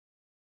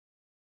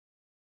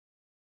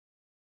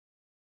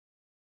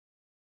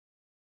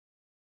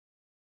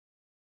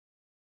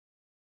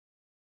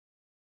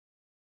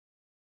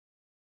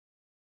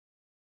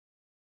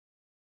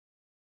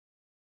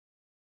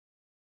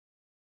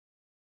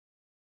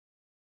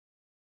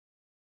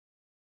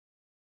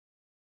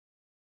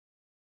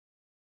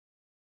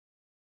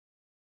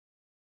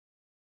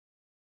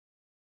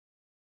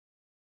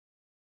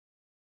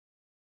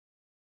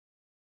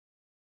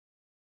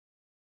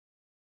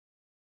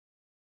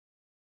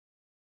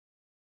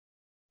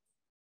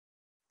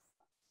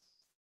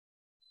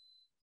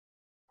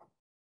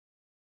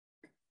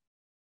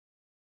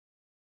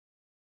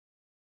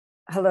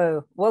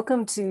Hello,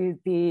 welcome to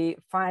the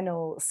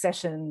final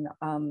session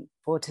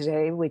for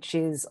today, which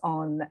is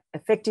on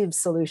effective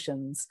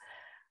solutions.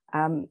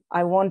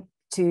 I want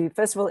to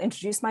first of all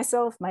introduce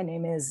myself. My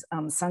name is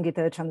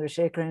Sangeeta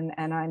Chandrasekharan,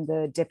 and I'm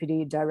the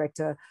Deputy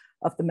Director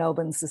of the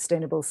Melbourne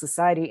Sustainable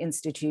Society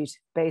Institute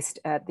based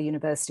at the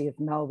University of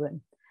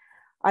Melbourne.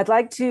 I'd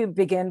like to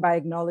begin by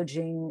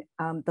acknowledging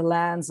the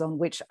lands on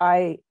which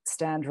I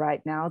stand right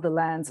now, the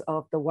lands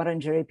of the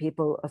Wurundjeri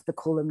people of the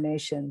Kulin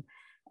Nation,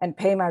 and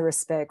pay my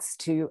respects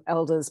to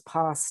elders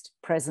past,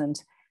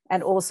 present,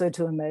 and also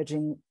to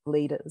emerging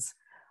leaders.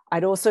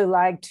 I'd also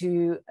like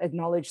to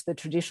acknowledge the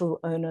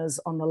traditional owners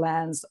on the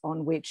lands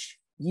on which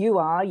you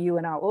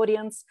and our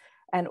audience,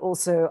 and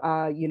also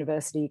our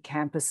university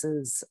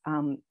campuses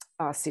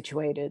are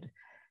situated.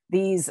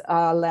 These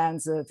are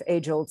lands of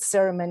age-old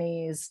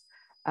ceremonies,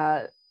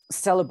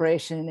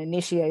 celebration,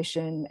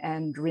 initiation,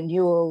 and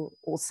renewal,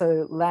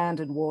 also land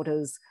and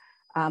waters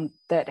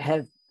that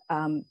have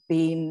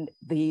been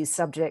the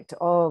subject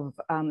of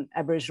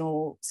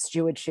Aboriginal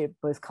stewardship,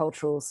 both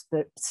cultural,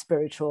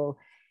 spiritual,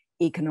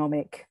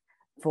 economic,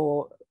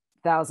 for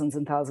thousands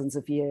and thousands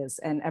of years.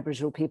 And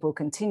Aboriginal people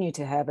continue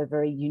to have a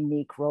very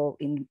unique role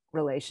in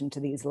relation to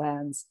these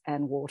lands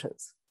and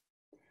waters.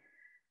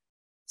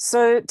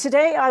 So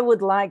today I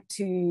would like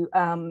to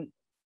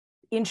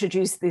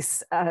introduce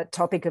this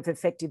topic of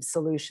effective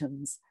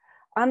solutions.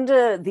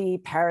 Under the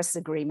Paris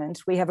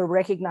Agreement, we have a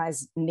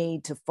recognized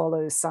need to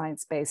follow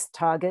science-based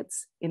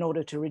targets in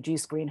order to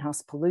reduce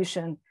greenhouse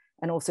pollution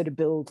and also to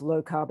build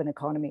low carbon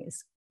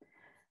economies.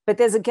 But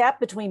there's a gap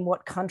between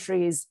what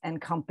countries and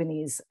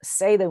companies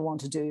say they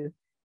want to do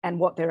and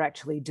what they're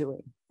actually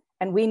doing.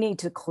 And we need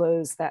to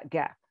close that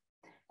gap.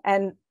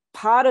 And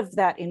part of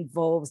that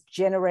involves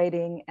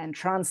generating and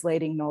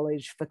translating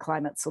knowledge for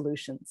climate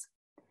solutions.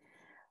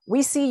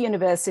 We see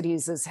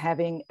universities as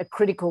having a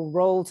critical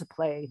role to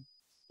play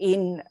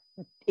in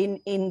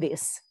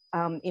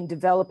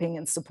developing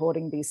and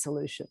supporting these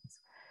solutions.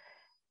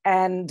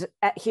 And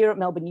here at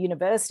Melbourne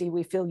University,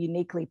 we feel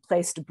uniquely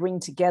placed to bring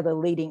together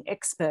leading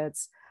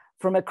experts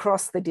from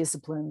across the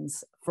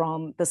disciplines,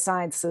 from the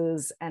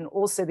sciences and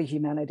also the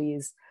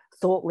humanities,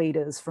 thought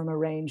leaders from a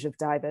range of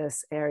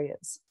diverse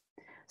areas.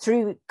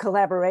 Through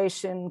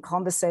collaboration,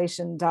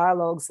 conversation,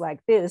 dialogues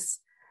like this,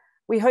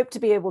 we hope to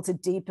be able to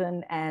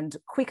deepen and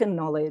quicken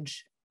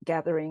knowledge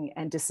gathering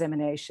and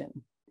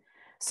dissemination.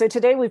 So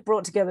today we've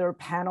brought together a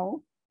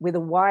panel with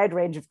a wide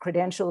range of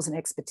credentials and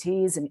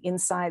expertise and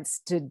insights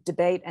to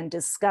debate and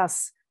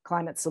discuss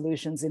climate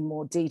solutions in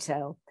more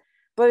detail,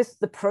 both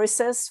the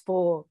process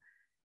for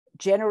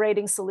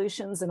generating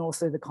solutions and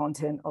also the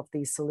content of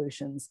these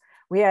solutions.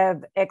 We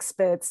have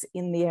experts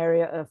in the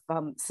area of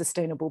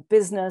sustainable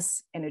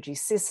business, energy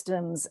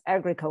systems,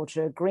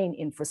 agriculture, green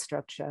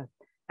infrastructure,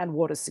 and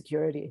water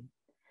security.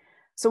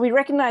 So we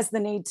recognize the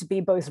need to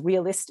be both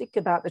realistic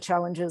about the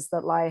challenges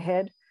that lie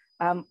ahead,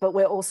 but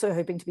we're also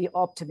hoping to be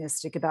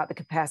optimistic about the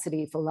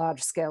capacity for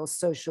large-scale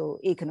social,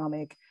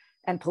 economic,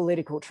 and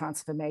political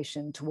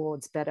transformation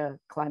towards better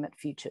climate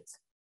futures.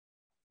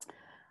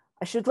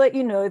 I should let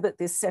you know that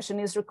this session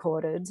is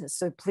recorded,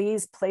 so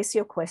please place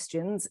your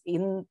questions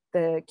in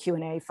the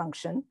Q&A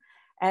function,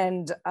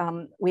 and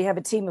we have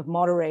a team of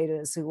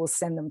moderators who will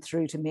send them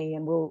through to me,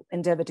 and we'll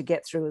endeavor to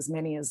get through as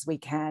many as we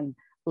can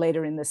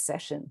later in this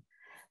session.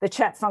 The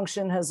chat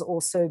function has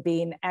also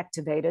been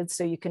activated,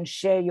 so you can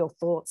share your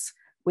thoughts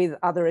with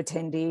other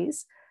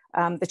attendees.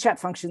 The chat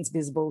function is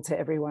visible to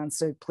everyone,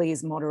 so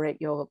please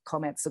moderate your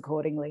comments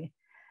accordingly.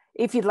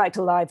 If you'd like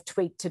to live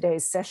tweet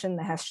today's session,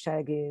 the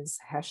hashtag is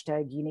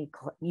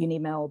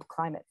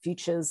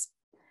 #UniMelbClimateFutures.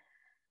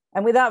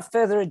 And without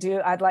further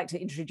ado, I'd like to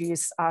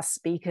introduce our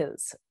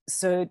speakers.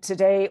 So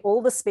today,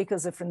 all the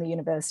speakers are from the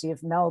University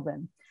of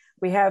Melbourne.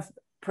 We have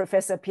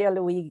Professor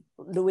Pierluigi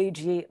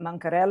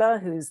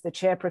Mancarella, who's the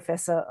Chair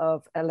Professor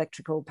of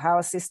Electrical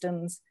Power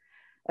Systems,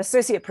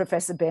 Associate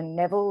Professor Ben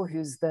Neville,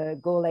 who's the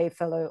Gourlay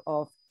Fellow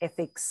of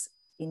Ethics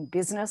in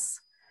Business,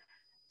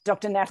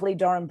 Dr. Natalie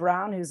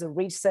Doran-Brown, who's a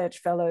Research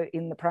Fellow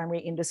in the Primary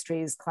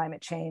Industries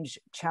Climate Change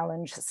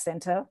Challenge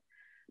Centre,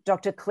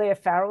 Dr. Claire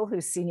Farrell,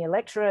 who's Senior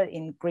Lecturer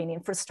in Green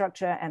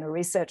Infrastructure and a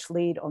Research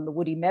Lead on the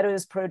Woody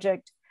Meadows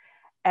Project,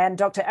 and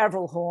Dr.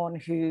 Avril Horn,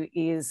 who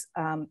is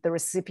the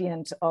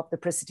recipient of the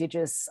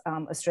prestigious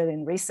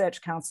Australian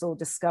Research Council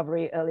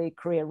Discovery Early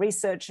Career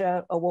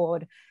Researcher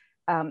Award,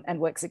 and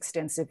works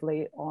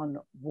extensively on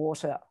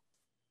water.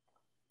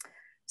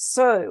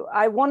 So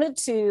I wanted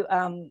to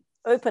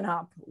open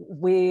up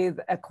with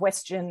a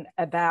question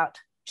about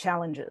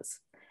challenges.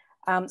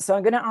 So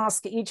I'm going to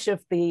ask each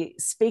of the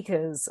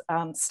speakers,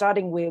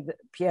 starting with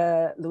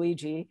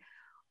Pierluigi,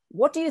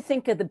 what do you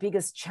think are the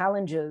biggest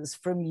challenges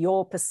from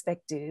your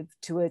perspective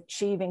to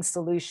achieving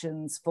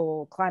solutions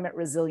for climate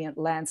resilient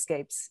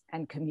landscapes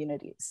and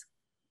communities?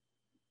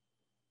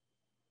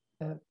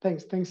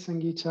 Thanks,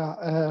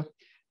 Sangeeta.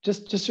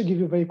 Just to give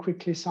you very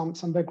quickly some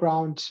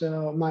background,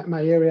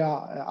 my area,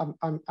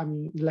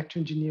 I'm electrical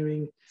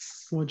engineering,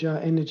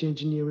 modular energy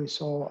engineering,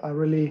 so I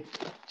really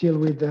deal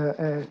with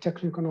the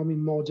techno-economic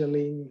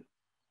modeling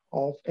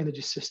of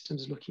energy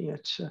systems, looking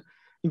at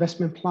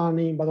investment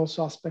planning, but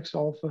also aspects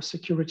of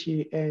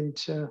security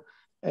and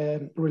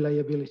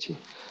reliability.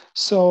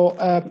 So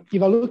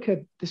if I look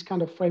at this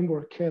kind of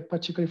framework,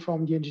 particularly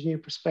from the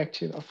engineering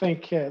perspective, I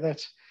think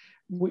that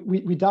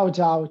without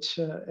doubt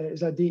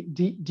is that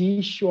the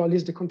issue, or at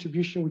least the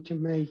contribution we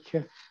can make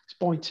at this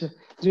point, is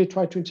we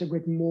try to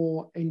integrate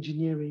more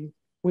engineering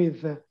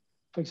with,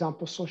 for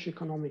example,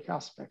 socioeconomic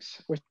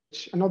aspects, which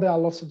I know there are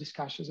lots of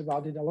discussions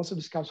about it. There are lots of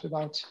discussions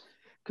about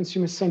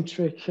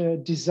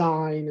consumer-centric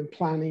design and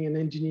planning and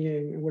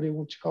engineering and whatever you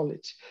want to call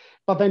it.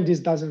 But then this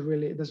doesn't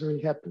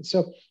really happen.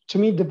 So to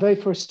me, the very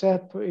first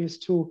step is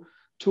to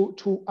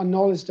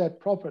acknowledge that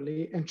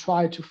properly and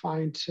try to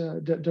find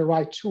the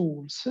right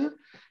tools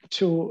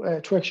to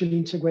actually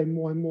integrate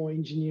more and more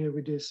engineering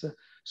with these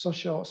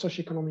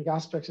socioeconomic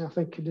aspects. And I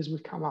think this will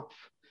come up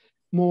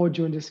more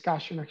during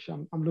discussion.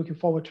 Actually, I'm looking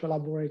forward to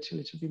elaborate a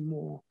little bit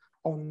more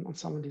on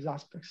some of these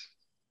aspects.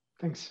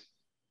 Thanks.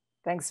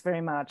 Thanks very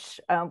much.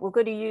 We'll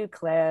go to you,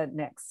 Claire,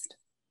 next.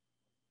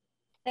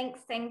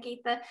 Thanks,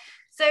 Sangeeta.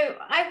 So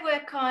I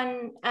work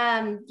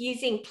on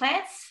using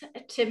plants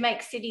to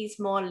make cities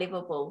more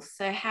livable.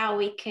 So how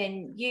we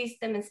can use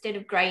them instead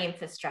of grey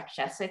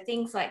infrastructure. So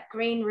things like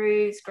green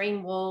roofs,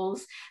 green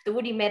walls, the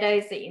woody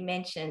meadows that you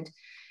mentioned.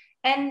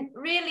 And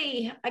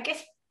really, I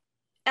guess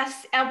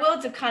our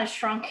worlds have kind of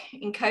shrunk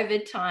in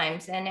COVID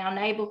times, and our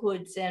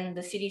neighbourhoods and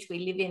the cities we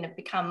live in have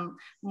become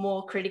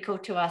more critical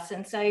to us.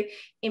 And so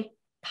in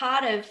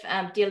part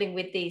of dealing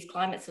with these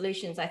climate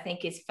solutions, I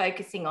think, is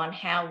focusing on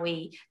how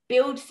we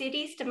build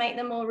cities to make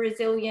them more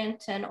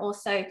resilient, and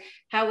also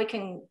how we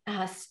can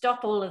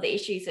stop all of the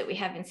issues that we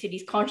have in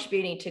cities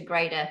contributing to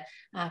greater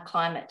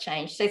climate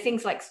change. So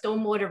things like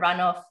stormwater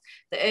runoff,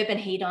 the urban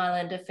heat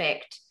island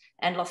effect,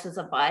 and losses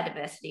of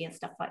biodiversity and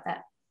stuff like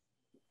that.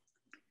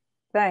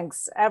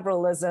 Thanks.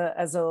 Avril, as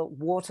a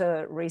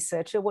water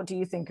researcher, what do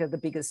you think are the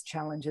biggest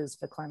challenges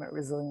for climate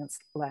resilience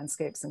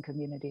landscapes and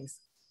communities?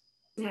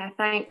 Yeah,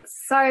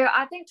 thanks. So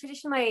I think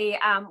traditionally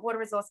water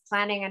resource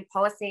planning and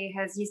policy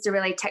has used a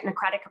really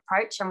technocratic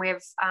approach, and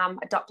we've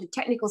adopted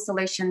technical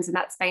solutions, and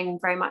that's been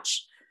very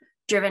much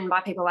driven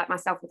by people like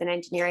myself with an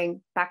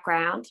engineering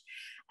background.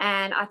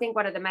 And I think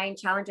one of the main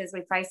challenges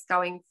we face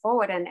going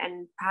forward,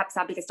 and perhaps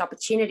our biggest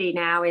opportunity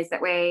now, is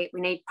that we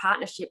need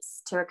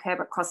partnerships to occur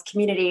across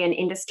community and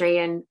industry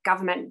and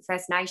government and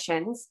First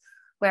Nations.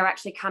 We're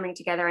actually coming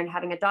together and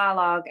having a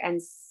dialogue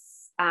and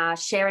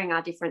sharing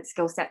our different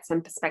skill sets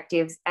and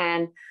perspectives.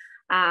 And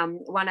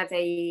one of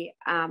the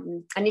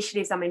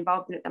initiatives I'm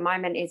involved in at the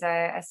moment is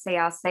a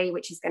CRC,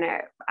 which is going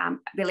to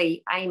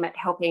really aim at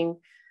helping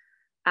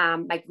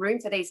make room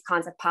for these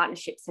kinds of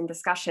partnerships and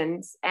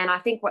discussions. And I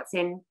think what's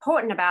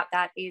important about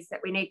that is that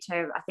we need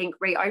to, I think,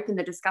 reopen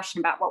the discussion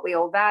about what we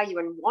all value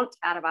and want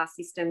out of our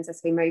systems as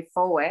we move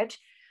forward.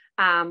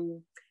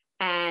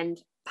 And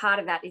part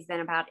of that is then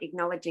about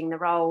acknowledging the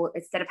role,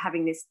 instead of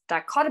having this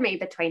dichotomy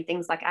between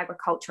things like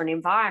agriculture and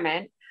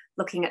environment,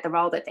 looking at the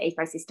role that the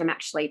ecosystem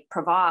actually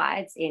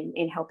provides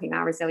in helping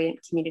our resilient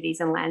communities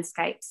and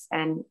landscapes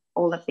and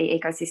all of the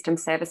ecosystem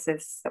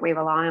services that we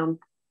rely on.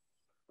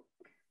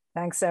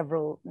 Thanks,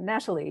 Avril.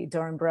 Natalie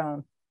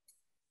Doran-Brown.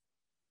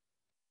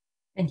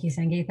 Thank you,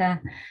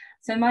 Sangeeta.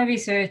 So my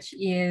research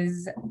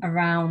is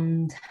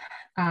around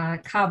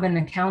carbon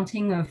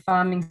accounting of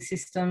farming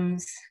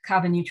systems,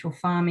 carbon neutral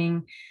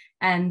farming,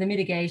 and the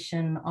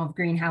mitigation of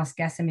greenhouse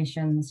gas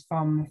emissions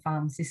from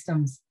farm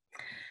systems.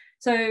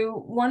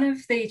 So one of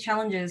the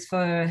challenges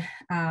for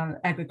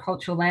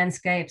agricultural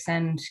landscapes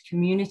and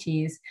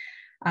communities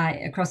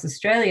across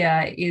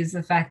Australia is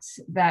the fact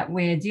that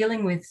we're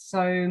dealing with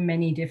so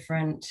many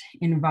different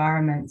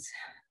environments.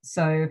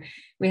 So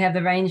we have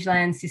the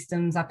rangeland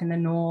systems up in the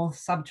north,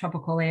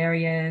 subtropical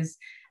areas,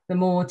 the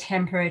more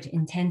temperate,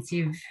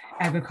 intensive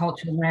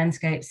agricultural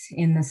landscapes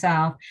in the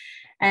south.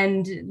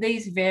 And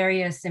these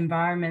various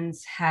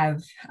environments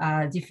have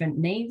different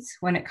needs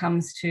when it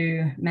comes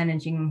to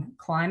managing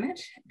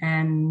climate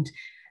and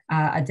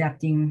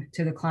adapting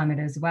to the climate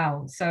as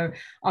well. So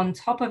on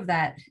top of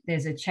that,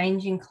 there's a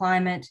changing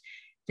climate,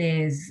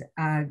 there's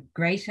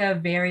greater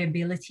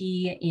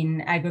variability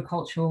in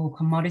agricultural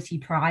commodity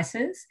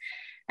prices,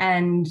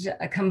 and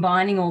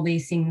combining all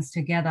these things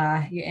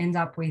together, you end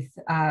up with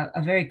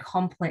a very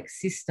complex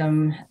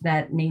system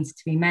that needs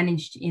to be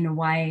managed in a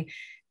way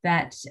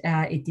that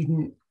it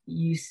didn't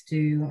used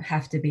to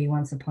have to be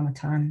once upon a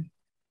time.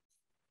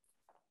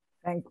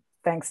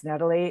 Thanks,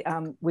 Natalie.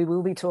 We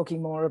will be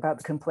talking more about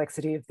the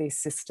complexity of these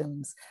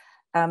systems.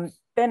 Ben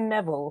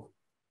Neville.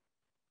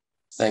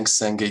 Thanks,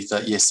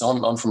 Sangeeta. Yes,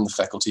 I'm from the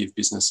Faculty of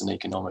Business and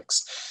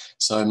Economics.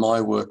 So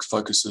my work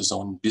focuses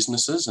on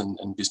businesses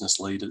and business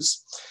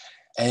leaders.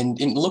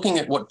 And in looking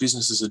at what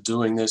businesses are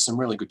doing, there's some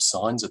really good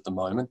signs at the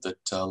moment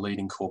that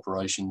leading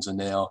corporations are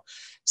now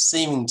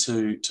seeming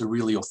to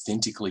really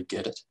authentically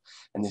get it.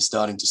 And they're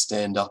starting to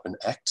stand up and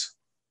act.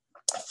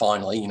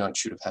 Finally, you know, it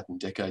should have happened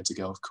decades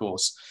ago, of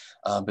course.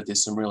 but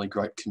there's some really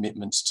great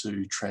commitments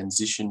to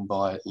transition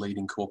by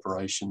leading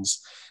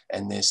corporations,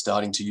 and they're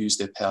starting to use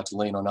their power to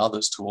lean on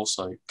others to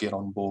also get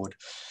on board.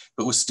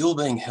 But we're still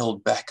being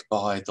held back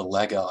by the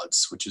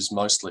laggards, which is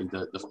mostly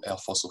our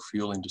fossil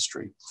fuel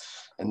industry.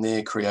 And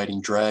they're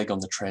creating drag on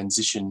the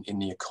transition in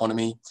the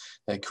economy.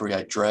 They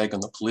create drag on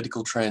the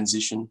political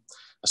transition.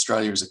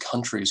 Australia as a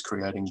country is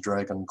creating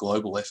drag on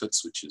global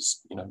efforts, which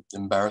is,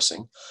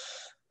 embarrassing.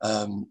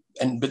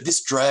 But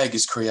this drag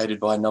is created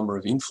by a number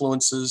of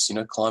influences,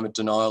 climate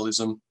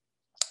denialism,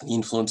 the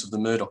influence of the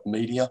Murdoch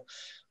media,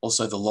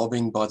 also the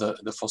lobbying by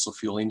the fossil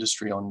fuel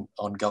industry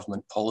on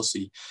government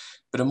policy.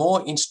 But a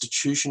more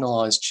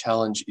institutionalised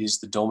challenge is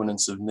the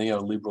dominance of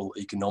neoliberal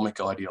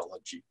economic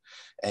ideology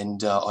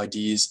and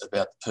ideas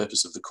about the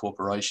purpose of the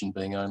corporation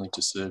being only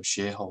to serve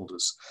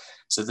shareholders.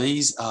 So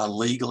these are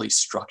legally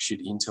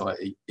structured into our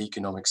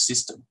economic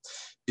system.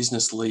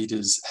 Business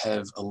leaders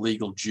have a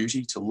legal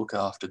duty to look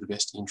after the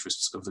best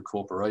interests of the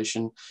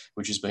corporation,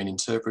 which has been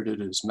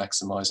interpreted as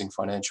maximising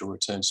financial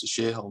returns to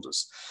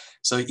shareholders.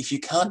 So if you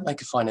can't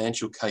make a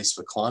financial case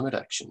for climate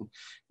action,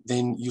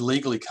 then you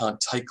legally can't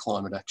take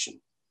climate action.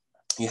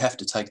 You have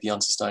to take the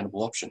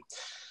unsustainable option.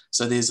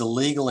 So there's a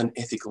legal and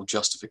ethical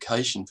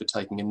justification for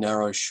taking a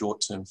narrow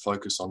short-term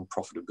focus on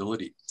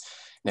profitability.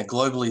 Now,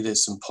 globally,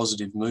 there's some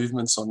positive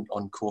movements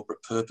on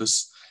corporate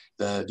purpose.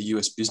 The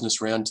US Business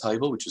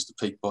Roundtable, which is the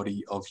peak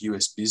body of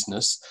US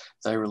business,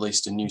 they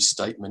released a new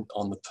statement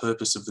on the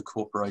purpose of the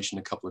corporation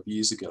a couple of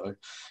years ago.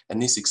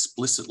 And this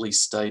explicitly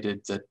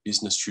stated that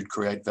business should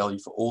create value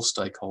for all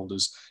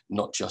stakeholders,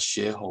 not just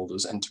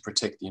shareholders, and to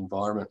protect the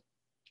environment.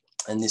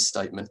 And this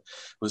statement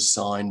was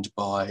signed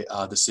by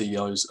the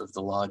CEOs of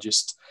the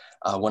largest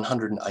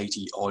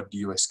 180 odd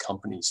US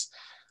companies.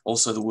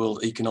 Also, the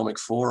World Economic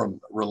Forum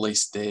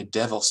released their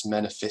Davos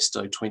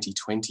Manifesto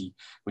 2020,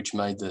 which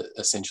made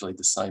essentially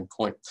the same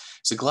point.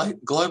 So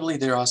globally,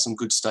 there are some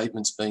good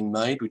statements being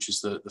made, which is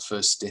the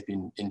first step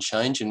in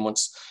change. And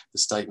once the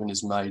statement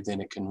is made, then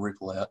it can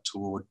ripple out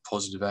toward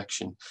positive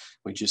action.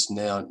 We just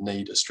now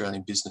need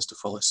Australian business to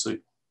follow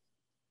suit.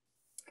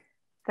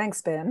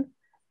 Thanks, Ben.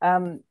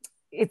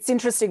 It's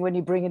interesting when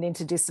you bring an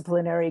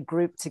interdisciplinary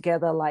group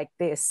together like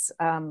this.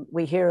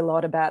 We hear a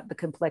lot about the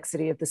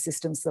complexity of the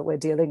systems that we're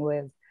dealing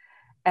with,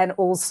 and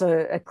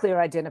also a clear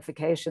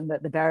identification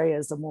that the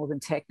barriers are more than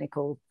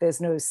technical.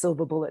 There's no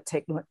silver bullet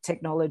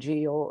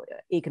technology or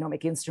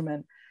economic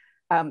instrument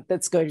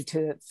that's going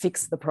to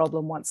fix the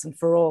problem once and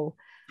for all.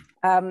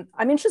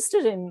 I'm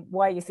interested in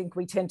why you think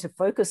we tend to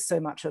focus so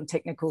much on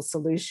technical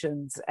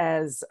solutions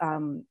as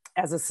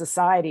a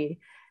society,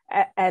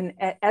 and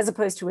as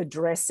opposed to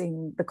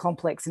addressing the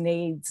complex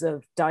needs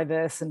of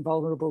diverse and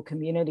vulnerable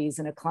communities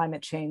in a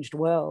climate changed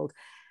world.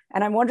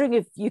 And I'm wondering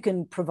if you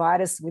can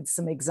provide us with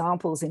some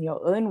examples in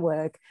your own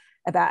work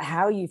about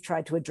how you've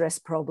tried to address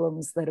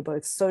problems that are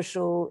both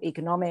social,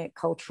 economic,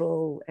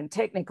 cultural, and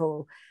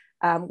technical.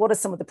 What are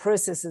some of the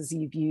processes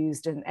you've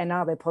used, and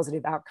are there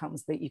positive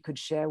outcomes that you could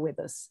share with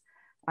us?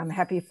 I'm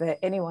happy for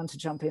anyone to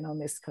jump in on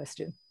this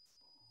question.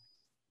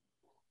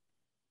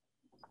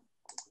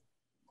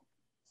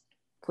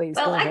 Please.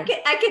 Well, I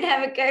could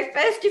have a go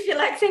first if you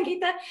like,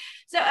 Sangeeta.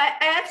 So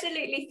I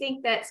absolutely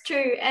think that's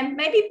true. And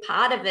maybe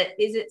part of it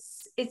is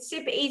it's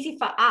super easy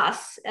for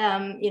us,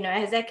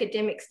 as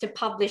academics to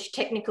publish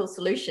technical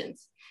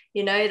solutions,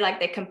 like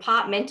they're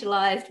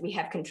compartmentalized, we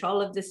have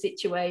control of the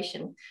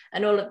situation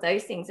and all of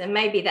those things. And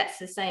maybe that's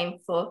the same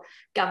for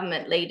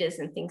government leaders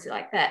and things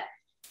like that.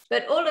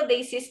 But all of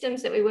these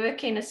systems that we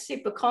work in are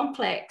super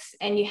complex,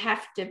 and you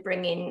have to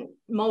bring in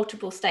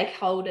multiple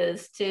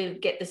stakeholders to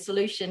get the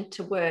solution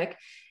to work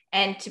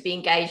and to be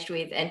engaged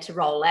with and to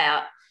roll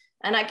out.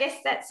 And I guess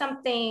that's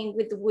something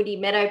with the Woody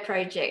Meadow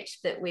project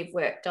that we've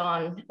worked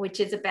on, which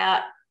is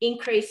about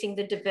increasing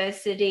the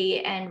diversity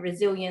and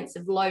resilience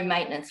of low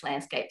maintenance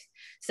landscapes.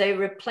 So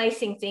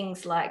replacing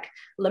things like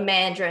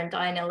Lomandra and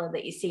Dianella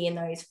that you see in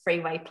those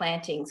freeway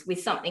plantings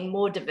with something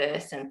more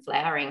diverse and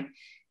flowering.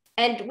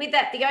 And with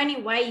that, the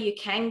only way you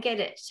can get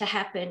it to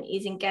happen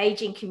is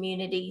engaging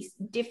communities,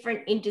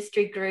 different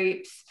industry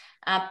groups,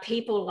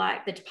 people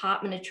like the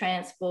Department of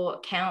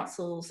Transport,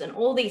 councils, and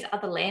all these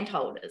other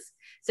landholders.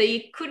 So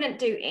you couldn't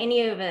do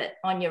any of it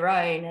on your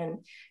own.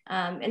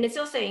 And it's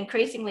also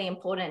increasingly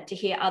important to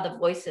hear other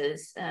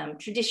voices,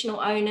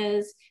 traditional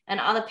owners and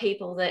other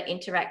people that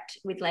interact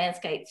with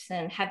landscapes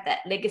and have that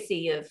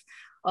legacy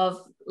of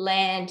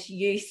land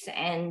use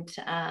and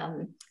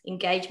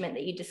engagement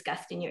that you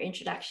discussed in your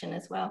introduction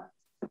as well.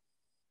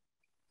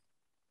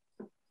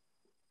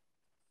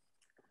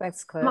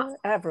 Thanks, Claire.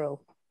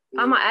 Avril.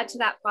 I might add to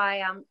that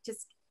by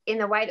just in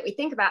the way that we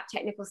think about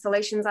technical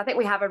solutions. I think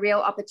we have a real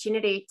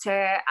opportunity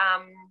to,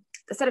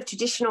 the sort of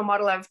traditional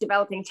model of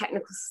developing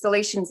technical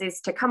solutions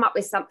is to come up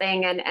with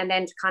something and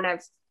then to kind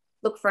of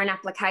look for an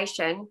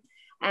application.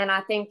 And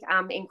I think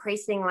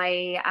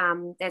increasingly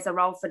there's a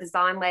role for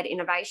design-led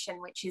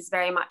innovation, which is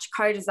very much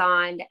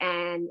co-designed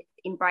and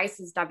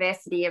embraces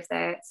diversity of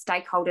the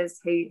stakeholders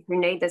who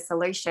need the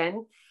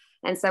solution.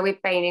 And so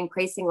we've been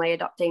increasingly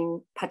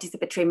adopting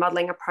participatory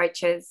modelling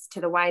approaches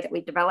to the way that we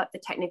develop the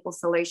technical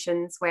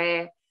solutions,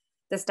 where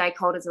the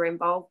stakeholders are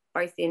involved,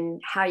 both in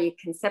how you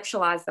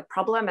conceptualize the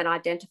problem and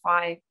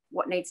identify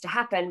what needs to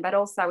happen, but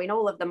also in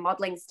all of the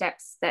modeling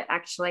steps that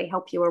actually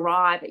help you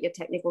arrive at your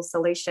technical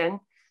solution,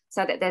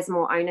 so that there's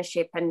more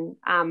ownership. And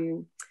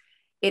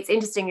it's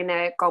interesting, in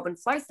a Goulburn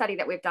Flow study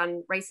that we've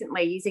done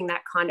recently, using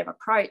that kind of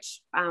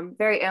approach,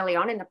 very early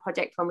on in the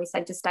project, when we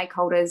said to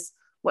stakeholders,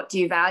 what do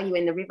you value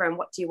in the river and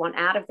what do you want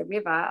out of the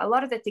river? A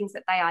lot of the things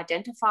that they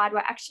identified were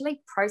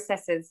actually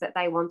processes that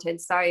they wanted.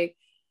 So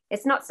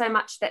it's not so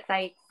much that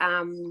they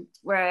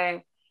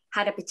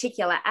had a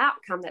particular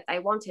outcome that they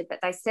wanted, but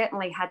they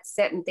certainly had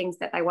certain things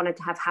that they wanted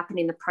to have happen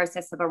in the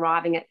process of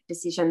arriving at the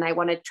decision. They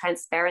wanted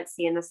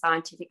transparency in the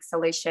scientific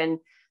solution.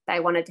 They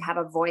wanted to have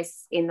a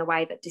voice in the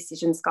way that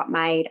decisions got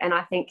made. And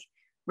I think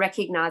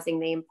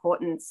recognising the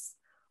importance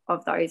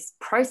of those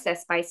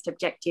process-based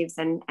objectives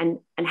and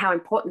how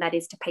important that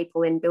is to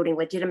people in building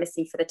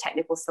legitimacy for the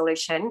technical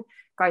solution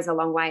goes a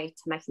long way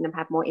to making them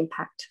have more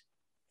impact.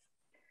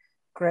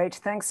 Great,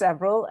 thanks,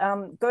 Avril.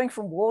 Going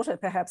from water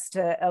perhaps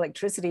to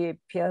electricity,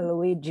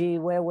 Pierluigi,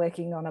 we're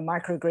working on a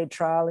microgrid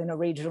trial in a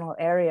regional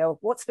area.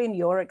 What's been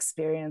your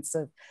experience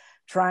of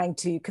trying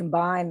to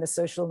combine the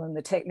social and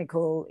the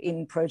technical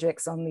in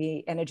projects on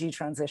the energy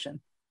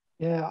transition?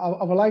 Yeah,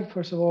 I would like,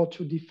 first of all,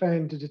 to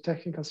defend the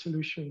technical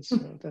solutions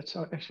that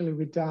actually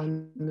we've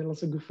done, and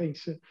lots of good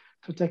things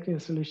for technical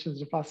solutions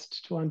the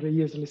past 200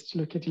 years. Let's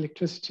look at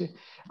electricity.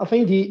 I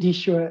think the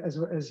issue, as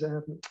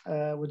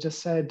we just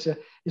said,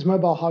 is more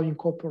about how you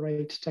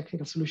incorporate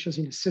technical solutions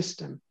in the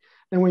system.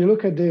 And when you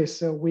look at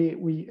this,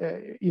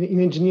 in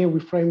engineering, we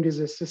frame this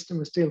as system.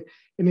 We're still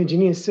in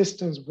engineering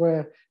systems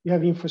where you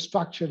have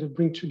infrastructure that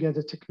bring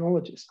together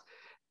technologies.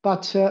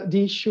 But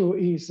the issue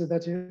is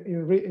that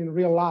in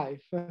real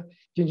life, the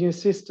engineering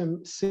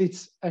system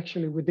sits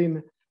actually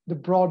within the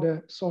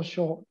broader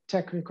social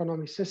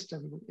techno-economic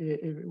system,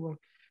 if we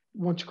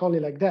want to call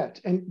it like that.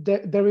 And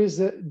there is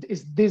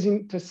this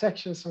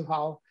intersection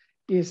somehow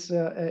is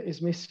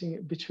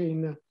missing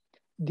between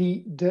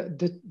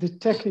the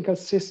technical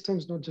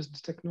systems, not just the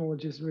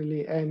technologies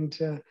really, and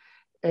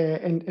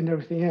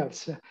everything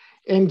else.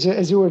 And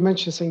as you were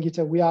mentioning,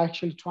 Sangeeta, we are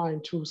actually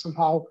trying to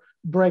somehow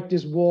break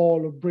this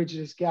wall or bridge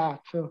this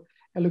gap,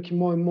 and looking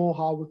more and more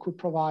how we could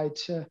provide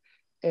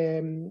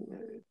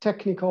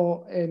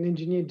technical and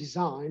engineering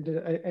design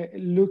that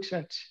looks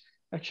at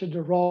actually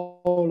the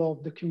role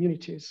of the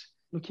communities,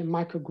 looking at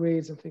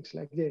microgrids and things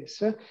like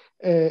this.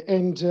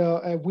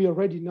 We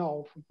already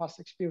know from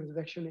past experience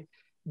that actually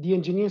the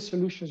engineering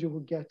solutions you will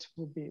get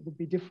will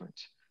be different.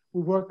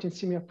 We worked in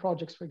similar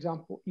projects, for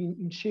example,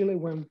 in Chile,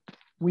 when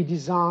we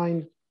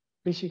designed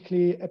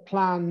basically a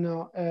plan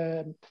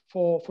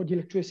for the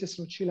electricity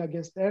system of Chile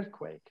against the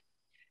earthquake.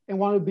 And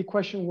one of the big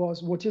questions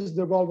was, what is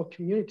the role of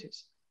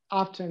communities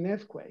after an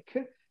earthquake?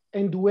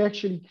 And do we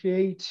actually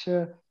create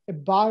a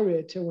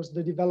barrier towards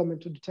the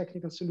development of the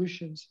technical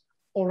solutions,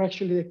 or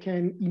actually they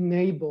can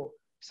enable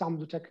some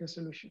of the technical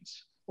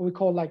solutions, what we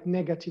call like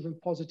negative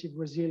and positive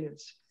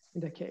resilience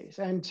in the case.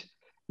 And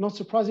not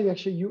surprisingly,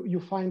 actually, you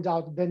find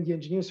out then the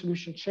engineering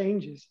solution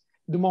changes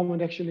the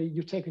moment actually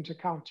you take into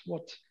account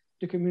what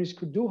the communities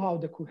could do, how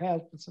they could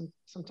help, and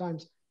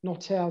sometimes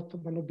not help,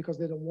 but not because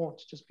they don't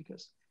want, just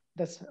because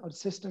that's how the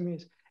system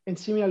is. And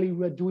similarly,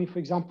 we're doing, for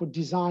example,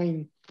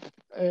 design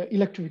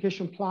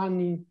electrification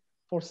planning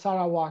for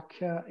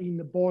Sarawak in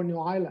the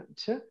Borneo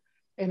Island.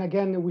 And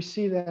again, we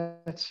see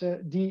that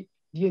the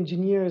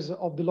engineers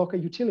of the local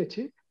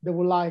utility, they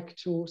would like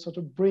to sort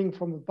of bring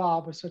from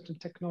above a certain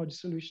technology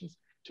solutions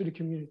to the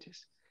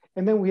communities.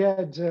 And then we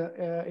had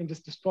in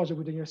this project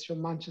with the University of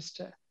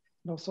Manchester,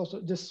 you know,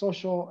 the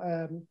social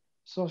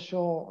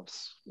social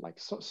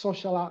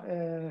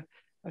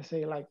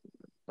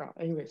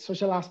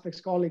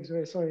aspects colleagues,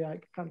 sorry, I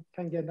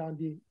can't get down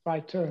the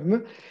right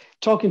term,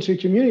 talking to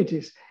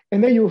communities.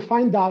 And then you will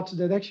find out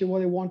that actually what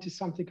they want is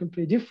something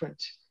completely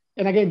different.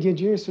 And again, the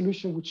engineering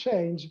solution would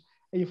change,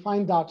 and you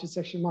find out it's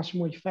actually much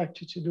more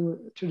effective to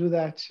do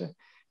that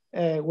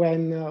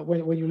when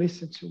you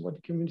listen to what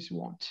the community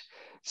want.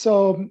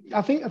 So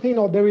I think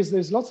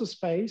there's lots of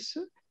space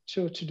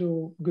to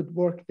do good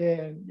work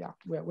there. And yeah,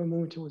 we're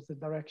moving towards the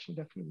direction,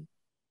 definitely.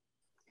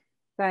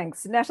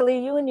 Thanks.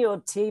 Natalie, you and your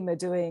team are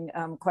doing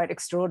quite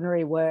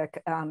extraordinary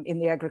work in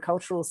the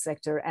agricultural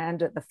sector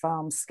and at the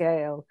farm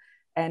scale.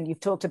 And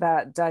you've talked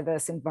about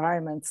diverse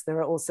environments. There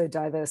are also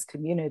diverse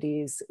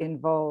communities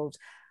involved.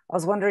 I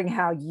was wondering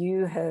how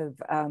you have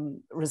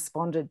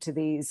responded to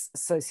these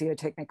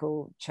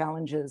socio-technical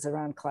challenges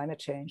around climate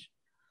change.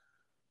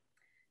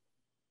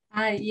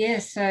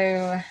 Yes, so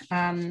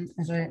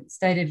as I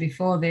stated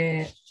before,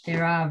 there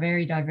are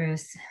very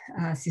diverse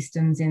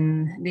systems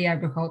in the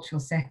agricultural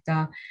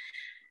sector.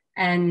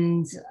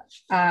 And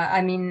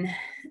I mean,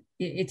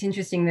 it's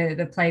interesting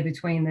the play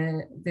between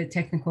the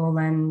technical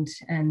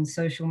and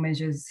social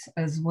measures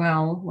as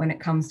well when it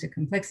comes to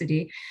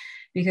complexity,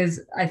 because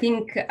I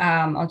think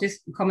I'll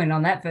just comment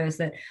on that first,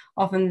 that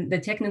often the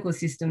technical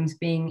systems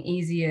being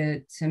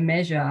easier to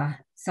measure,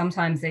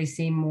 sometimes they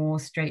seem more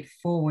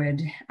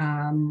straightforward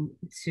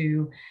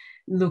to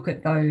look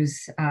at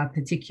those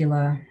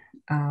particular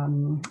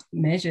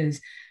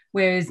measures.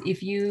 Whereas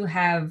if you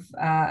have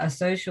a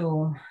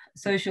social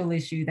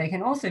issue, they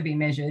can also be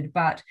measured,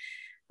 but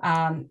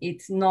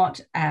it's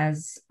not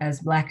as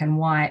black and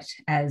white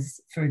as,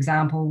 for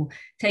example,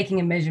 taking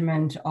a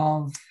measurement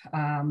of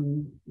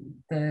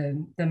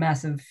the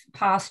mass of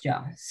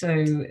pasture.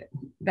 So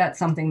that's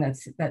something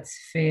that's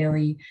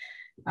fairly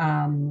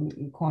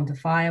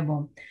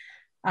quantifiable.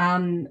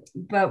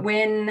 But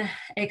when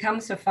it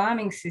comes to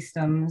farming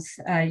systems,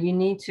 you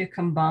need to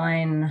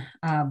combine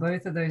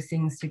both of those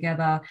things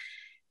together.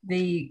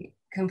 The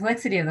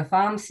complexity of the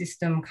farm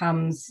system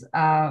comes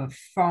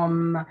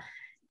from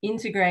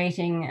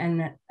integrating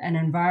an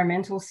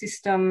environmental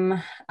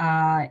system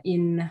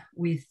in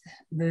with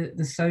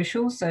the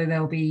social. So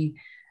there'll be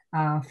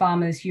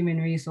farmers, human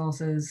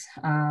resources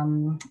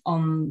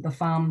on the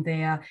farm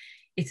there.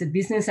 It's a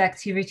business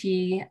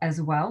activity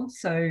as well.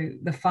 So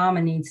the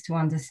farmer needs to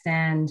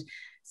understand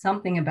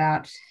something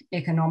about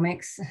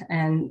economics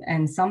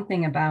and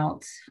something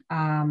about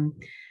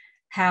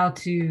how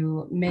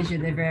to measure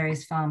the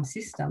various farm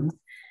systems.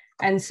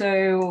 And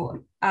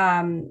so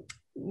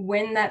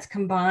when that's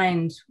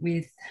combined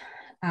with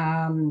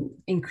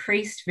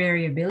increased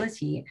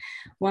variability,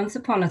 once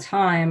upon a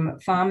time,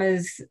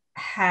 farmers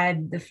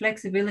had the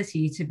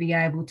flexibility to be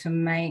able to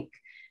make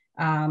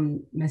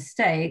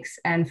mistakes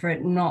and for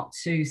it not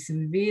to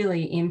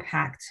severely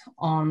impact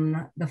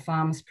on the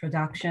farm's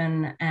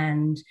production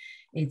and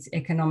its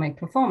economic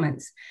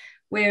performance.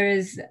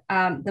 Whereas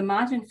the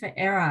margin for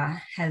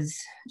error has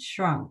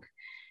shrunk,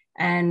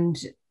 and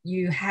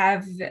you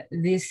have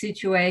this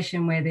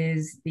situation where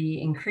there's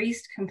the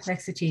increased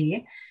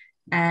complexity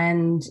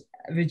and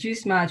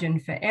reduced margin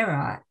for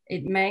error.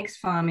 It makes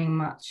farming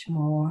much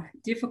more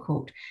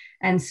difficult.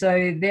 And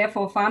so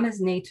therefore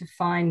farmers need to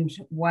find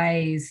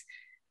ways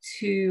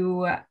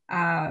to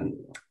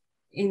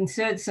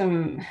insert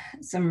some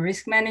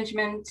risk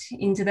management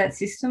into that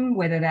system,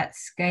 whether that's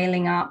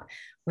scaling up,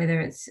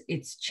 whether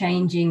it's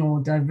changing or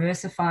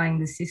diversifying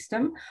the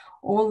system.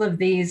 All of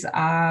these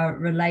are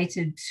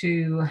related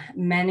to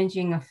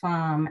managing a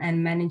farm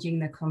and managing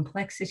the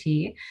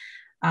complexity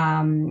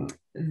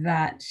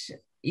that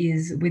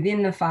is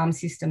within the farm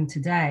system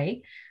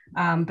today.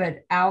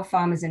 But our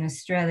farmers in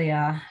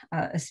Australia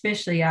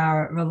especially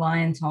are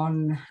reliant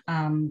on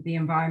the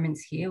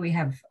environments here. We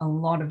have a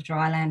lot of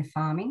dryland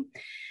farming.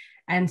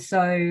 And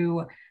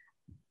so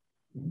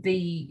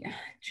the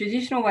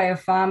traditional way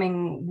of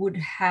farming would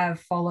have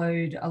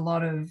followed a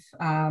lot of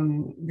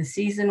the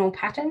seasonal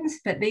patterns,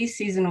 but these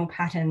seasonal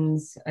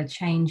patterns are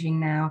changing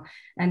now.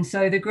 And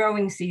so the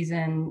growing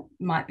season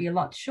might be a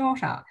lot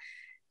shorter.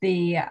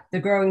 The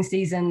growing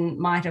season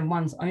might have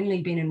once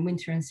only been in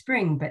winter and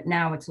spring, but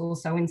now it's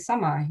also in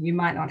summer. You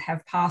might not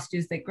have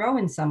pastures that grow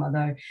in summer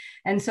though.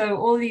 And so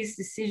all these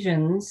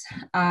decisions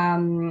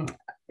are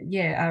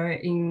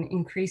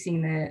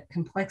increasing the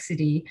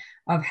complexity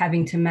of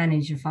having to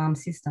manage a farm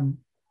system.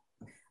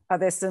 Are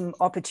there some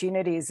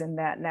opportunities in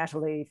that,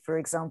 Natalie? For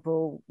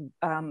example,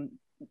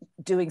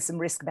 doing some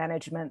risk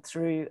management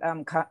through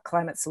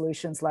climate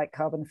solutions like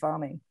carbon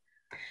farming?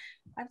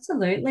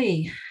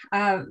 Absolutely.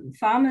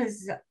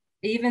 Farmers,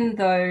 even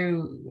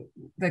though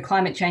the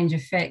climate change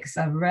effects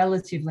are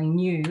relatively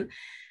new,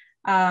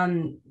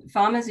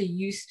 farmers are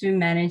used to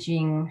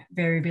managing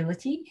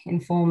variability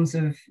in forms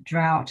of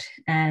drought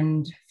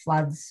and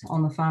floods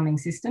on the farming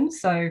system.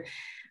 So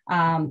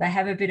they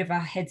have a bit of a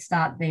head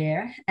start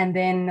there. And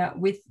then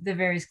with the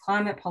various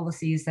climate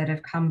policies that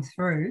have come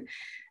through,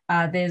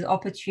 there's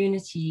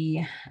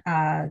opportunity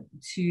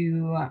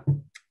to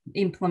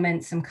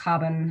implement some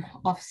carbon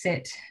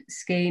offset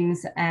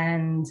schemes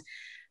and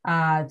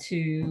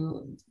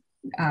to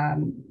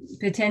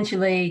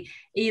potentially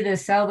either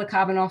sell the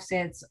carbon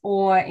offsets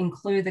or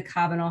include the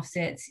carbon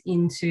offsets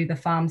into the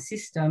farm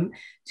system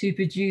to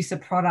produce a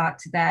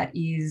product that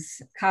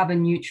is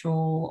carbon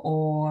neutral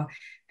or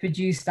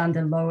produced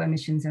under low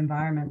emissions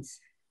environments.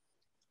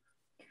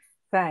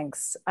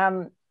 Thanks.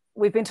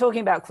 We've been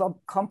talking about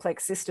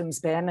complex systems,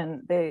 Ben,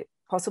 and there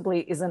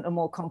possibly isn't a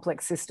more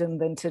complex system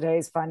than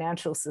today's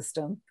financial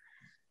system.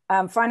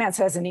 Finance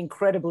has an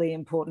incredibly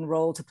important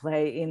role to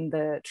play in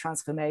the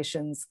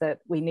transformations that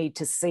we need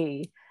to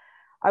see.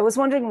 I was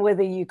wondering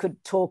whether you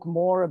could talk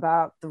more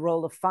about the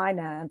role of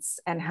finance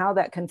and how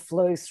that can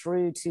flow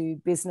through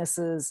to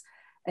businesses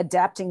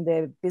adapting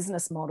their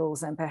business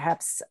models and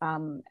perhaps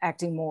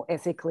acting more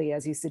ethically,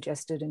 as you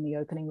suggested in the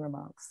opening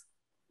remarks.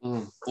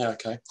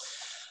 Okay.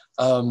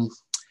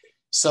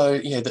 So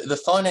yeah,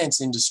 the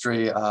finance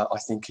industry, I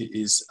think,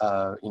 is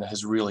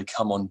has really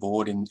come on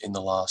board in the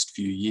last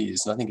few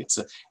years, and I think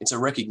it's a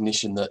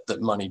recognition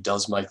that money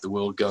does make the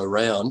world go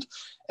round,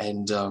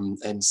 and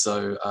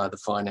so the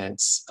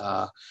finance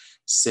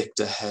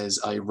sector has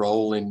a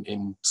role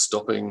in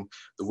stopping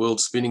the world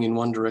spinning in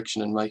one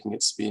direction and making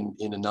it spin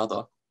in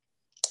another.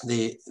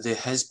 There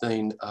has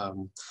been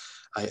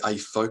a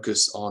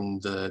focus on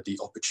the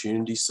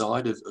opportunity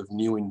side of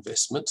new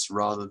investments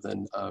rather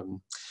than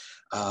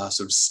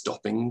sort of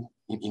stopping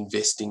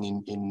investing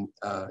in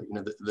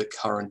the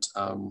current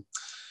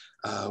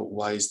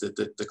ways that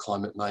the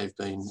climate may have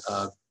been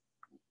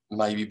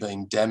maybe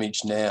being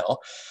damaged now.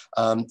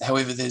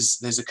 However,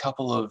 there's a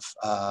couple of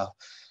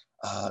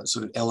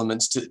sort of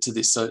elements to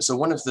this. So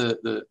one of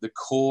the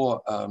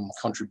core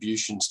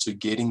contributions to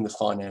getting the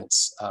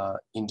finance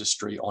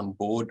industry on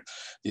board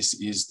this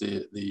is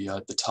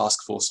the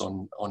task force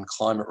on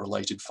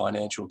climate-related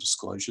financial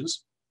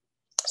disclosures.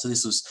 So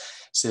this was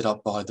set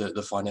up by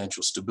the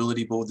Financial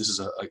Stability Board. This is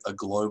a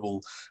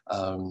global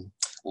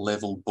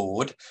level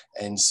board,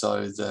 and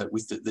so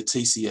with the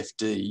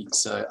TCFD,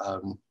 so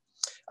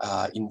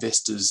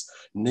investors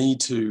need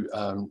to,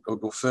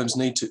 or firms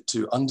need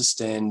to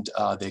understand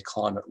their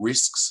climate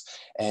risks,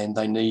 and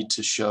they need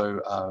to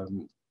show,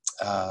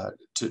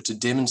 to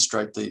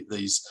demonstrate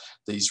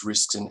these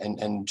risks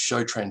and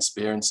show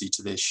transparency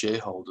to their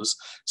shareholders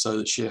so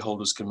that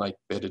shareholders can make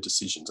better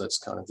decisions. That's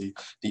kind of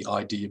the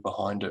idea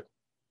behind it.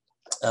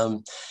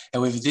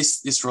 However,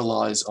 this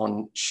relies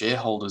on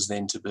shareholders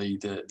then to be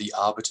the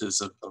arbiters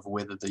of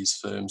whether these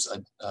firms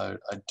are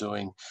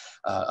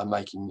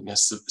making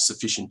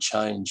sufficient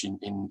change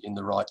in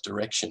the right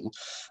direction,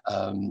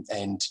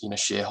 and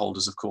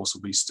shareholders, of course,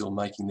 will be still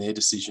making their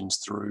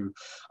decisions through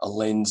a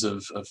lens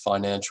of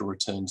financial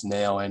returns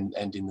now and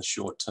in the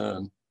short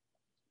term.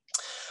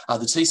 The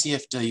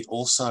TCFD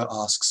also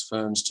asks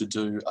firms to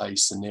do a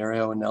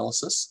scenario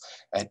analysis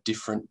at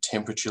different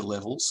temperature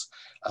levels.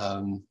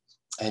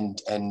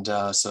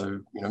 So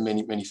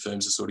many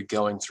firms are sort of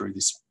going through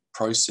this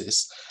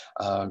process.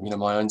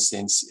 My own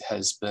sense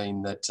has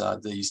been that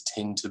these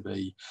tend to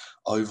be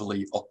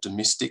overly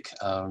optimistic.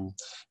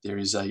 There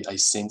is a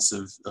sense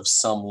of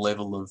some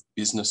level of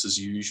business as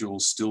usual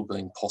still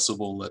being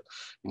possible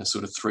at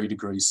sort of 3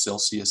 degrees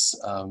Celsius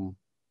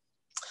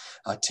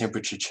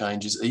temperature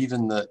changes.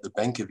 Even the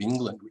Bank of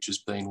England, which has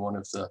been one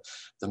of the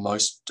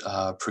most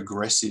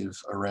progressive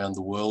around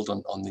the world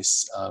on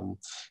this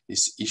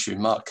this issue,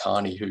 Mark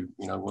Carney, who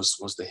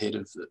was the head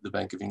of the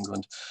Bank of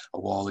England a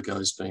while ago,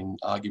 has been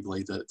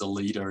arguably the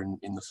leader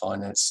in the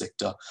finance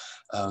sector.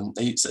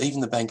 So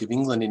even the Bank of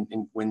England,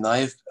 when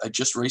they've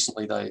just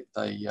recently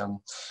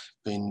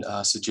been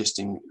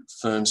suggesting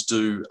firms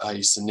do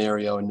a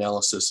scenario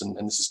analysis, and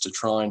this is to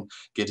try and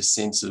get a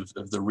sense of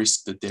the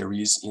risk that there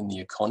is in the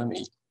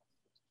economy.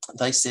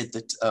 They said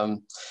that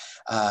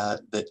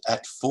that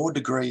at 4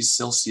 degrees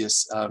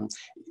Celsius,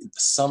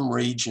 some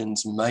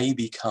regions may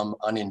become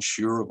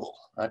uninsurable,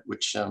 right?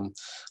 Which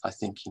I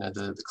think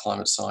the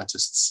climate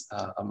scientists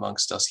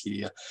amongst us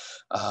here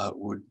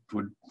would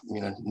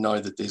know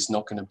that there's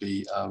not going to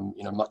be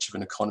much of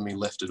an economy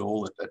left at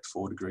all at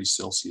 4 degrees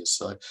Celsius.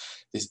 So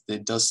there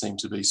does seem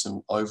to be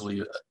some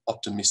overly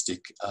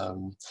optimistic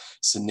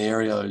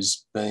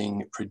scenarios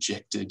being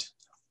projected.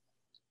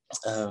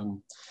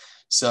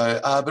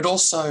 But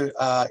also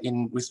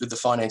with the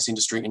finance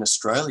industry in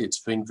Australia,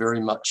 it's been very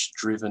much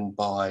driven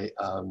by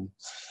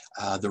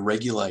the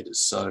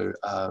regulators. So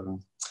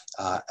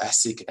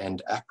ASIC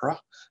and APRA,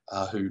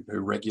 who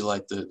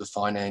regulate the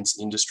finance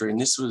industry,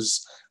 and this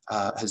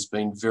has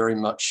been very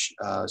much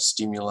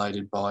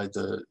stimulated by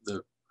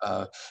the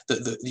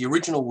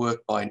original work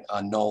by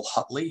Noel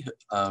Hutley.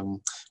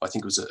 I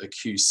think it was a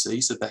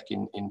QC, so back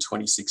in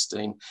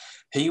 2016,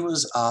 he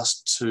was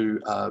asked to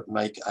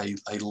make a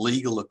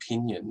legal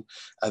opinion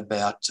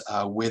about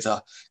whether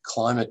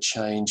climate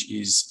change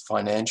is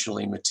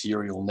financially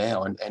material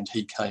now, and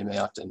he came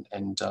out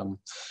and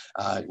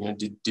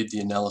did the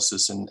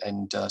analysis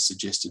and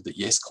suggested that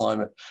yes,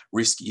 climate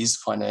risk is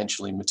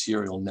financially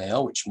material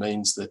now, which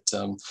means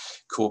that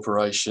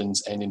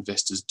corporations and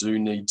investors do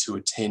need to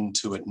attend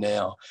to it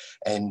now.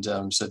 And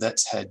so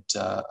that's had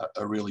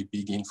a really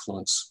big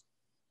influence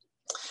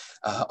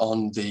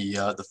on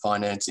the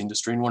finance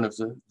industry. And one of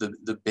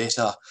the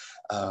better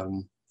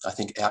I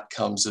think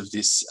outcomes of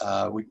this,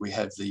 we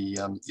have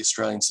the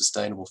Australian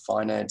Sustainable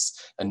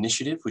Finance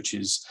Initiative, which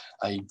is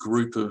a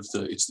group of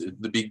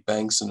the big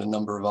banks and a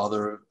number of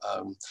other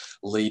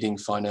leading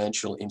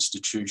financial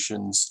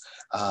institutions.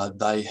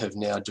 They have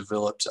now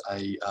developed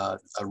a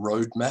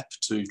roadmap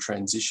to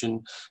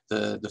transition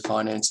the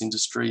finance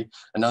industry.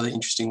 Another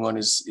interesting one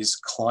is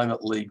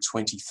Climate League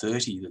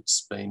 2030,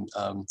 that's been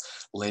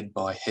led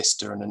by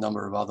Hester and a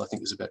number of other, I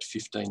think there's about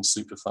 15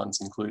 super funds,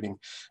 including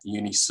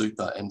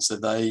UniSuper. And so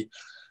they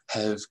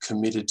have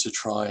committed to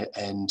try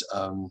and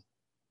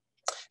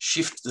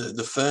shift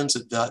the firms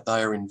that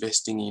they are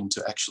investing in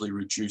to actually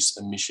reduce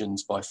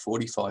emissions by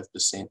 45%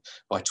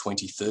 by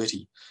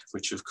 2030,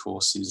 which of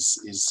course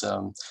is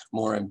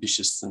more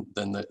ambitious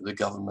than the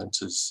government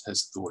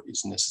has thought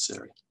is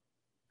necessary.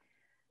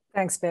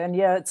 Thanks, Ben.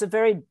 Yeah, it's a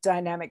very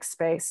dynamic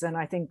space, and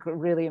I think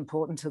really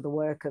important to the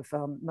work of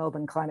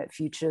Melbourne Climate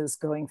Futures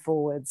going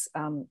forwards.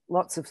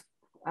 Lots of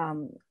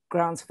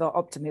grounds for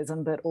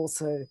optimism, but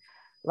also,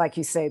 like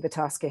you say, the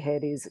task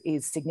ahead is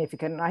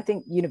significant. And I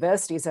think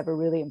universities have a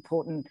really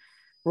important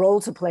role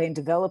to play in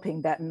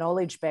developing that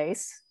knowledge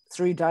base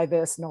through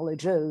diverse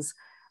knowledges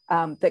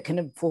that can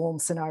inform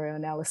scenario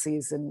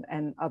analyses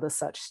and other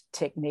such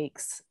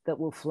techniques that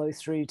will flow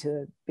through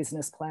to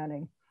business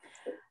planning.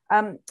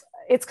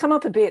 It's come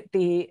up a bit,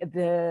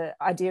 the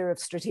idea of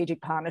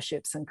strategic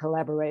partnerships and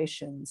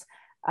collaborations.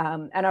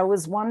 And I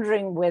was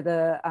wondering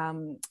whether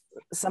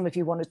some of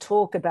you want to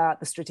talk about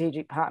the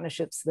strategic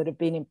partnerships that have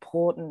been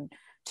important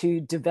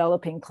to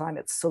developing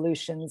climate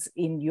solutions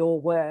in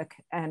your work,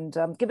 and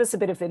give us a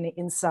bit of an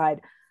insight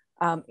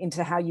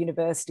into how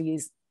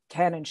universities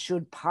can and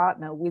should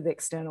partner with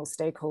external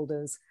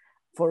stakeholders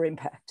for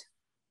impact.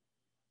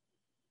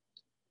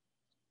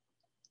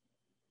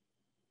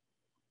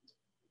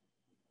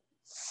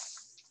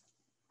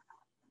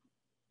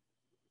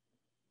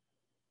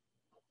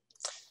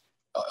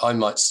 I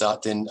might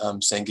start then,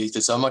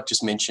 Sangeetha. So I might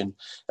just mention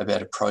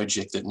about a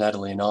project that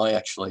Natalie and I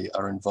actually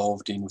are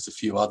involved in with a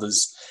few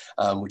others,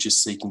 which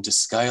is seeking to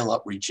scale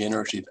up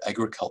regenerative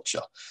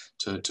agriculture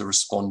to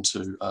respond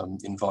to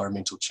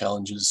environmental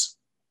challenges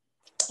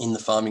in the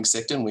farming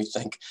sector. And we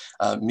thank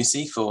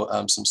Missy for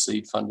some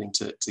seed funding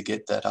to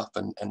get that up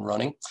and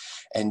running.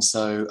 And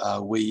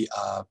so we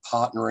are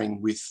partnering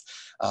with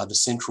the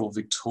Central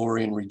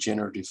Victorian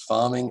Regenerative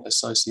Farming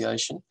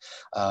Association,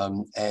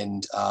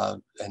 and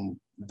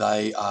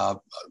they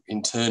are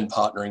in turn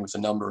partnering with a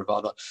number of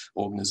other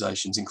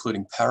organisations,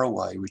 including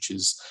Paraway, which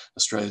is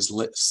Australia's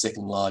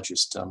second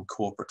largest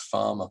corporate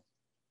farmer.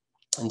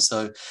 And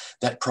so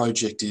that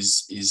project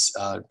is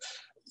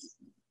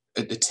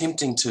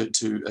attempting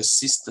to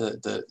assist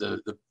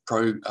the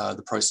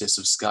process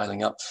of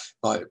scaling up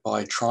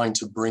by trying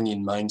to bring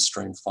in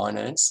mainstream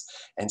finance.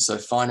 And so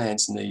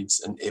finance needs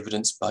an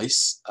evidence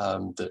base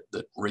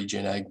that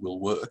Regen Ag will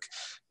work,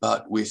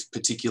 but with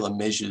particular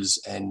measures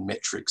and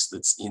metrics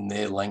that's in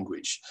their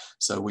language.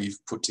 So we've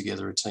put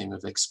together a team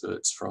of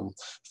experts from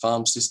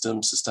farm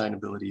systems,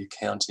 sustainability,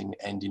 accounting,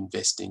 and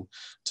investing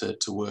to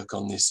work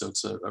on this. So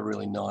it's a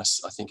really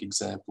nice, I think,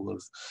 example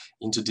of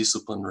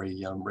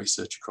interdisciplinary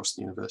research across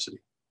the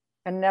university.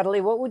 And Natalie,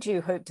 what would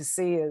you hope to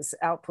see as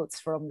outputs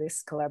from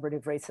this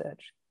collaborative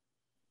research?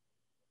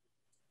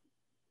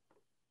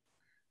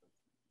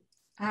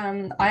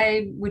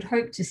 I would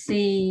hope to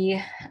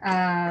see,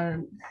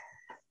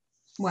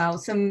 well,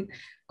 some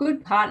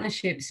good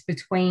partnerships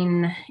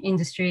between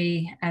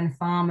industry and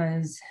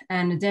farmers,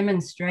 and a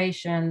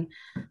demonstration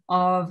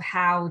of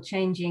how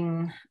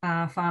changing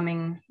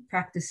farming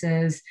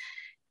practices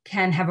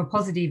can have a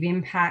positive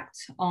impact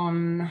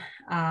on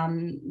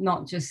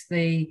not just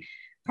the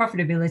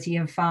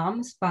profitability of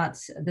farms, but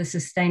the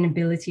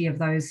sustainability of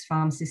those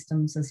farm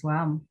systems as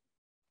well.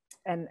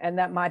 And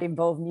that might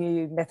involve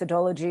new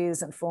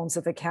methodologies and forms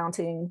of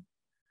accounting.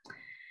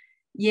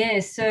 Yeah,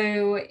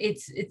 so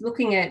it's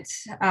looking at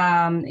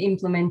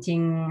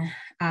implementing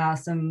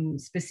some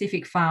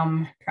specific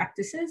farm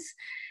practices,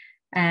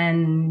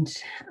 and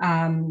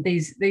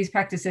these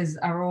practices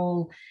are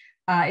all,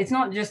 it's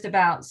not just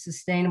about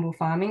sustainable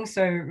farming.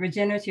 So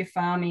regenerative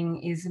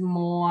farming is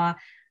more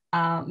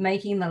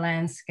making the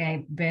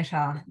landscape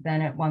better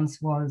than it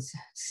once was.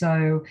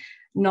 So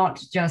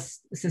not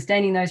just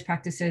sustaining those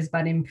practices,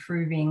 but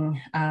improving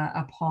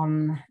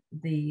upon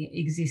the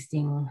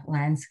existing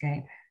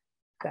landscape.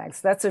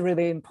 Thanks. That's a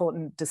really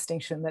important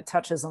distinction that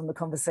touches on the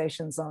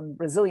conversations on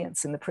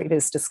resilience in the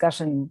previous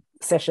discussion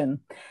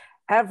session.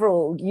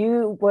 Avril,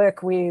 you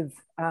work with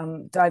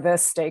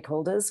diverse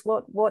stakeholders.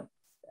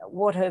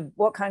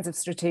 What kinds of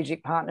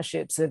strategic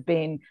partnerships have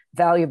been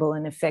valuable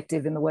and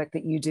effective in the work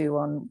that you do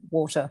on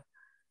water?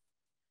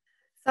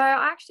 So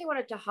I actually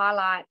wanted to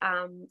highlight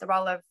the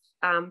role of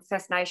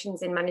First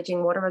Nations in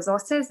managing water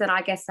resources, and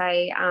I guess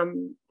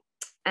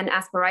an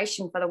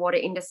aspiration for the water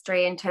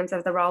industry in terms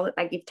of the role that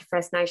they give to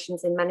First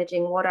Nations in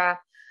managing water.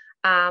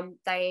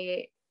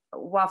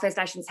 While First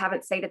Nations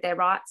haven't ceded their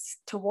rights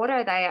to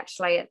water, they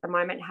actually at the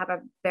moment have a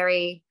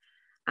very,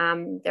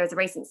 there was a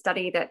recent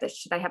study that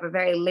they have a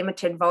very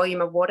limited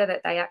volume of water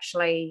that they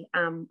actually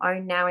own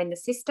now in the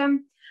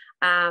system.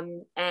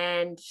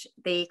 And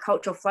the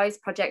Cultural Flows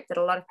project that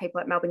a lot of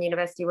people at Melbourne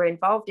University were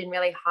involved in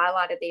really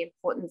highlighted the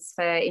importance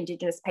for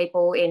Indigenous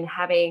people in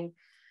having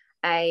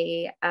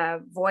a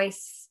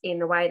voice in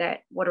the way that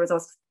water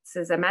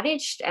resources are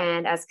managed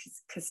and as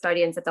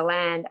custodians of the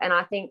land. And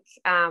I think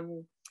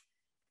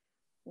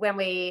when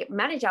we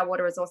manage our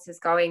water resources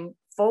going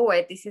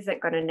forward, this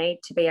isn't going to need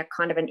to be a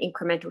kind of an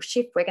incremental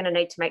shift. We're going to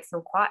need to make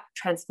some quite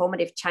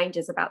transformative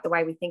changes about the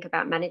way we think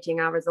about managing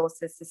our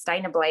resources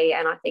sustainably.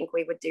 And I think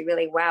we would do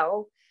really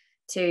well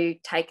to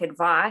take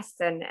advice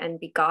and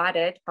be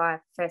guided by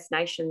First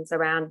Nations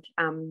around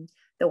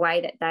the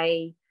way that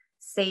they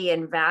see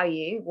and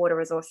value water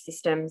resource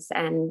systems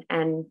and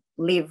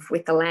live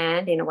with the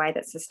land in a way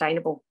that's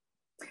sustainable.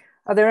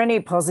 Are there any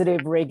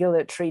positive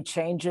regulatory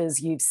changes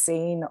you've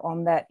seen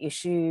on that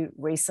issue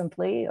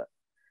recently?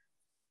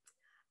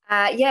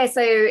 Yeah,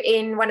 so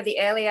in one of the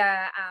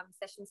earlier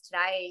sessions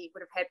today, you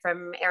would have heard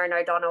from Erin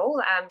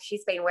O'Donnell.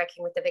 She's been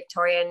working with the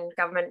Victorian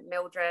government,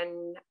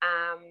 Mildren,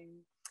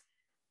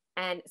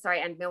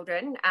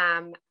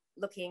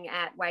 looking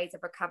at ways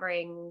of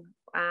recovering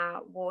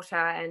water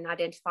and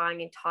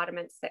identifying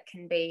entitlements that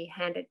can be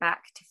handed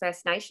back to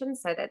First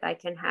Nations so that they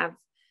can have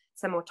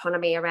some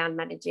autonomy around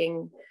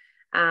managing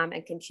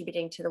and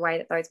contributing to the way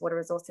that those water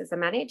resources are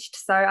managed.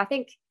 So I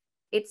think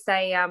it's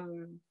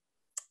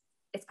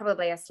it's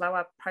probably a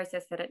slower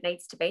process than it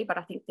needs to be, but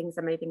I think things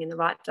are moving in the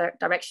right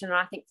direction, and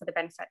I think for the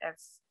benefit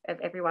of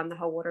everyone, the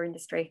whole water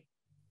industry.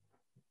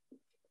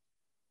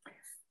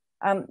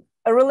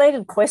 A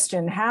related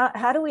question,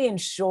 how do we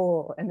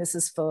ensure, and this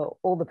is for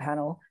all the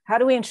panel, how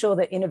do we ensure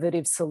that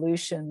innovative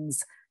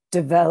solutions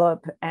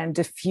develop and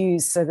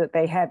diffuse so that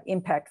they have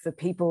impact for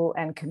people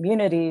and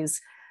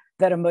communities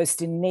that are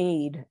most in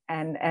need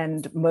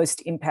and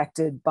most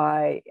impacted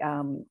by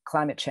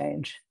climate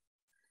change?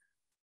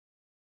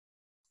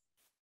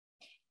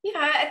 Yeah,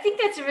 I think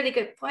that's a really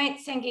good point,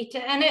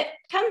 Sangeeta. And it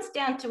comes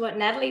down to what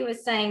Natalie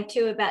was saying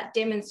too about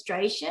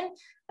demonstration.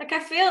 Like,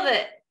 I feel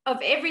that of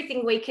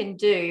everything we can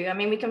do, I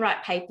mean, we can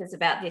write papers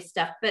about this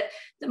stuff, but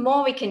the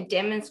more we can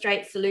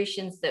demonstrate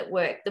solutions that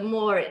work, the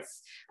more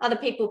other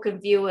people can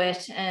view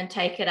it and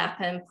take it up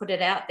and put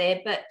it out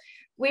there. But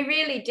we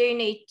really do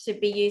need to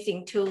be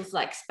using tools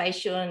like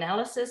spatial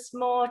analysis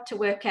more to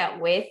work out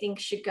where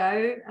things should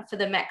go for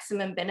the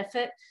maximum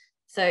benefit.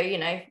 So, you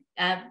know,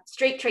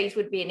 street trees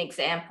would be an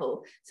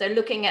example. So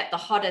looking at the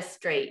hottest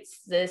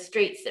streets, the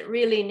streets that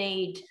really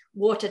need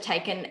water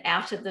taken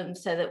out of them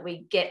so that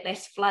we get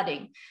less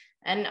flooding.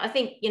 And I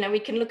think, you know, we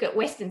can look at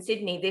Western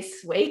Sydney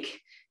this week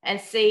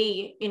and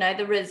see, you know,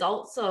 the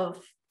results of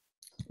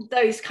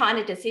those kind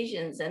of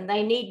decisions. And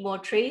they need more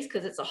trees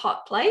because it's a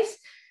hot place.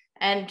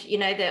 And, you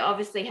know, they're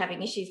obviously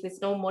having issues with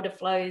stormwater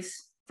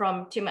flows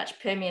from too much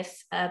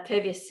pervious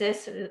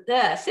surfaces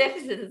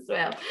as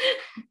well.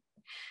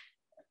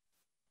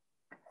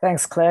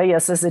 Thanks, Claire.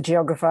 Yes, as a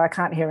geographer, I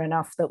can't hear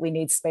enough that we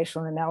need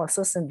spatial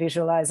analysis and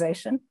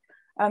visualization.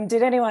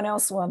 Did anyone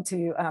else want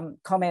to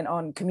comment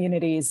on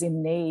communities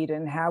in need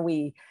and how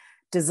we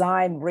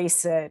design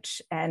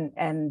research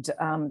and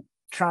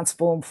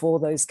transform for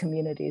those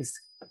communities?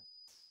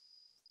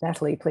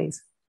 Natalie,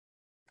 please.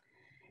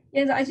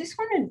 Yes, I just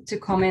wanted to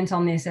comment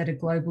on this at a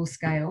global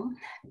scale,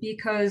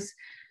 because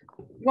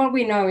what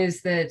we know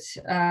is that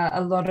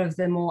a lot of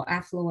the more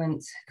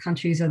affluent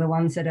countries are the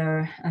ones that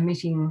are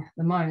emitting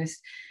the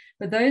most,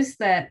 but those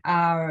that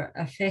are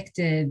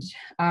affected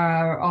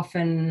are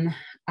often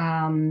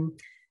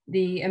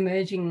the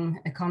emerging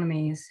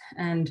economies.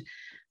 And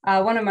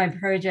one of my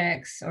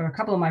projects, or a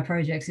couple of my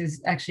projects,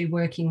 is actually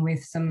working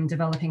with some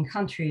developing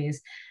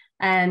countries,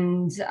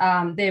 and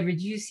they're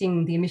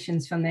reducing the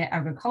emissions from their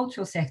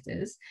agricultural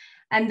sectors.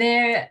 And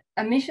their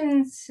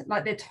emissions,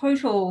 like their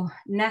total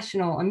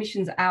national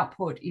emissions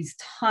output, is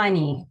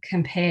tiny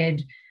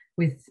compared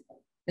with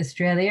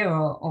Australia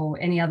or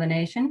any other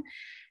nation.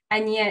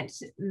 And yet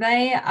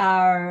they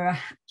are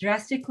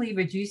drastically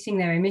reducing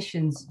their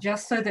emissions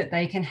just so that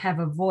they can have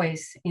a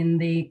voice in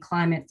the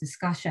climate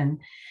discussion.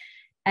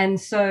 And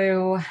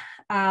so,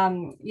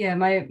 yeah,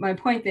 my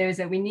point there is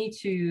that we need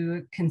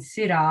to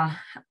consider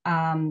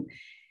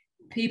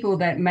people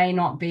that may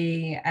not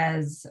be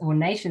as, or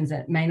nations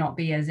that may not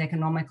be as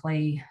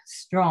economically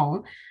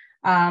strong,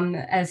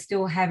 as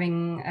still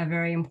having a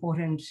very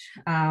important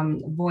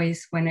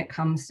voice when it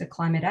comes to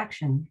climate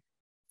action.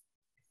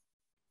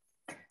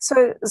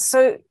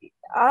 So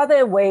are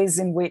there ways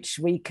in which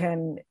we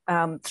can,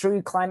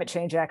 through climate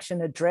change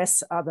action,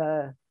 address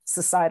other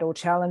societal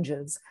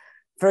challenges?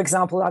 For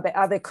example,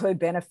 are there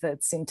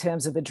co-benefits in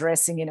terms of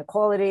addressing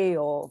inequality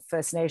or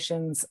First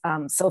Nations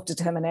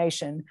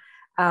self-determination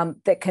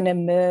that can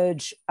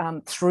emerge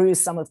through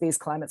some of these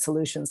climate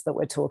solutions that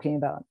we're talking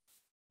about?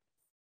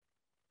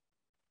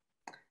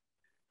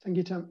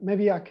 Sangeeta,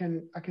 maybe I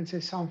can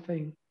say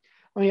something.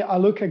 I mean, I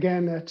look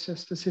again at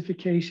specific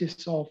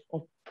cases of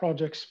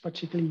projects,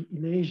 particularly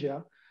in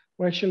Asia,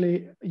 where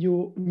actually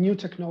new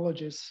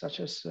technologies such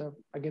as,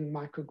 again,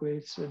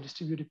 microgrids,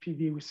 distributed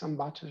PV with some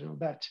batteries and all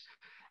that,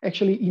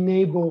 actually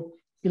enable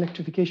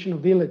electrification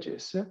of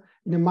villages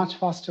in a much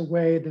faster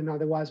way than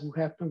otherwise would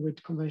happen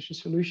with conventional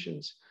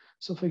solutions.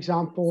 So for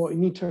example, you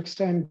need to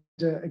extend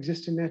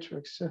existing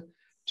networks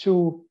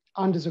to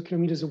hundreds of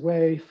kilometers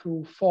away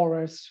through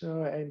forests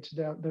and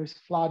there's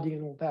flooding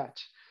and all that.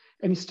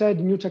 And instead,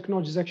 new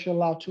technologies actually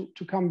allow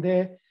to come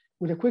there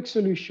with a quick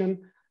solution,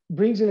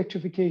 brings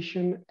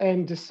electrification,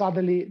 and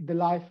suddenly the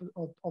life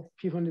of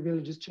people in the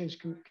villages change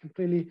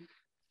completely,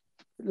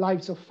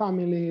 lives of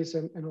families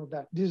and all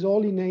that. This is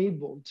all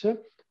enabled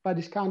by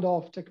this kind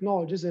of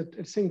technologies at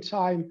the same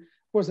time,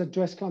 of course,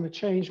 address climate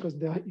change because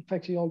they're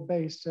effectively all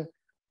based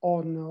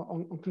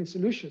on clean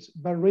solutions.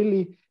 But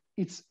really,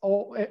 it's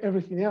all,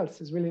 everything else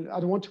is really, I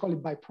don't want to call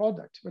it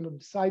byproduct, but the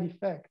side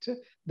effect,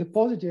 the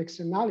positive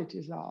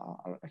externalities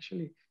are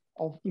actually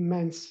of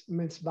immense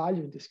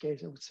value in this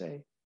case, I would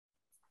say.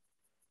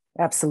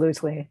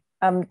 Absolutely.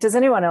 Does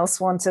anyone else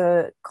want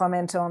to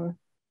comment on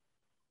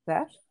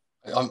that?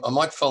 I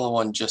might follow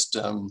on just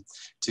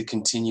to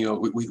continue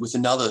with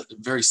another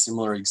very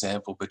similar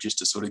example, but just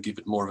to sort of give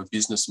it more of a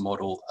business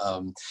model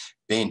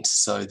bent.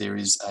 So there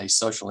is a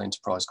social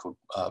enterprise called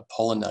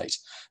Pollinate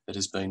that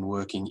has been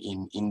working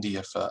in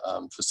India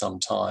for some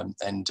time,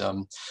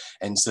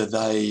 and so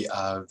they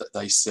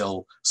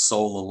sell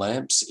solar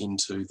lamps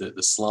into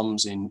the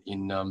slums in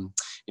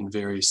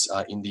various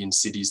Indian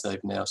cities.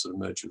 They've now sort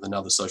of merged with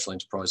another social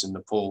enterprise in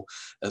Nepal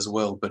as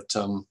well, but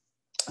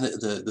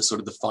the sort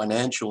of the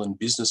financial and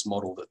business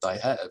model that they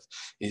have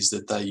is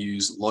that they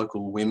use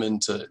local women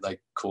they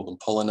call them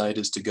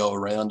pollinators, to go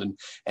around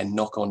and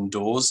knock on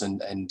doors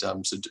and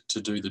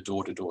to do the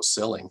door-to-door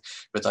selling.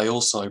 But they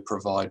also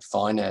provide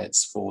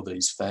finance for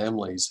these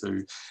families who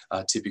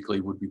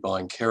typically would be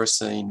buying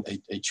kerosene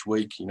each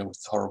week, you know,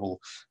 with horrible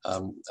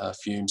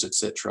fumes,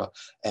 etc.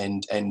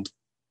 And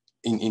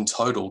in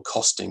total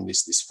costing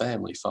this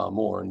family far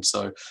more. And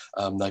so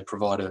they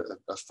provide a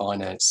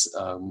finance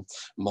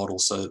model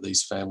so that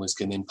these families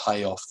can then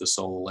pay off the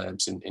solar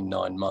lamps in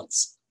 9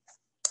 months.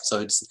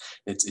 So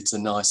it's a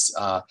nice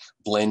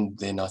blend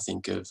then, I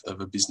think, of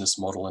a business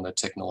model and a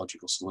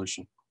technological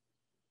solution.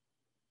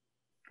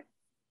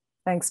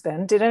 Thanks,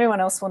 Ben. Did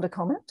anyone else want to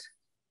comment?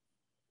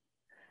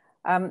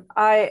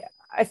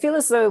 I feel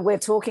as though we're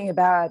talking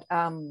about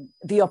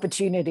the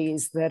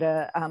opportunities that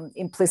are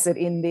implicit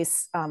in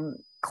this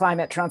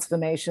climate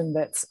transformation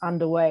that's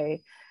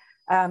underway.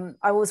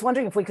 I was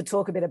wondering if we could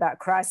talk a bit about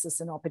crisis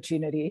and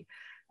opportunity.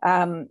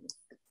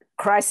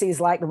 Crises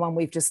like the one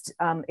we've just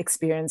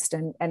experienced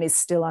and is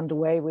still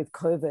underway with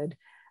COVID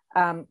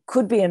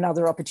could be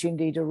another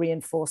opportunity to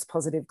reinforce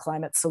positive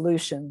climate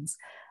solutions.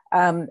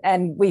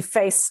 And we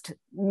faced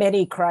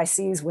many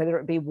crises, whether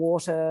it be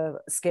water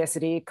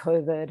scarcity,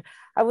 COVID.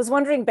 I was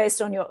wondering,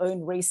 based on your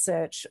own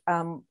research,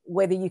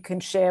 whether you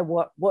can share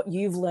what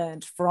you've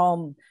learned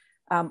from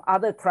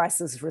other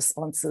crisis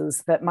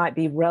responses that might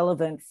be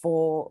relevant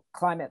for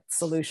climate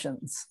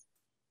solutions.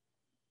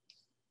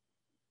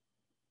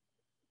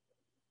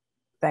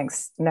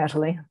 Thanks,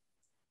 Natalie.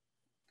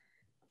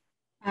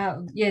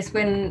 Yes,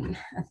 when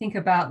I think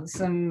about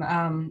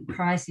some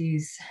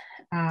crises,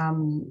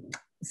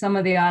 some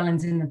of the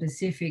islands in the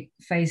Pacific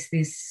face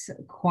this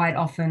quite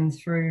often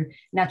through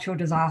natural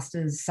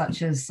disasters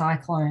such as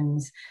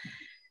cyclones.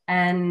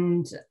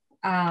 And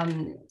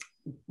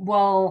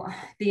while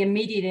the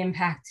immediate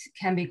impact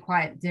can be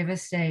quite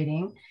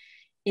devastating,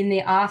 in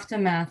the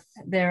aftermath,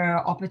 there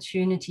are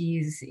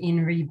opportunities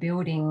in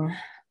rebuilding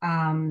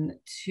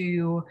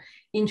to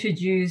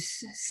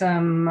introduce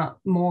some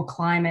more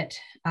climate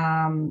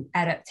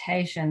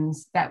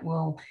adaptations that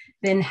will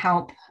then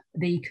help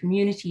the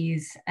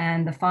communities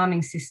and the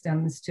farming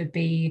systems to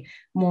be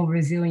more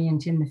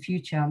resilient in the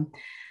future.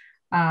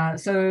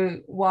 So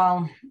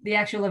while the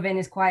actual event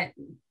is quite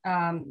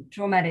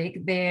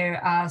traumatic,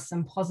 there are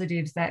some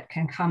positives that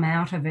can come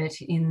out of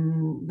it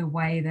in the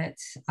way that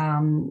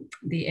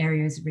the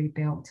area is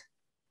rebuilt.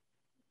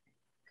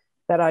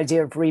 That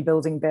idea of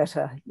rebuilding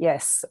better,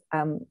 yes.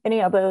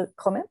 Any other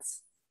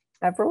comments,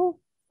 Avril?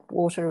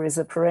 Water is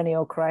a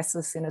perennial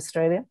crisis in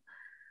Australia.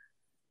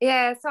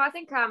 Yeah, so I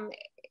think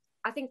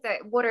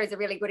that water is a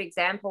really good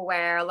example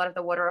where a lot of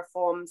the water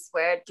reforms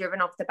were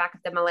driven off the back of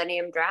the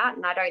Millennium Drought,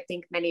 and I don't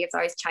think many of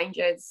those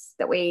changes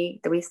that we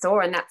saw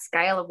in that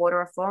scale of water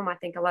reform, I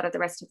think a lot of the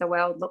rest of the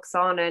world looks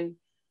on and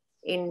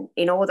in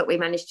awe that we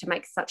managed to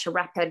make such a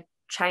rapid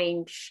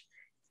change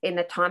in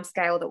the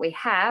timescale that we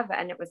have,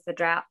 and it was the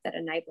drought that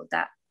enabled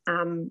that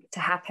to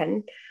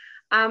happen.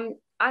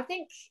 I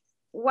think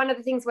one of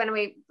the things when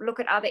we look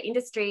at other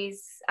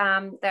industries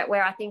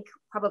where I think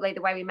probably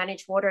the way we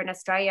manage water in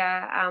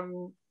Australia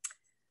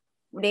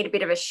need a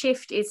bit of a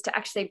shift is to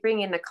actually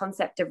bring in the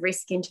concept of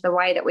risk into the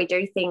way that we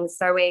do things,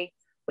 so we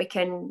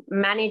can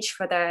manage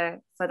for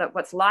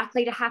what's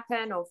likely to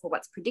happen or for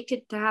what's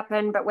predicted to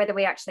happen, but whether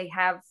we actually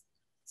have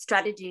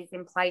strategies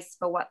in place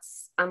for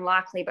what's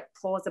unlikely but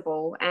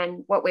plausible.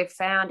 And what we've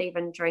found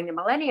even during the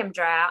Millennium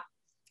Drought,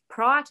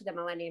 prior to the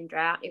Millennium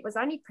Drought, it was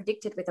only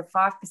predicted with a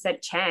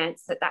 5%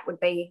 chance that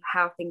would be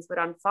how things would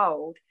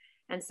unfold.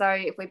 And so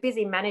if we're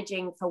busy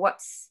managing for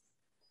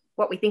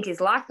what we think is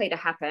likely to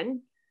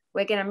happen,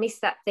 we're going to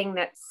miss that thing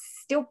that's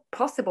still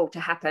possible to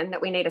happen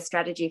that we need a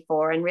strategy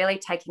for, and really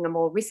taking a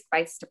more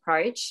risk-based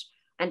approach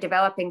and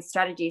developing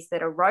strategies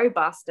that are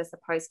robust as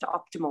opposed to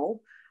optimal,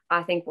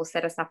 I think will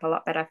set us up a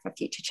lot better for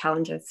future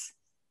challenges.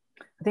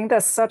 I think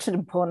that's such an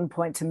important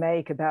point to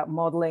make about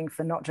modelling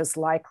for not just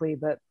likely,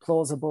 but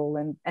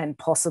plausible and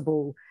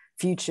possible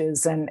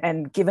futures.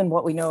 And given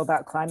what we know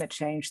about climate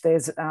change,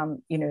 there's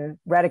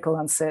radical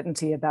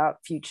uncertainty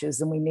about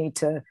futures, and we need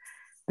to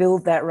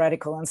build that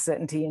radical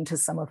uncertainty into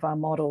some of our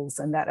models.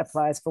 And that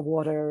applies for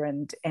water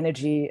and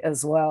energy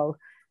as well,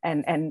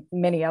 and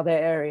many other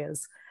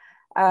areas.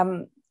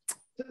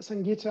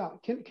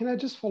 Sangeeta, can I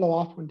just follow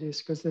up on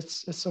this? Because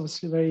it's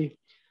obviously very,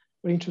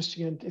 very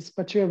interesting, and it's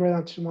particularly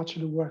relevant to much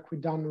of the work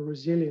we've done on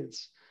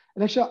resilience.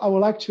 And actually, I would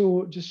like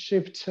to just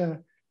shift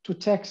to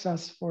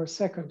Texas for a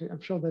second.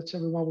 I'm sure that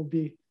everyone will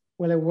be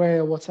well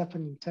aware of what's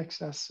happening in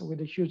Texas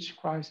with a huge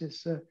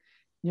crisis in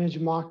the energy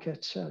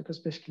market, because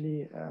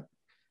basically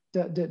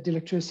the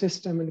electricity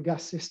system and the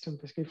gas system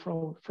basically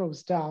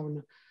froze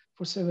down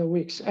for several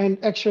weeks. And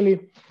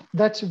actually,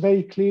 that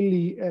very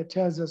clearly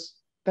tells us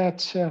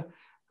that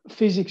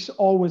physics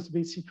always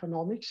beats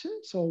economics.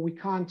 So we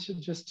can't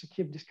just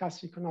keep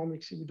discussing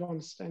economics if we don't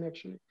understand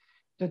actually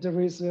that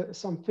there is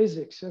some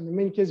physics. And in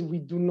many cases, we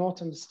do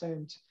not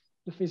understand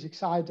the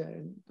physics either.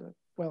 And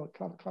well,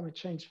 climate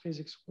change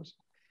physics was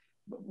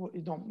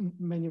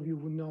many of you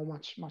will know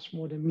much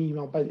more than me,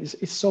 but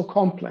it's so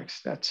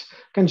complex that you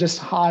can just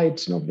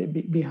hide,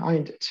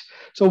 behind it.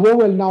 So what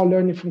we're now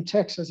learning from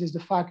Texas is the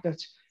fact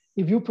that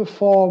if you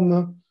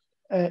perform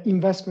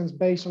investments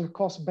based on a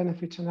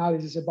cost-benefit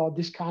analysis about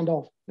this kind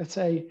of, let's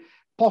say,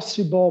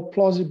 possible,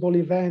 plausible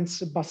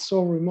events, but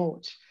so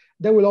remote,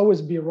 they will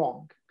always be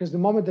wrong, because the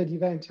moment that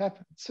event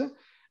happens,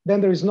 then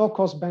there is no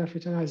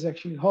cost-benefit analysis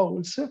actually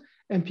holds,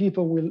 and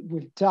people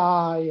will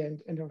die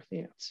and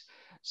everything else.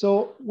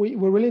 So we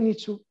really need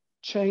to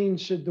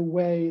change the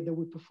way that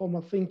we perform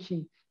our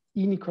thinking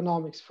in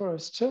economics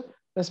first.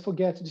 Let's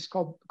forget this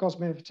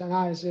cost-benefit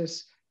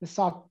analysis. Let's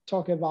start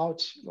talking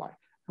about like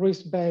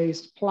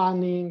risk-based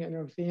planning and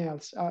everything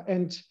else.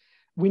 And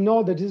we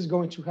know that this is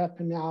going to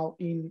happen now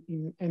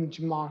in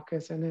energy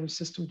markets and energy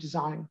system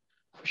design,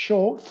 for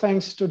sure,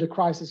 thanks to the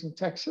crisis in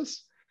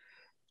Texas.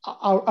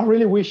 I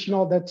really wish,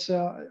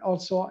 that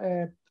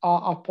also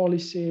our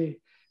policy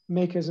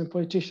makers and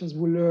politicians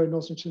will learn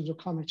also in terms of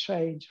climate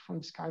change from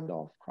this kind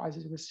of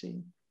crisis we're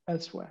seeing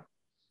elsewhere.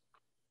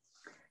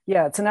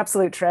 Yeah, it's an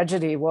absolute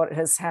tragedy what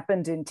has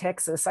happened in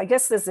Texas. I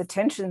guess there's a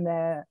tension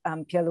there,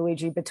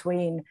 Pierluigi,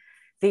 between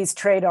these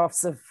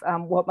trade-offs of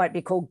what might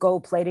be called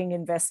gold-plating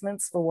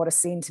investments for what are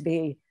seen to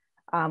be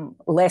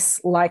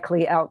less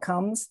likely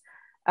outcomes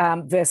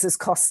versus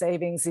cost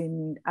savings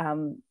in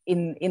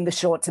the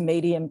short to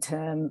medium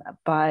term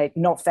by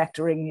not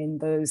factoring in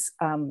those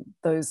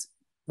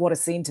what are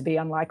seen to be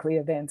unlikely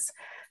events.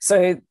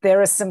 So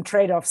there are some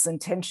trade-offs and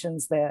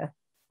tensions there,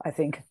 I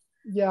think.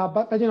 Yeah,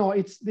 but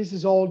this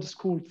is old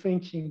school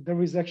thinking.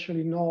 There is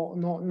actually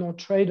no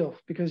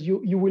trade-off, because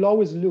you will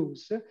always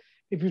lose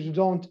if you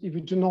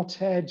do not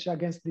hedge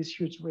against these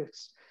huge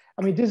risks.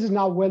 I mean, this is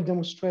now well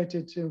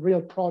demonstrated in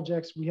real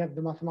projects. We have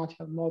the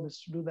mathematical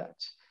models to do that.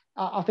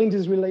 I think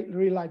this is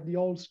really like the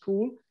old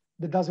school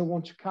that doesn't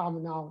want to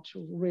come now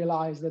to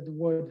realize that the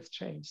world has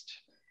changed.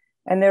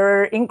 And there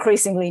are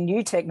increasingly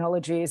new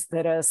technologies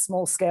that are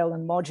small scale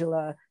and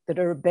modular that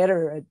are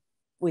better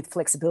with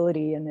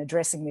flexibility and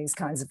addressing these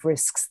kinds of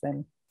risks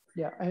than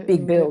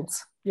big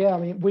builds. Yeah, I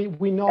mean,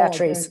 we know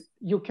that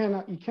you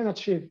can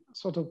achieve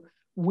sort of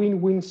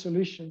win-win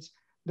solutions.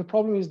 The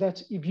problem is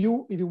that if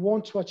you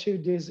want to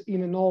achieve this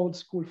in an old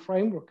school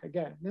framework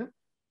again,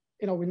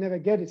 we never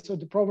get it. So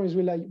the problem is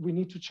we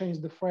need to change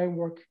the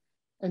framework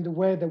and the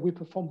way that we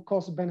perform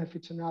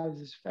cost-benefit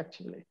analysis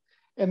effectively.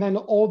 And then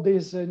all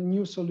these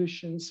new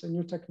solutions and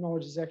new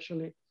technologies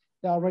actually,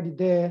 they're already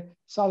there.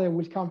 Suddenly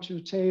will come to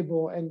the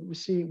table and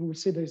we will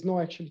see there's no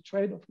actually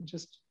trade-off. It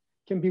just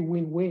can be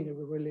win-win if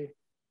we really,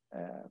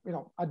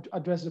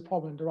 address the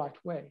problem the right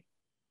way.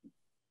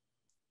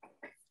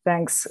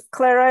 Thanks.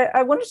 Claire,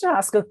 I wanted to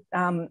ask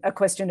a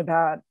question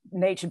about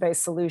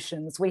nature-based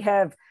solutions. We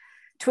have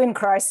twin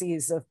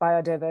crises of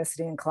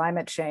biodiversity and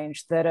climate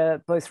change that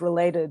are both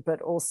related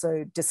but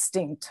also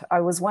distinct.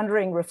 I was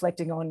wondering,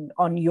 reflecting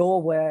on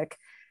your work,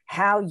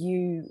 how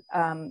you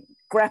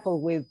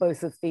grapple with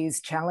both of these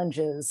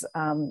challenges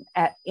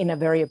in a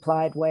very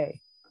applied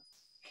way.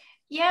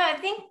 Yeah, I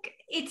think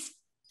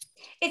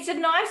it's a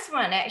nice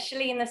one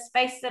actually in the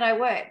space that I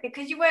work,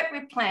 because you work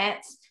with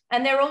plants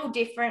and they're all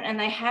different and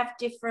they have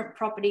different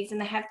properties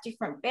and they have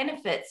different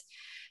benefits.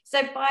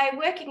 So by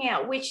working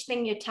out which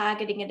thing you're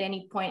targeting at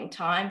any point in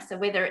time, so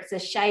whether it's a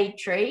shade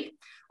tree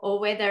or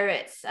whether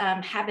it's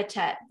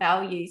habitat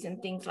values and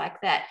things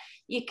like that,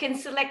 you can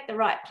select the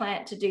right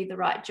plant to do the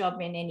right job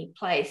in any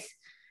place.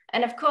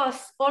 And of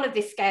course, all of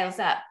this scales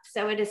up.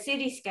 So at a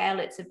city scale,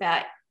 it's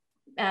about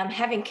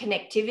having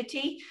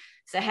connectivity,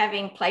 so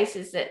having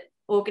places that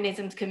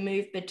organisms can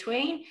move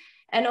between,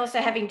 and also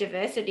having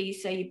diversity,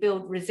 so you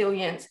build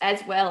resilience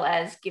as well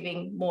as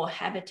giving more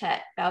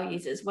habitat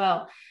values as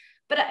well.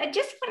 But I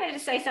just wanted to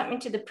say something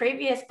to the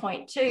previous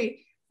point too,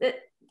 that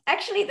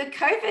actually the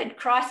COVID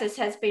crisis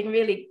has been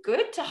really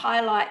good to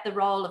highlight the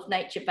role of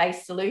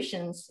nature-based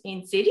solutions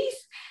in cities.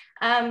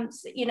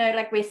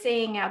 Like we're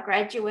seeing our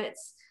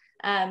graduates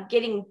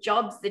getting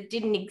jobs that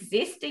didn't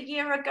exist a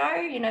year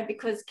ago,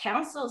 because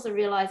councils are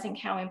realizing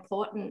how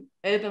important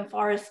urban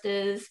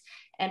foresters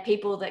and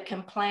people that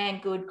can plan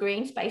good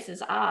green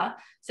spaces are.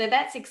 So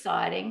that's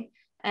exciting.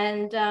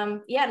 And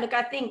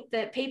I think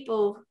that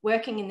people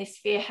working in this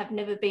sphere have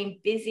never been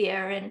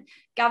busier, and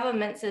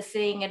governments are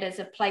seeing it as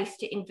a place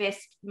to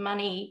invest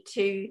money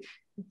to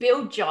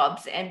build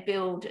jobs and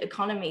build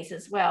economies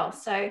as well.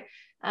 So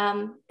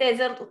there's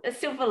a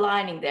silver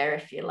lining there,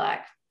 if you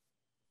like.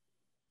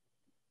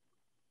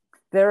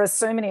 There are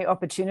so many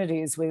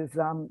opportunities with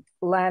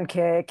land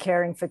care,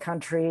 caring for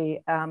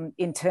country,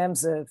 in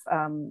terms of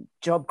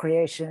job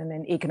creation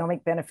and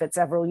economic benefits.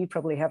 Avril, you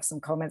probably have some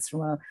comments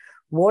from a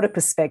water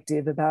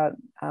perspective about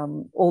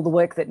all the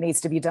work that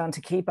needs to be done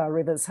to keep our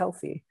rivers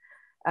healthy.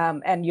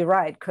 And you're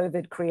right,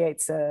 COVID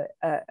creates a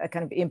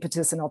kind of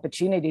impetus and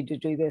opportunity to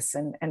do this,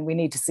 and we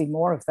need to see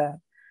more of that.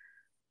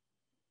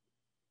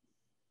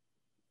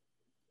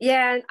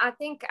 Yeah, I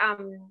think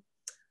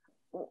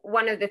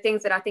one of the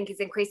things that I think is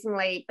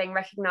increasingly being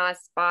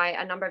recognised by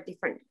a number of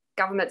different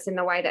governments in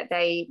the way that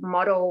they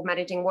model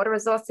managing water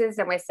resources.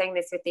 And we're seeing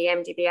this with the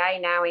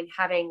MDBA now in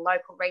having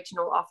local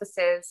regional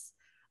offices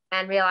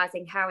and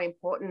realising how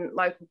important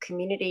local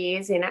community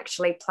is in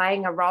actually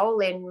playing a role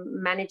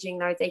in managing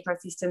those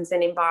ecosystems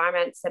and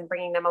environments and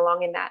bringing them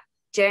along in that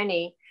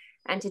journey.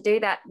 And to do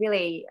that,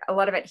 really, a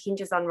lot of it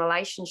hinges on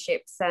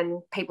relationships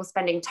and people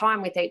spending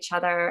time with each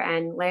other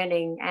and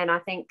learning. And I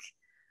think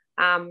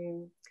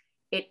the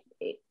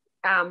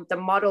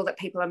model that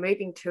people are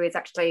moving to is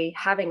actually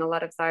having a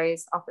lot of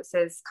those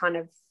offices kind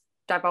of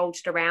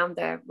divulged around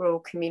the rural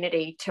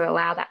community to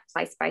allow that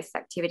place-based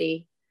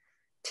activity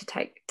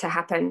to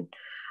happen.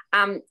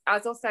 I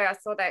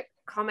saw that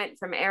comment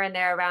from Erin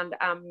there around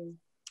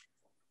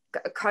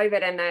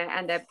COVID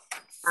and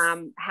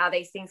how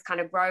these things kind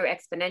of grow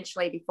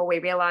exponentially before we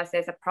realise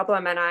there's a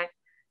problem. And I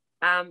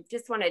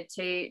just wanted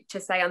to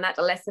say on that,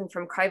 the lesson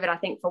from COVID, I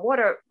think, for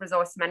water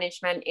resource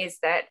management is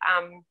that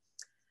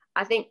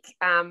I think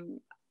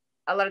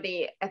a lot of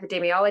the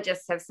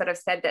epidemiologists have sort of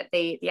said that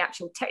the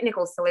actual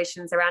technical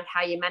solutions around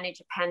how you manage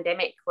a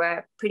pandemic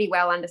were pretty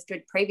well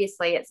understood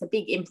previously. It's a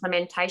big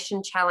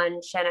implementation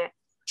challenge and a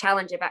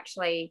challenge of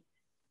actually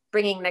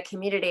bringing the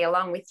community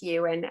along with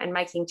you and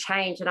making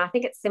change. And I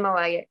think it's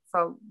similar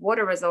for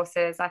water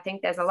resources. I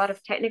think there's a lot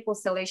of technical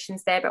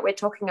solutions there, but we're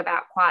talking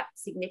about quite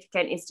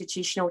significant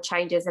institutional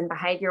changes and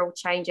behavioural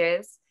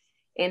changes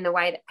in the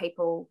way that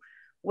people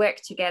work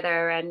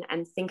together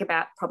and think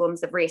about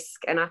problems of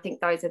risk. And I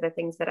think those are the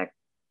things that are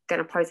going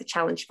to pose a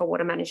challenge for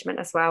water management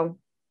as well.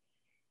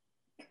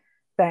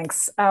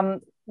 Thanks.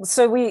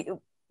 So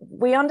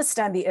we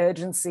understand the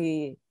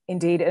urgency,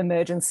 indeed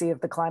emergency,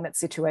 of the climate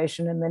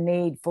situation and the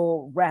need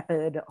for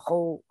rapid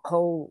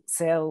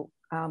wholesale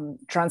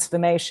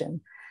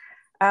transformation.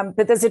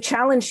 But there's a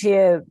challenge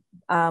here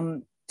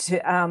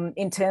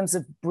in terms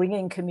of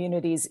bringing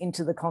communities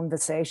into the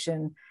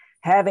conversation,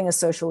 having a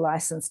social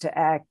license to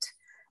act,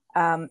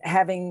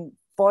 having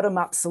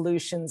bottom-up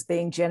solutions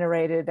being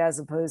generated as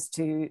opposed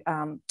to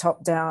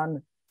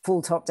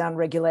full top-down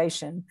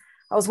regulation.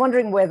 I was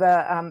wondering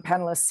whether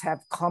panelists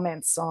have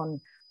comments on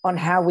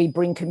how we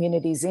bring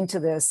communities into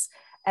this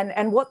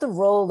and what the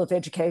role of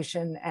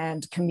education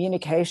and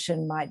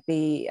communication might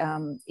be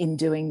in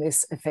doing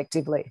this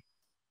effectively.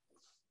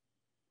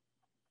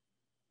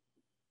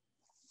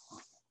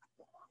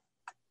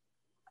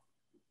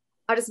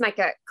 I'll just make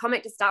a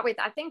comment to start with.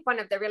 I think one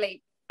of the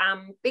really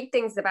big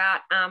things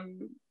about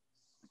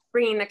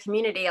bringing the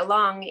community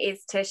along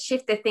is to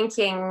shift the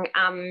thinking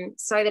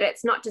so that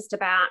it's not just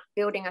about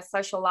building a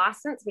social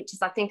license, which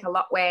is, I think, a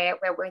lot where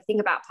we think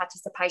about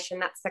participation.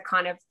 That's the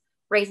kind of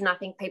reason I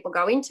think people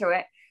go into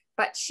it,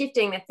 but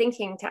shifting the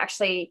thinking to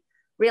actually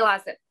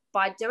realise that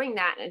by doing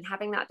that and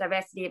having that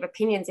diversity of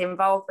opinions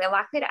involved, we're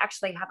likely to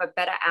actually have a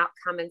better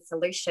outcome and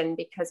solution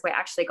because we're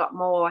actually got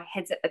more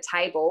heads at the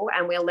table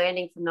and we're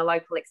learning from the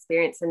local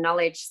experience and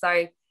knowledge.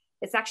 So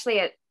it's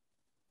actually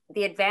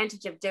the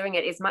advantage of doing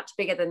it is much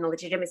bigger than the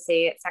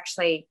legitimacy. It's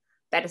actually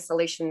better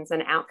solutions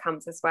and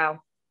outcomes as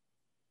well.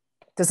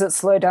 Does it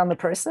slow down the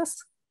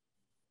process?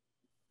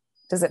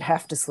 Does it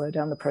have to slow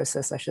down the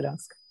process, I should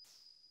ask?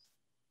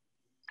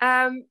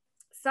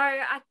 So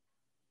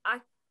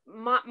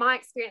my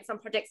experience on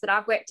projects that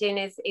I've worked in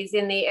is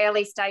in the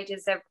early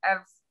stages of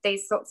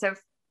these sorts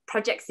of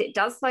projects. It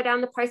does slow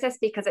down the process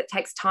because it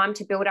takes time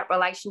to build up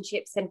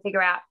relationships and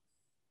figure out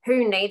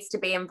who needs to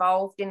be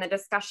involved in the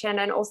discussion,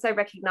 and also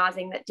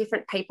recognising that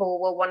different people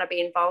will want to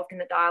be involved in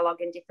the dialogue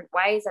in different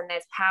ways, and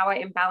there's power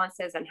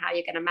imbalances and how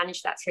you're going to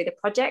manage that through the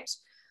project.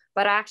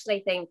 But I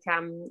actually think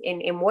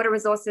in water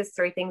resources,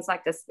 through things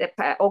like this,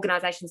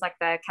 organisations like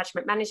the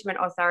catchment management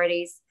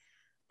authorities,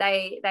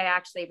 they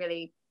actually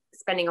really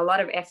spending a lot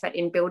of effort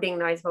in building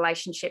those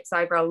relationships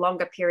over a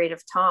longer period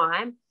of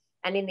time.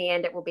 And in the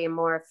end, it will be a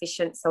more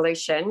efficient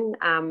solution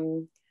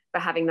for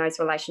having those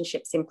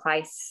relationships in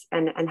place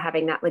and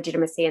having that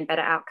legitimacy and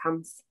better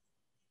outcomes.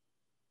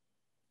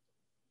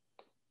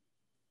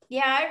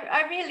 Yeah,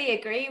 I really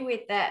agree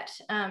with that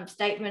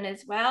statement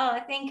as well.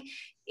 I think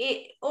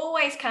it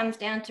always comes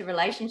down to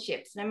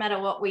relationships, no matter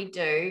what we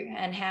do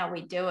and how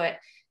we do it.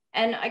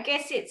 And I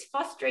guess it's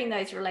fostering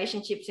those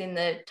relationships in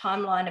the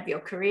timeline of your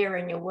career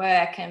and your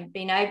work, and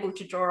being able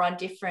to draw on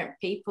different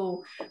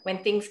people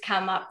when things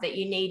come up that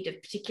you need a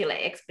particular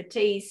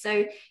expertise.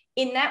 So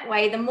in that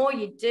way, the more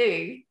you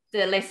do,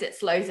 the less it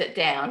slows it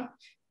down.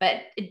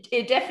 But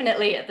it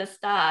definitely at the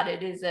start,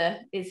 it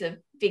is a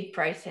big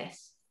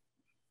process.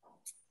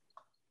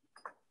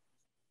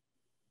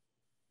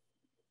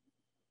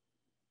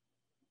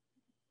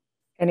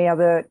 Any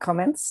other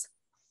comments?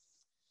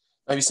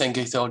 Maybe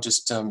Sangeetha, I'll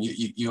just,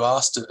 you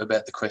asked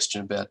about the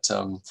question about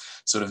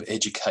sort of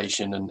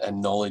education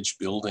and knowledge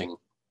building.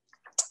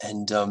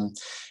 And,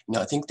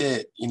 I think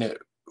that,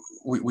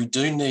 we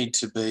do need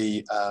to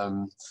be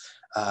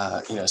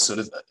you know, sort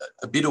of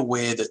a bit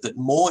aware that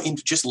more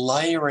just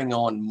layering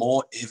on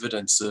more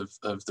evidence of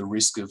the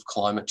risk of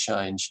climate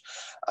change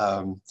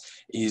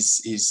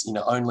is you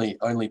know,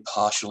 only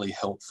partially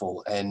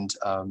helpful. And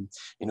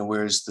you know,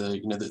 whereas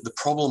the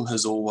problem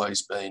has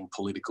always been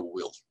political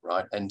will,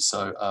 right? And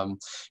so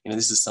you know,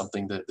 this is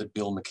something that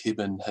Bill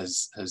McKibben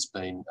has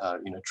been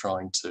you know,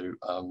 trying to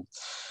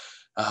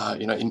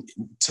you know,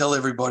 tell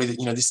everybody that,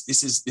 you know,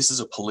 this is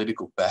a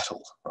political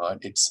battle, right?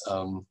 It's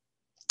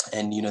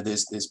and you know,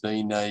 there's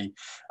been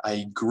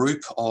a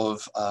group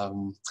of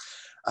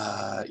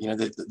you know,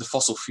 the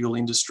fossil fuel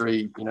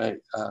industry, you know,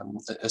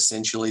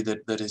 essentially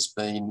that has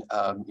been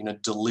you know,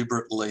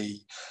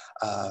 deliberately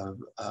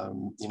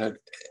you know,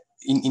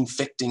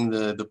 infecting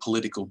the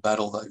political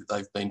battle.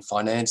 They've been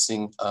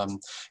financing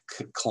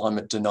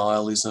climate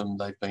denialism.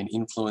 They've been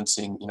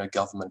influencing, you know,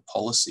 government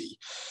policy,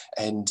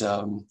 and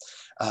you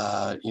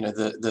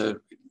know,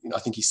 I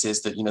think he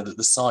says that, you know, that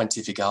the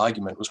scientific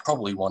argument was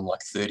probably won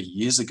like 30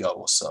 years ago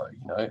or so.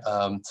 You know,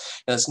 and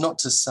it's not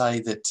to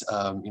say that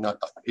you know,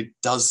 it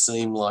does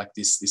seem like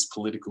this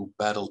political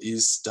battle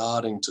is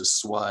starting to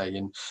sway,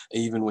 and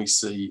even we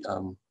see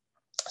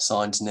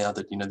signs now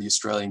that, you know, the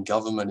Australian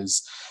government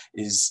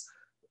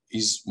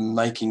is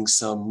making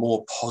some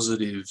more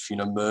positive, you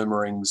know,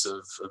 murmurings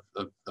of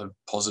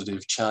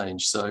positive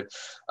change. So you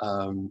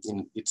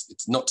know,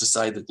 it's not to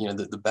say that, you know,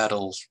 that the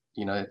battle,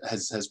 you know,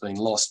 has been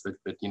lost,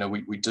 but you know,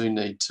 we do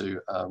need to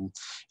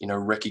you know,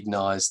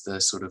 recognise the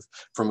sort of,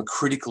 from a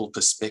critical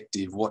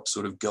perspective, what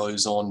sort of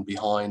goes on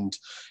behind,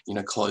 you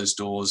know, closed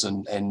doors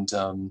and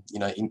you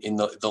know, in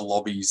the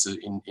lobbies or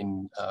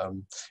in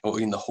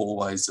the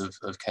hallways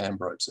of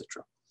Canberra,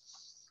 etc.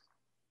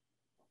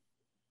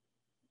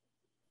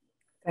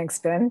 Thanks,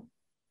 Ben.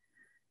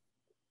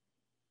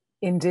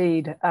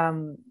 Indeed,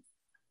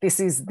 this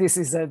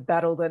is a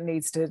battle that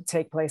needs to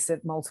take place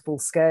at multiple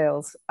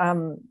scales.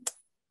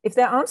 If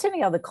there aren't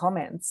any other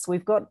comments,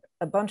 we've got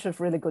a bunch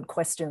of really good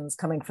questions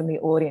coming from the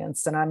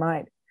audience, and I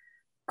might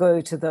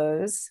go to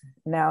those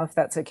now, if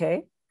that's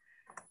okay.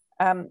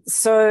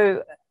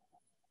 So,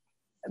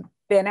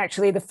 Ben,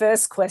 actually, the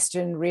first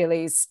question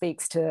really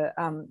speaks to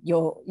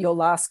your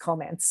last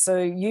comments. So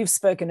you've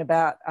spoken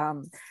about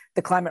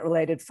the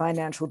climate-related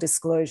financial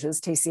disclosures,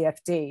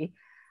 TCFD.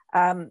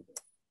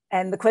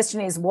 And the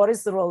question is, what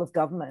is the role of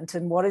government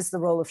and what is the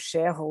role of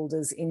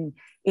shareholders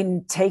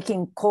in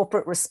taking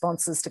corporate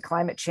responses to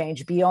climate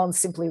change beyond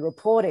simply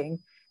reporting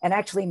and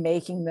actually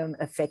making them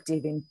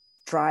effective in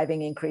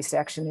driving increased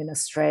action in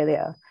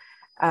Australia?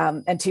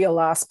 And to your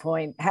last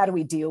point, how do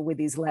we deal with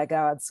these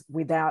laggards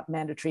without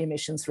mandatory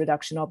emissions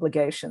reduction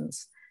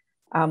obligations?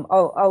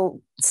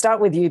 I'll start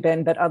with you,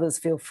 Ben, but others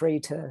feel free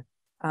to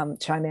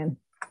chime in.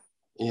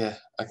 Yeah,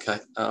 okay.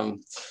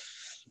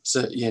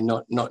 So yeah,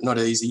 not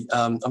easy.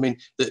 I mean,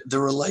 the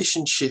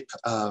relationship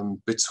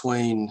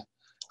between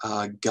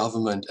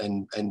government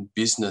and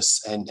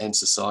business and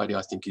society,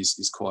 I think,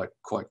 is quite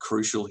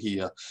crucial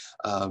here.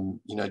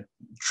 You know,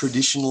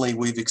 traditionally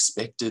we've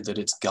expected that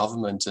it's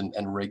government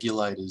and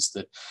regulators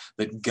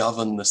that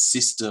govern the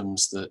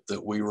systems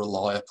that we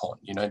rely upon,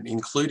 you know,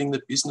 including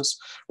that business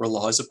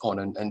relies upon,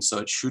 and so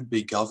it should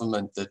be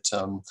government that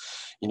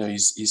you know,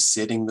 is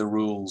setting the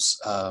rules,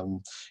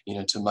 you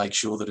know, to make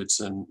sure that it's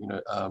you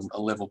know, a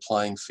level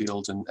playing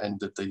field and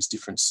that these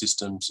different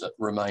systems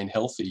remain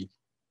healthy.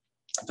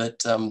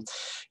 But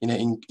you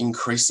know,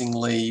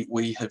 increasingly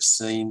we have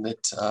seen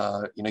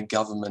that you know,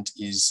 government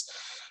is,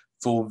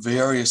 for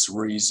various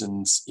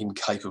reasons,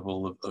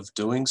 incapable of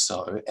doing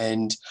so,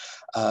 and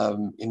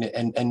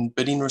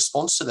but in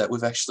response to that,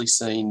 we've actually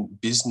seen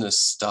business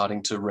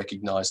starting to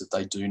recognise that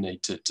they do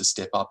need to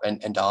step up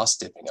and are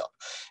stepping up.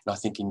 And I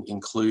think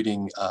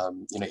including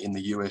you know, in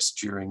the US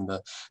during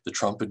the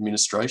Trump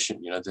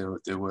administration, you know,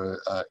 there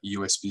were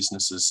US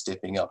businesses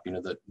stepping up. You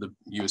know, the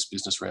US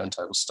Business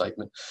Roundtable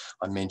statement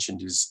I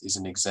mentioned is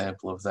an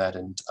example of that,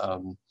 and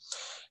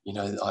you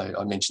know,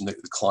 I mentioned the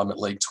Climate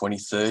League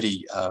 2030,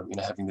 you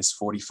know, having this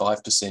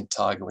 45%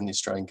 target when the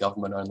Australian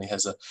government only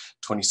has a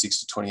 26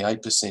 to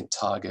 28%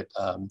 target,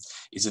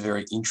 is a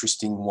very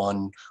interesting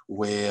one,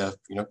 where,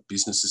 you know,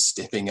 businesses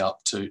stepping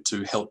up to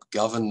help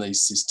govern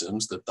these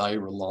systems that they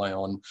rely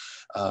on,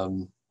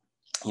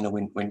 you know,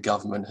 when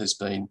government has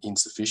been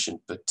insufficient.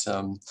 But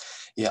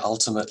yeah,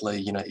 ultimately,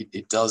 you know,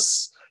 it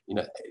does, you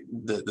know,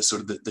 the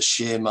sort of the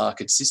share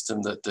market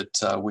system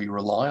that we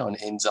rely on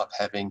ends up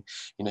having,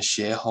 you know,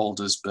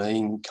 shareholders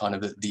being kind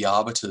of the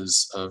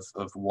arbiters of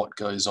what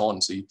goes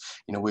on. So, you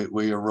know,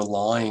 we are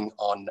relying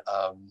on,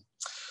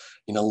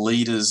 you know,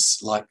 leaders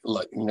like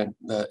you know,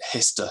 the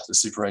Hester, the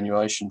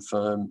superannuation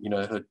firm, you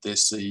know, their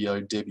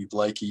CEO, Debbie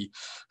Blakey,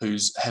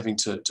 who's having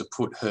to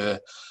put her,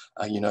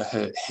 you know,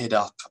 her head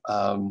up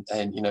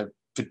and, you know,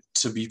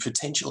 to be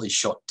potentially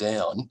shot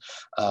down.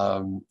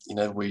 You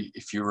know,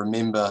 if you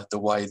remember the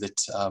way that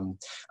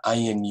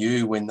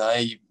ANU, when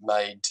they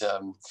made,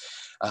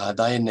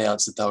 they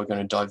announced that they were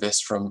going to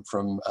divest from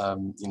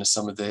you know,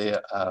 some of their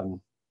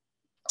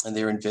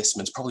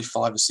investments probably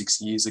 5 or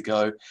 6 years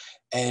ago,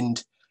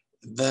 and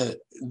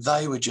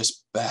they were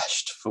just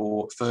bashed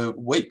for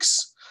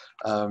weeks.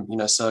 You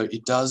know, so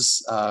it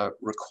does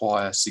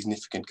require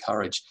significant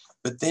courage.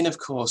 But then, of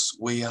course,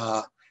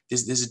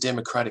 there's a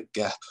democratic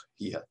gap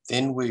here.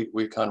 Then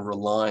we're kind of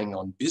relying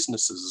on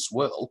businesses as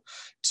well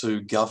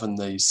to govern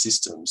these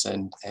systems,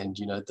 and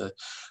you know, the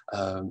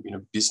you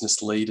know,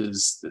 business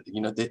leaders,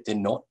 you know, they're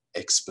not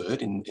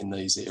expert in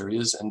these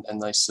areas,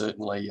 and they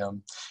certainly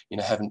you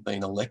know, haven't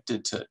been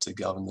elected to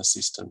govern the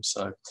system.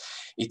 So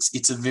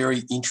it's a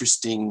very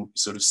interesting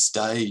sort of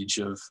stage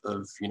of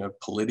you know,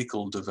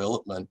 political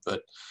development,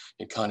 but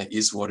it kind of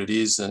is what it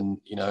is. And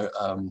you know,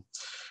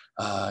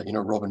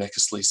 Robin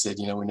Eckersley said,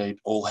 you know, we need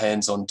all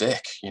hands on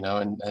deck, you know,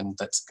 and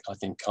that's, I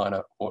think, kind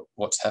of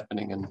what's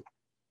happening. And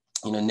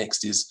you know,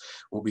 next is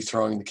we'll be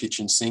throwing the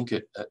kitchen sink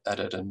at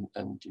it, and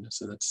you know,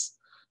 so that's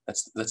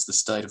the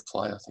state of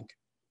play, I think.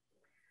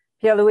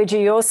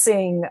 Pierluigi, you're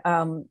seeing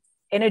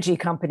energy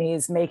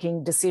companies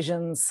making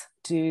decisions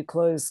to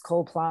close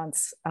coal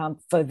plants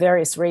for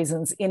various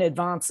reasons in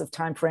advance of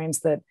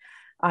timeframes that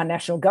our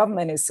national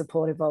government is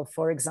supportive of,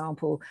 for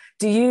example.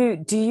 Do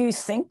you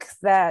think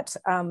that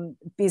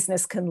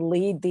business can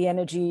lead the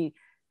energy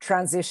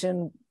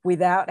transition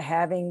without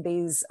having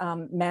these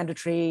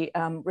mandatory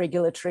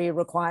regulatory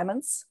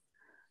requirements?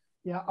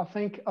 Yeah, I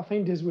think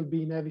this will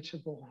be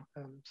inevitable,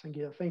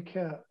 Sangeeta. I think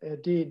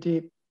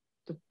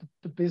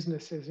the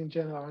businesses in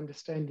general are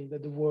understanding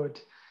that the world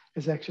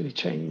has actually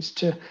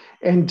changed.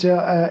 And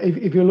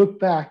if you look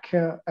back,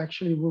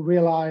 actually we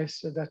realize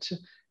that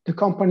the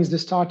companies that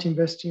start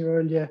investing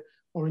earlier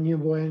on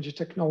renewable energy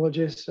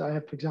technologies, I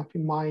have, for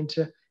example, in mind,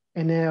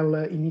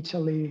 Enel in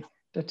Italy,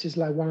 that is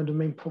like one of the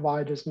main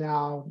providers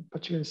now,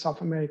 particularly in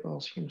South America,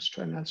 also in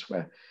Australia and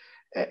elsewhere.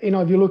 You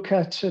know, if you look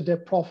at their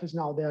profits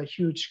now, they are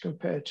huge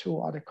compared to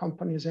other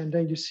companies. And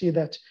then you see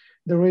that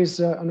there is,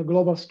 on a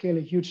global scale,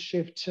 a huge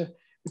shift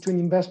between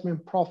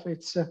investment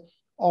profits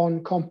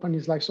on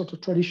companies like sort of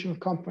traditional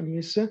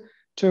companies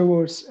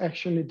towards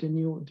actually the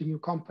new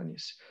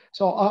companies.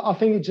 So I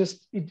think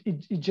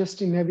it's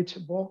just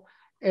inevitable,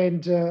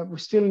 and we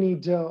still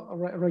need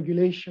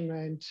regulation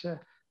and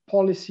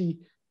policy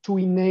to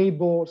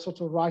enable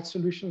sort of right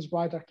solutions,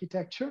 right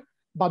architecture.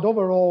 But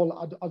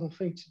overall, I don't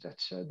think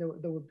that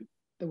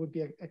there would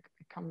be a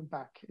coming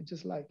back. It's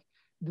just like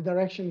the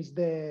direction is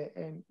there,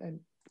 and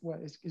well,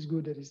 it's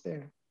good that it's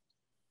there.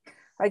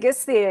 I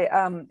guess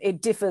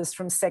it differs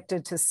from sector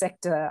to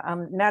sector.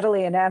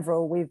 Natalie and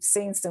Avril, we've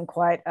seen some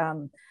quite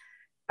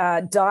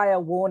dire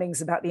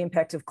warnings about the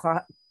impact of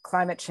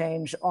climate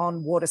change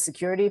on water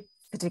security,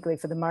 particularly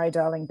for the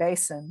Murray-Darling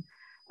Basin.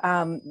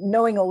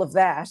 Knowing all of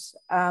that,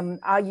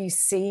 are you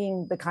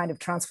seeing the kind of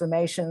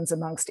transformations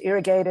amongst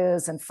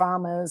irrigators and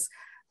farmers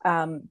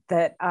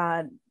that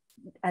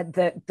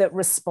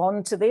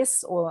respond to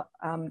this, or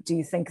do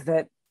you think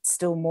that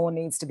still more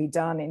needs to be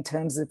done in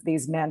terms of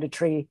these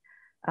mandatory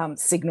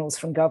signals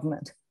from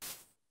government?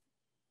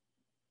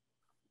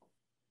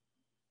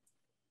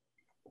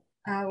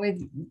 We're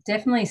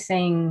definitely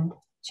seeing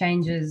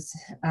changes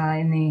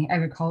in the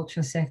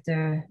agriculture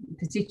sector,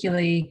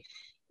 particularly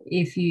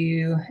if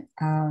you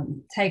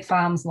take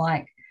farms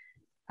like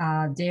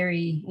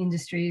dairy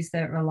industries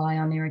that rely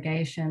on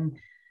irrigation.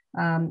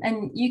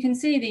 And you can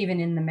see it even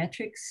in the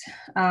metrics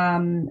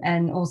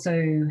and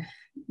also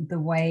the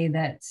way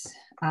that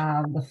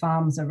the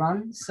farms are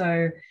run.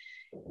 So,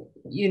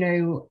 you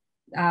know,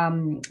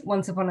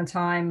 once upon a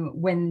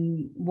time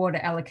when water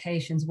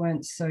allocations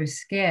weren't so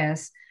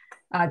scarce,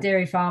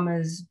 dairy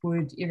farmers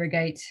would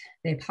irrigate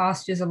their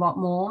pastures a lot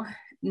more.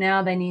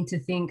 Now they need to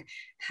think,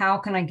 how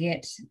can I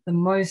get the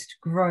most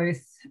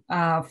growth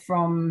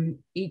from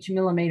each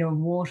millimetre of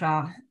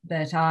water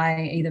that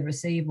I either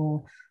receive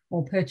or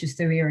purchase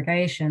through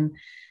irrigation?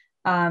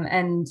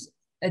 And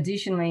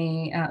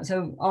additionally,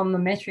 so on the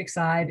metric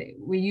side,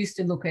 we used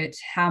to look at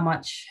how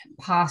much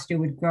pasture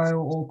would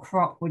grow or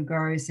crop would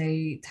grow,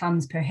 say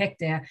tonnes per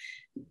hectare.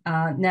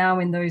 Now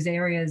in those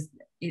areas,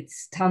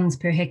 it's tonnes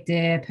per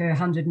hectare per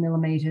 100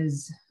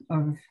 millimetres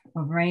of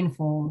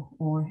rainfall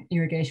or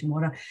irrigation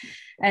water.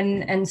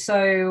 And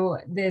so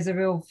there's a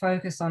real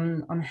focus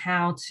on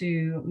how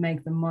to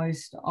make the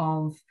most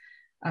of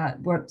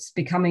what's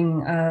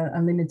becoming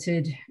a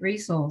limited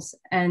resource.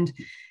 And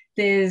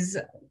there's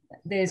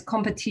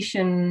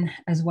competition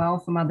as well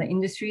from other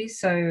industries.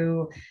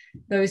 So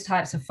those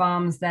types of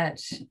farms that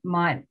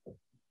might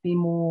be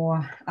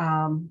more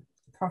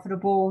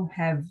profitable,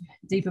 have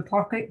deeper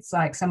pockets,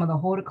 like some of the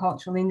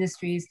horticultural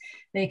industries,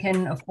 they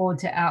can afford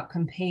to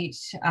outcompete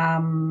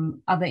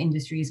other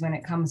industries when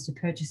it comes to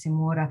purchasing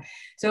water.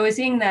 So we're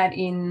seeing that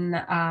in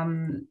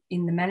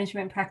the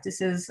management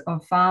practices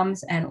of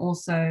farms, and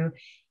also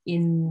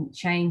in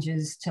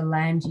changes to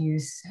land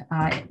use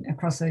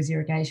across those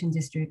irrigation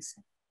districts.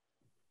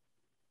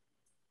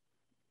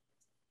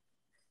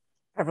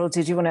 Avril,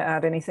 did you want to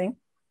add anything?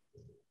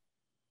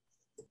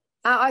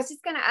 I was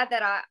just going to add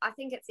that I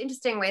think it's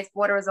interesting with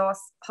water resource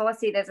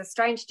policy, there's a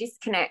strange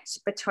disconnect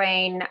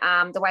between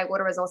the way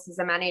water resources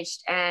are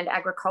managed and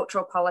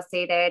agricultural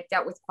policy. They're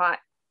dealt with quite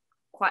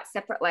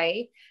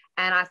separately.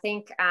 And I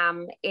think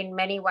in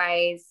many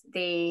ways,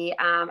 the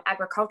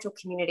agricultural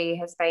community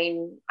has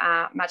been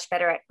much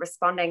better at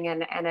responding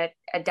and at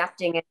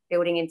adapting and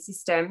building in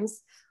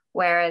systems,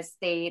 whereas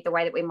the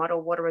way that we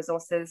model water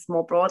resources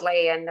more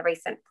broadly, and the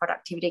recent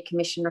Productivity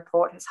Commission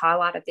report has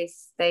highlighted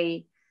this,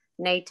 the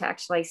need to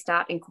actually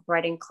start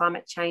incorporating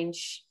climate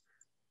change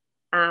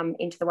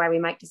into the way we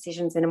make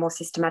decisions in a more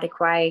systematic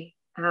way.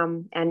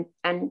 And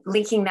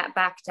linking that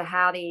back to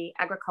how the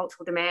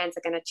agricultural demands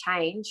are going to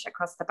change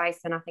across the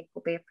basin, I think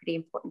will be a pretty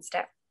important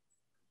step.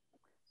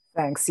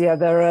 Thanks. Yeah,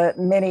 there are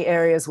many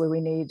areas where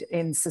we need,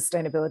 in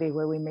sustainability,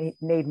 where we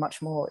need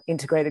much more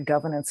integrated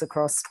governance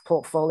across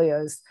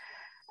portfolios.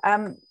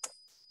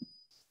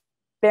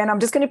 Ben,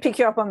 I'm just going to pick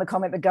you up on the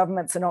comment that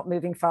governments are not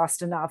moving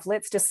fast enough.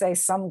 Let's just say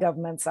some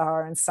governments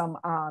are and some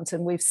aren't.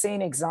 And we've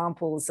seen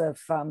examples of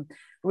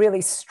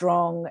really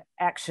strong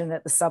action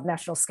at the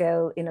subnational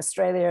scale in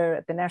Australia,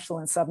 at the national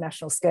and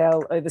subnational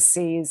scale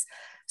overseas.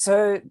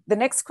 So the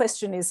next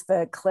question is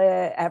for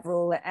Claire,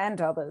 Avril, and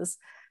others.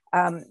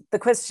 The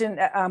question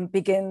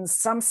begins,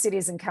 some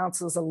cities and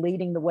councils are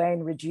leading the way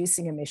in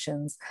reducing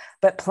emissions,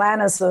 but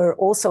planners are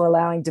also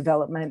allowing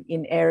development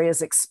in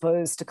areas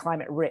exposed to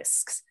climate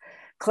risks.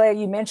 Claire,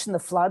 you mentioned the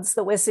floods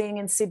that we're seeing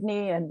in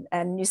Sydney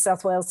and New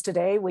South Wales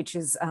today, which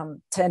is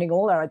turning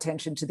all our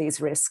attention to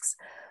these risks.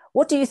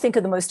 What do you think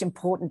are the most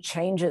important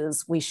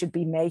changes we should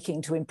be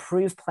making to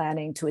improve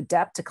planning, to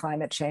adapt to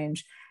climate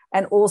change,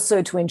 and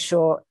also to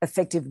ensure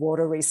effective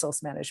water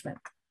resource management?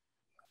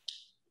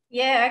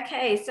 Yeah,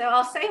 okay. So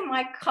I'll say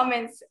my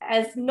comments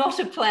as not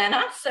a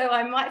planner, so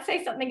I might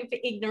say something a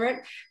bit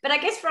ignorant, but I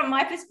guess from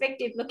my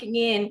perspective looking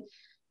in,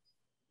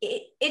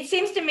 it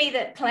seems to me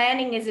that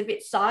planning is a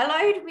bit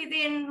siloed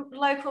within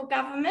local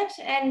government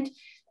and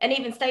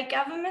even state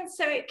government.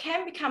 So it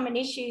can become an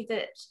issue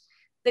that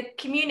the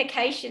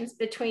communications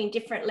between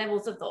different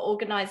levels of the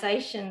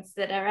organisations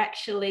that are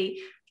actually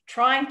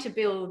trying to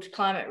build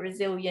climate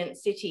resilient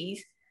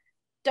cities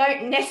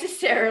don't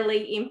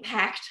necessarily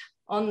impact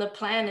on the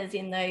planners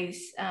in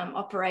those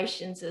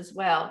operations as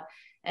well.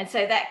 And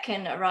so that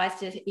can arise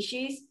to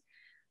issues.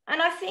 And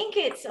I think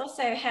it's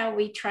also how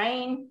we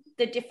train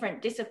the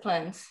different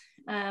disciplines.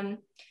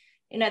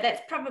 You know,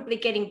 that's probably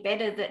getting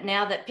better that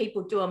now that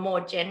people do a more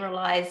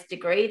generalized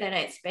degree, they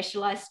don't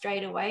specialize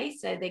straight away.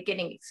 So they're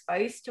getting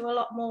exposed to a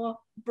lot more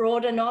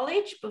broader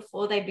knowledge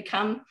before they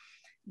become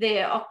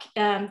their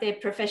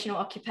professional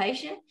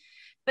occupation.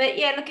 But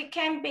yeah, look, it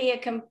can be a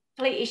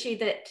complete issue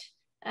that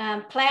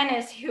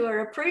planners who are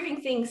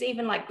approving things,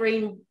 even like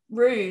green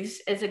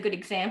roofs as a good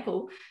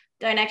example,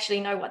 don't actually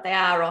know what they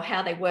are or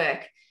how they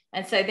work.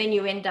 And so then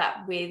you end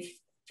up with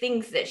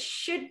things that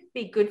should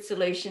be good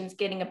solutions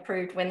getting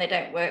approved when they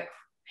don't work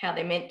how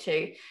they're meant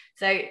to.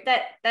 So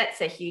that's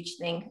a huge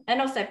thing.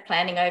 And also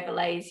planning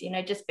overlays, you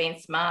know, just being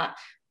smart,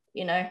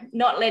 you know,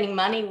 not letting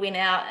money win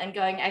out and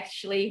going,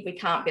 actually, we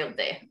can't build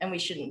there and we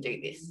shouldn't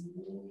do this.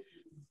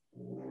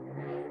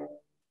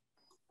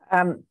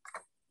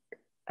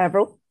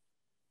 Avril?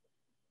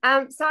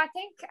 So I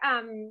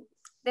think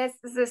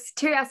there's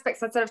two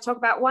aspects I'd sort of talk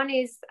about. One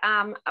is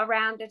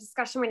around the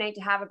discussion we need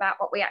to have about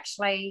what we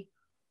actually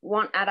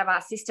want out of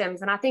our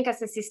systems. And I think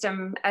as a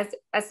system, as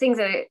things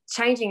are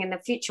changing in the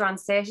future,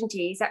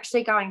 uncertainty is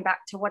actually going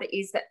back to what it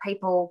is that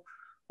people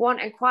want.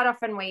 And quite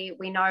often we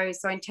know,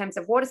 so in terms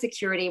of water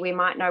security, we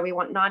might know we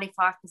want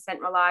 95%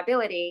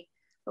 reliability,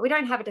 but we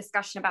don't have a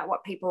discussion about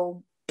what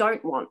people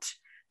don't want.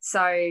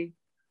 So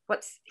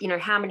what's, you know,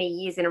 how many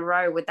years in a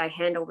row would they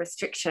handle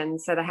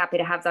restrictions? So they're happy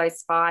to have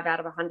those 5 out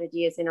of 100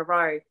 years in a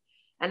row.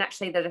 And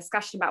actually the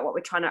discussion about what we're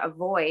trying to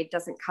avoid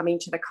doesn't come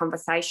into the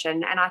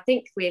conversation. And I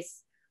think with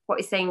what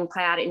we're seeing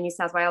play out in New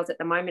South Wales at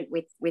the moment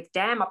with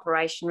dam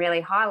operation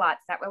really highlights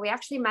that, where we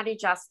actually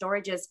manage our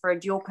storages for a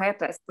dual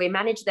purpose. We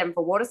manage them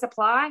for water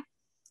supply.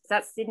 So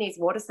that's Sydney's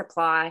water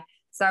supply.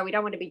 So we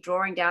don't want to be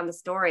drawing down the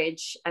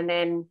storage and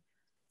then,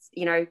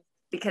 you know,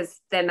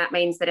 because then that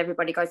means that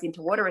everybody goes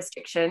into water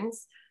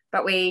restrictions,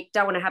 but we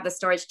don't want to have the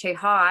storage too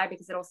high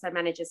because it also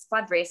manages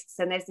flood risks.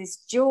 And there's this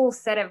dual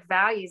set of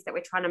values that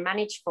we're trying to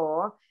manage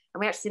for. And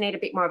we actually need a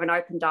bit more of an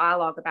open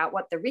dialogue about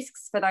what the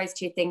risks for those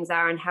two things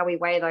are and how we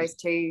weigh those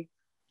two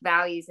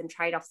values and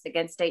trade-offs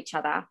against each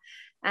other.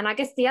 And I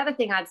guess the other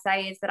thing I'd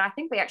say is that I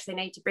think we actually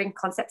need to bring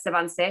concepts of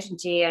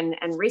uncertainty and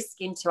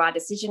risk into our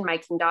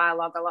decision-making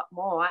dialogue a lot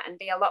more and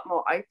be a lot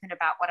more open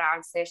about what our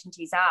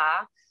uncertainties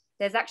are.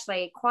 There's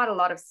actually quite a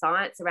lot of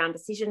science around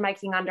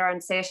decision-making under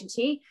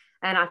uncertainty.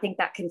 And I think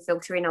that can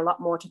filter in a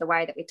lot more to the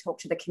way that we talk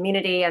to the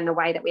community and the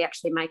way that we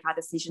actually make our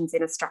decisions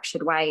in a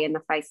structured way in the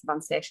face of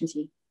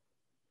uncertainty.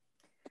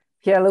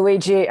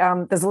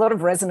 Pierluigi, there's a lot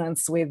of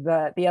resonance with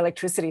the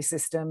electricity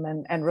system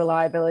and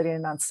reliability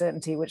and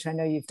uncertainty, which I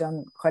know you've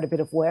done quite a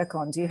bit of work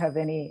on. Do you have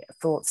any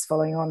thoughts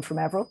following on from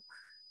Avril?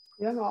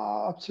 Yeah,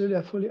 no,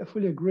 absolutely. I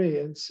fully agree.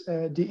 It's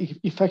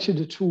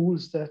effectively the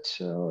tools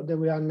that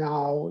we are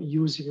now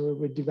using,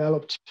 we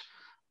developed,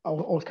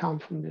 all come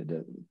from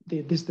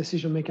this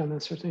decision-making and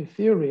uncertainty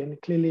theory,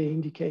 and clearly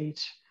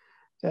indicate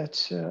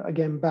that,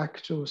 again,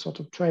 back to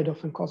sort of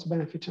trade-off and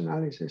cost-benefit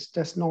analysis,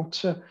 there's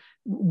not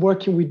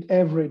working with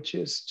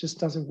averages just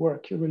doesn't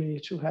work. You really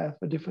need to have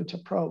a different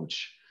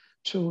approach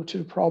to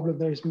the problem.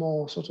 There is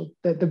more sort of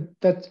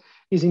that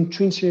is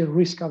intrinsically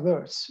risk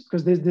averse,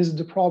 because this is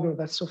the problem,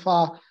 that so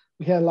far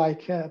we had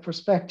like a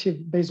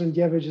perspective based on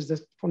the averages that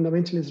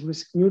fundamentally is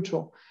risk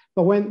neutral.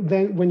 But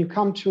when you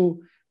come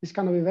to this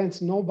kind of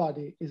events,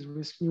 nobody is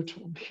risk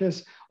neutral,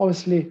 because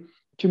obviously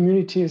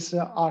communities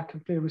are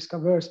completely risk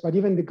averse, but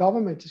even the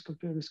government is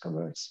completely risk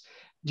averse.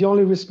 The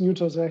only risk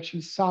neutrals are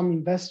actually some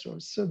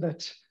investors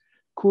that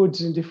could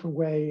in a different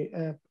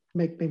way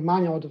make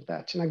money out of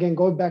that. And again,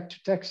 going back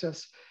to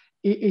Texas,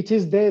 it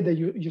is there that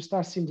you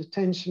start seeing the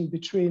tension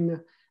between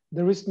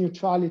the risk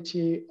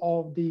neutrality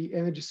of the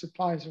energy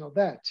supplies and all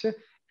that,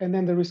 and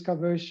then the risk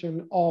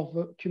aversion of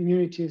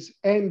communities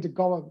and the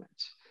government.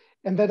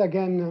 And that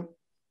again,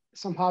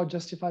 somehow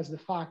justifies the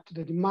fact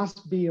that it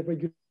must be a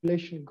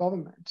regulation in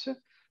government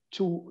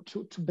to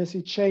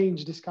basically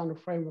change this kind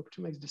of framework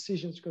to make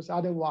decisions, because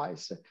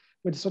otherwise,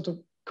 with sort of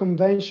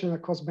conventional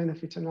cost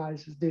benefit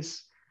analysis,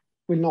 this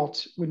will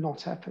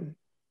not happen.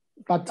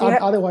 But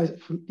otherwise,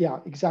 yeah,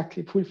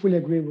 exactly. Fully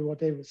agree with what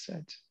David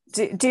said.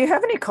 Do you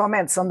have any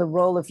comments on the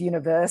role of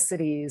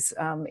universities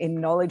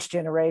in knowledge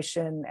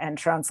generation and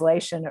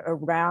translation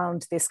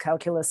around this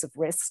calculus of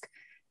risk,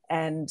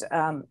 and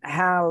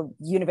how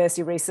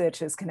university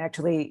researchers can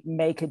actually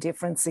make a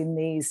difference in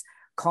these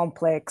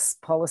complex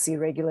policy,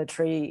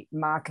 regulatory,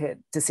 market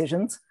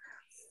decisions?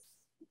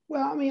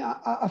 Well, I mean,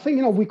 I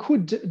think, we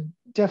could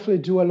definitely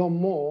do a lot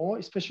more,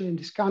 especially in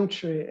this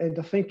country. And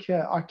I think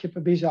our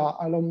capabilities are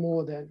a lot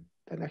more than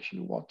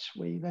actually what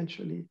we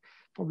eventually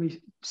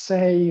probably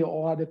say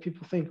or other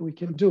people think we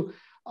can do.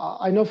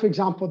 I know, for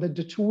example, that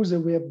the tools that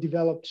we have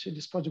developed in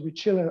this project with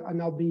Chile are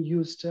now being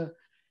used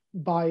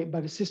by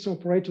the system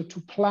operator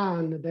to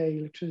plan the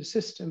electricity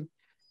system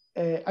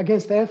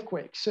against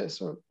earthquakes.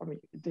 So, I mean,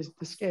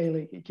 the scale,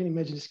 you can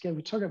imagine the scale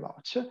we talk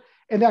about.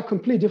 And they are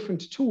completely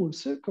different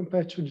tools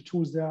compared to the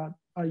tools that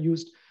are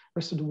used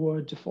rest of the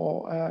world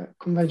for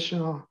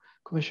conventional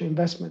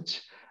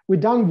investments. We've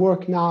done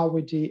work now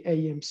with the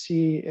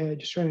AEMC,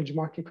 the Australian Energy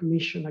Market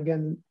Commission,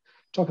 again,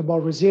 talk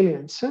about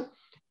resilience.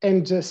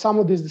 And some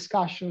of these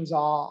discussions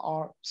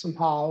are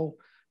somehow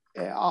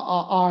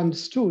are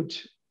understood.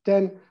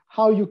 Then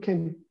how you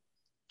can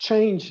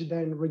change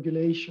then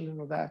regulation and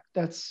all that,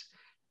 that's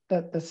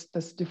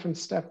a different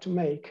step to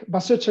make. But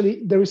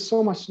certainly there is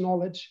so much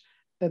knowledge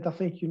that I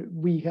think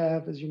we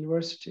have as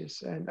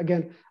universities. And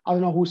again, I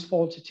don't know whose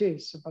fault it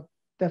is, but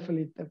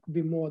definitely there could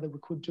be more that we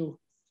could do.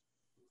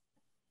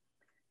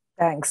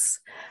 Thanks.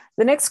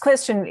 The next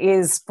question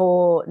is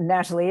for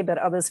Natalie, but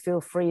others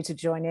feel free to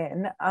join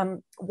in.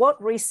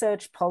 What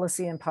research,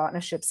 policy and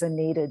partnerships are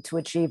needed to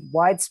achieve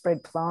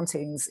widespread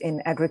plantings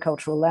in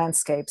agricultural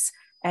landscapes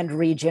and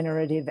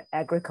regenerative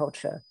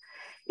agriculture?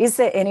 Is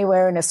there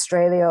anywhere in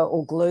Australia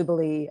or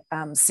globally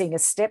seeing a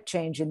step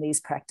change in these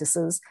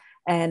practices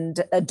and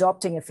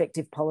adopting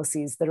effective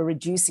policies that are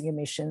reducing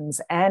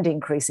emissions and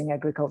increasing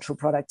agricultural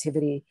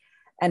productivity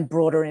and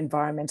broader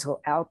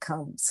environmental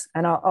outcomes?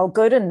 And I'll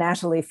go to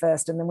Natalie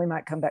first, and then we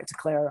might come back to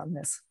Clara on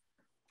this.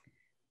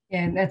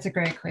 Yeah, that's a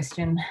great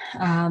question.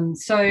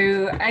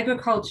 So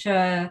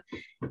agriculture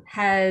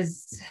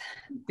has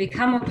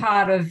become a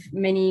part of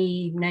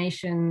many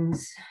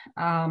nations'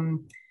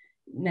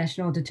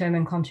 national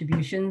determined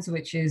contributions,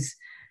 which is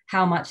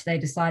how much they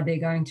decide they're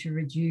going to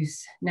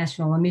reduce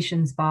national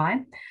emissions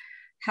by.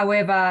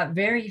 However,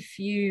 very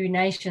few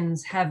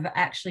nations have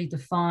actually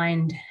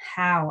defined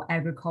how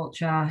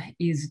agriculture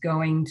is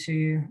going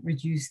to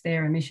reduce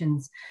their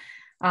emissions.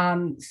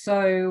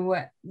 So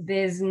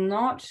there's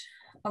not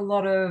a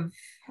lot of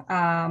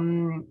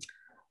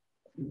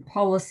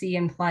policy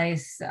in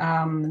place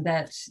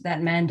that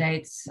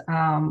mandates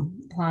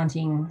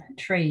planting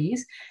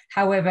trees.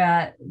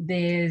 However,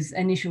 there's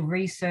initial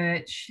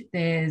research,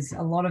 there's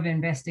a lot of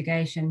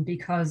investigation,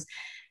 because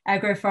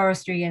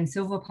agroforestry and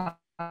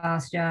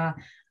silvopasture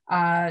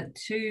are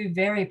two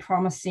very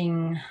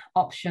promising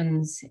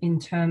options in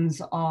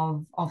terms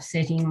of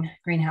offsetting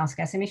greenhouse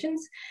gas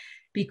emissions,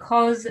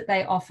 because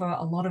they offer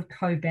a lot of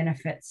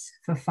co-benefits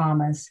for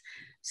farmers.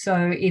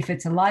 So if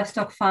it's a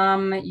livestock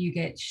farm, you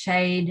get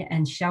shade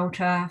and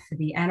shelter for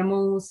the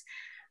animals.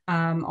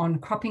 On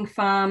cropping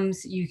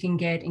farms, you can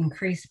get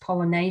increased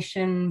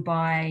pollination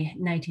by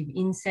native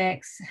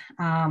insects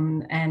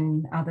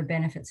and other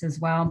benefits as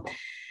well.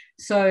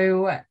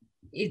 So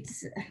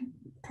it's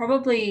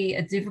probably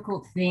a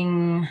difficult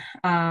thing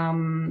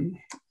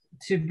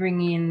to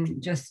bring in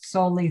just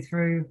solely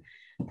through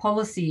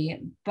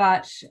policy,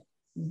 but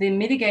the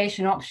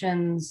mitigation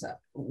options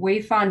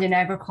we find in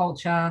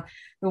agriculture,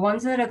 the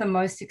ones that are the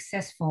most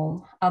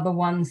successful are the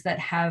ones that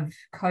have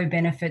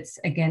co-benefits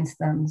against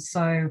them.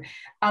 So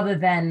other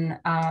than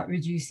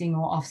reducing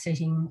or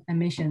offsetting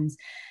emissions.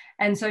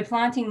 And so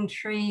planting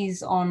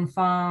trees on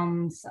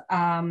farms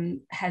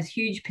has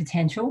huge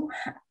potential.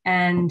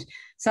 And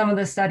some of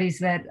the studies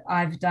that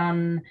I've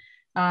done,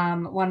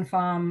 one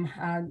farm,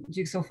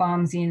 Jigsaw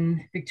Farms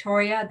in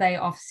Victoria, they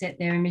offset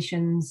their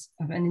emissions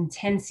of an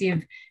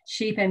intensive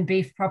sheep and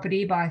beef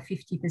property by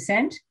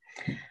 50%.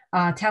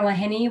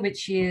 Tallaheny,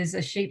 which is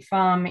a sheep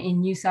farm in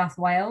New South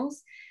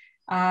Wales.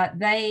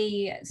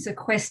 They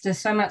sequester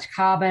so much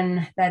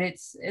carbon that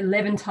it's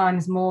 11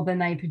 times more than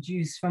they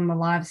produce from the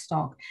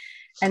livestock.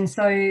 And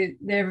so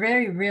there are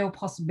very real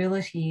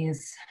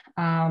possibilities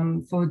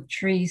for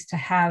trees to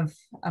have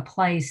a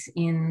place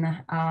in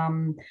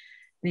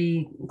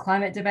the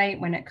climate debate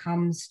when it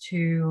comes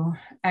to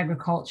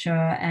agriculture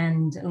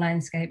and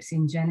landscapes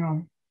in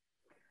general.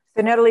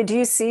 So Natalie, do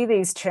you see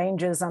these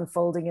changes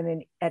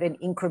unfolding at an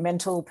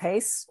incremental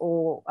pace,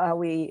 or are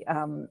we,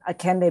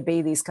 can there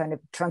be these kind of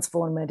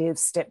transformative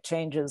step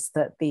changes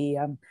that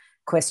the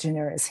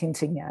questionnaire is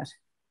hinting at?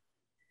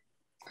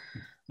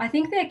 I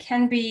think there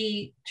can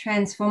be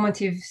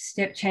transformative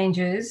step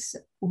changes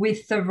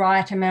with the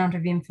right amount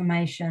of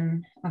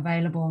information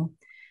available.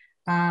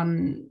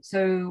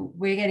 So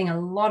we're getting a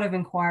lot of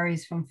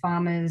inquiries from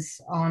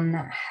farmers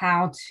on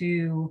how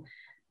to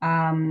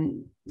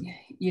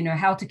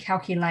how to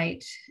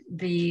calculate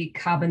the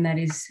carbon that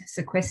is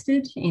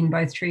sequestered in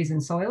both trees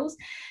and soils.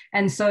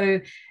 And so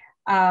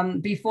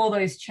before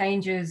those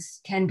changes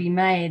can be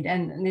made,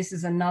 and this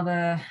is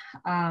another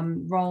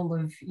role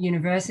of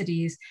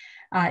universities,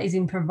 is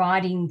in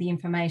providing the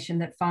information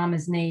that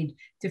farmers need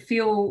to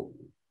feel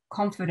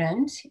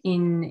confident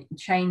in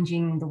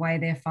changing the way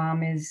their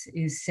farm is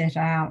set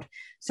out.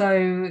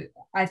 So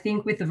I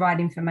think with the right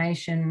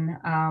information,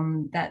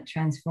 that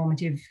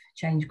transformative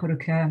change could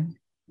occur.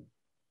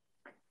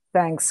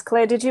 Thanks.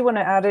 Claire, did you want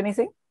to add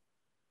anything?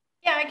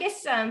 Yeah, I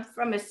guess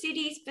from a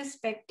city's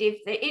perspective,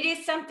 it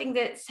is something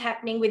that's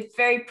happening with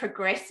very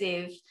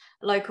progressive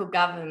local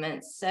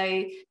governments.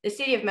 So the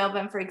City of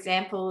Melbourne, for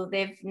example,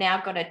 they've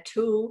now got a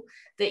tool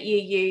that you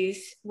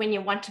use when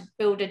you want to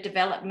build a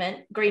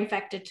development, green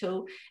factor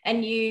tool,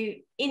 and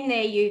in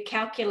there you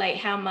calculate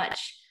how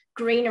much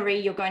greenery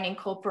you're going to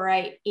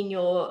incorporate in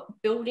your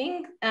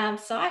building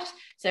site.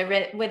 So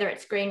whether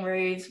it's green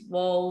roofs,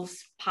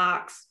 walls,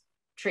 parks,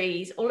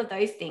 trees, all of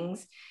those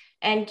things.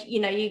 And,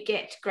 you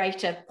get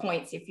greater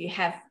points if you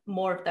have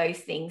more of those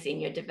things in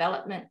your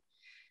development.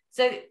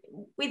 So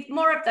with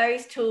more of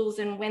those tools,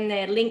 and when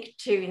they're linked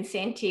to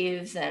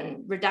incentives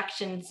and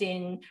reductions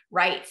in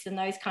rates and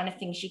those kind of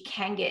things, you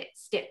can get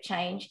step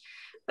change.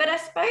 But I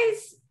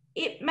suppose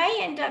it may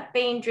end up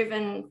being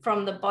driven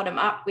from the bottom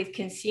up with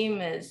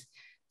consumers.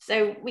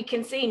 So we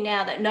can see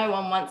now that no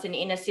one wants an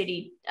inner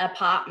city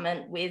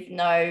apartment with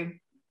no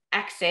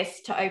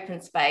access to open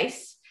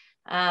space.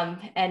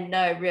 And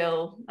no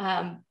real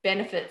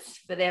benefits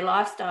for their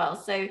lifestyle.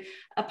 So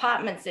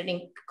apartments that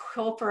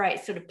incorporate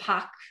sort of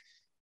park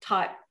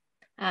type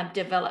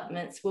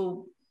developments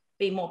will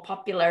be more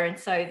popular, and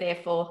so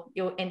therefore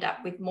you'll end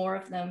up with more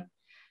of them.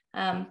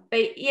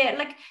 But yeah,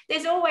 like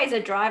there's always a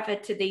driver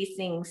to these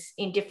things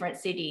in different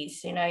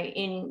cities.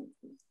 In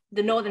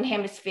the Northern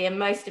Hemisphere,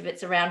 most of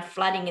it's around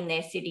flooding in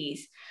their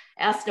cities.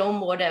 Our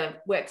stormwater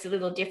works a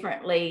little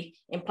differently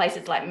in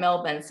places like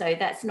Melbourne. So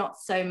that's not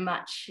so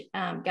much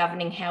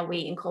governing how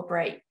we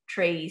incorporate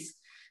trees,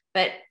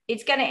 but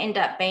it's going to end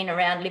up being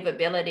around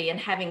livability and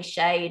having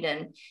shade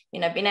and,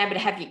 being able to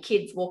have your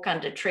kids walk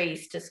under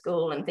trees to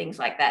school and things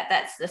like that.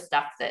 That's the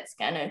stuff that's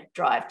going to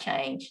drive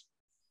change.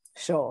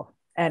 Sure.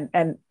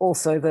 And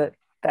also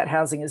that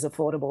housing is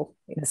affordable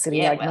in a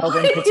city like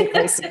Melbourne,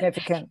 particularly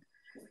significant.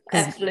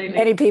 Absolutely.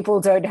 Many people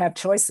don't have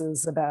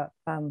choices about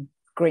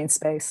green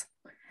space.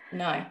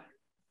 No.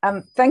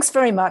 Thanks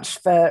very much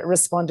for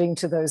responding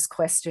to those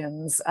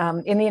questions.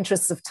 In the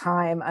interest of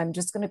time, I'm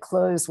just going to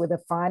close with a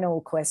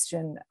final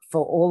question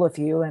for all of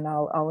you, and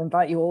I'll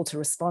invite you all to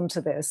respond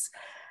to this.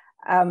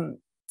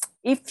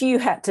 If you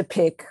had to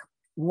pick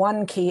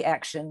one key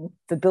action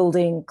for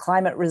building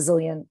climate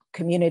resilient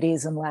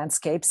communities and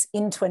landscapes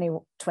in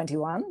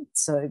 2021,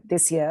 so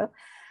this year,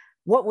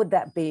 what would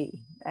that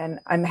be? And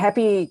I'm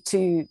happy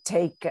to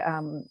take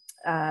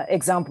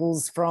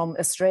examples from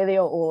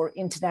Australia or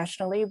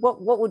internationally.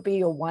 What would be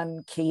your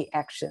one key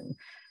action?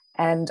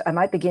 And I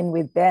might begin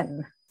with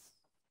Ben.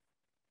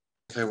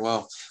 Okay,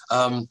 well,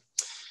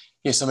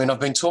 yes, I mean,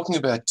 I've been talking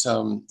about,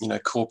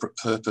 corporate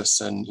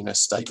purpose and,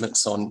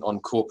 statements on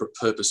corporate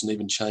purpose and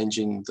even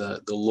changing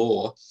the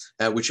law,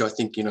 which I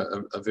think,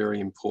 are very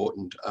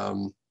important.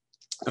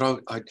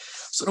 But I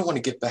sort of want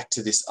to get back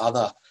to this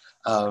other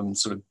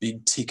sort of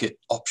big ticket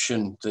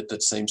option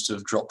that seems to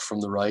have dropped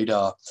from the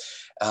radar.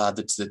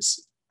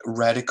 That's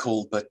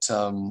radical, but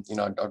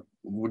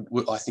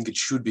I think it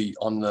should be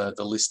on the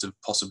list of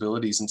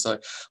possibilities. And so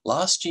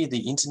last year,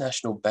 the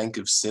International Bank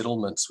of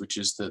Settlements, which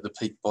is the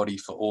peak body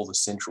for all the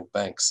central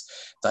banks,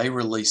 they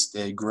released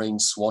their Green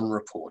Swan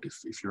report,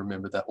 if you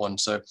remember that one.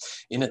 So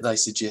in it, they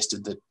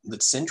suggested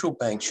that central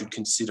banks should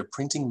consider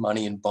printing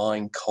money and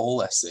buying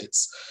coal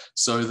assets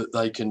so that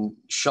they can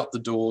shut the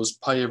doors,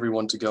 pay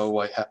everyone to go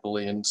away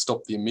happily and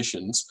stop the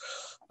emissions,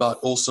 but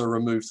also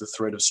remove the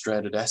threat of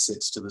stranded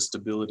assets to the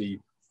stability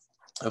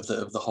of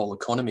the whole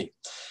economy.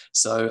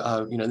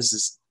 So, this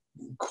is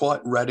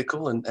quite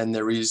radical, and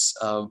there is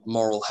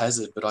moral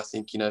hazard. But I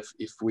think, you know,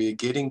 if we're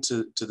getting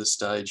to the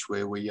stage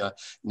where we are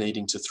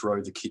needing to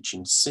throw the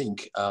kitchen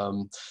sink,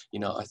 you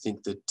know, I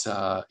think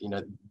that you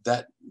know,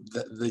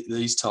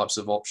 these types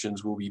of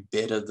options will be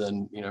better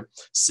than, you know,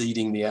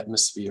 seeding the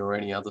atmosphere or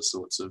any other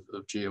sorts of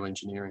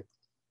geoengineering.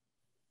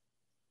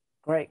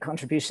 Great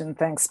contribution,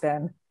 thanks,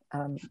 Ben.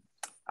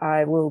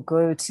 I will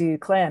go to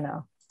Claire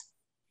now.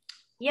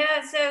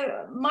 Yeah,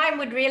 so mine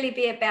would really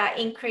be about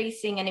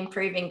increasing and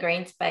improving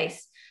green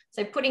space.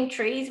 So putting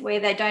trees where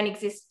they don't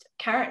exist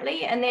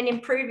currently, and then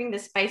improving the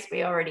space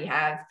we already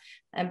have.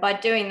 And by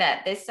doing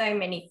that, there's so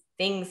many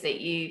things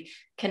that you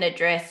can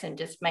address and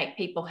just make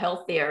people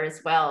healthier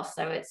as well.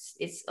 So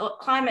it's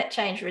climate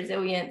change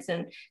resilience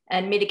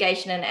and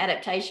mitigation and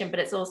adaptation, but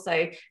it's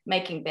also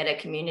making better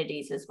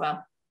communities as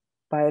well.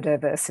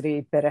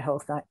 Biodiversity, better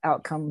health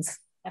outcomes,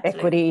 Absolutely.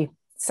 Equity.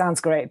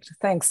 Sounds great.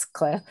 Thanks,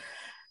 Claire.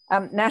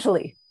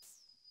 Natalie.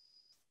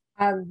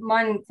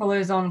 Mine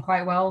follows on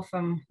quite well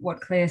from what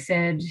Claire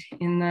said,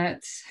 in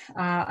that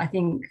I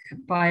think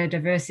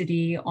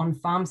biodiversity on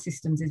farm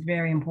systems is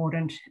very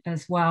important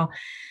as well.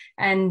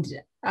 And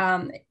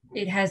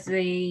it has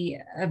the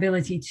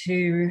ability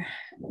to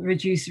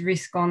reduce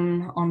risk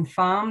on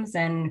farms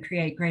and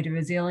create greater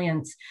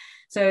resilience.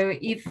 So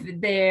if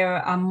there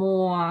are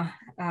more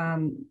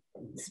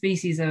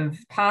species of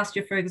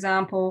pasture, for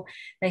example,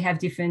 they have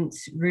different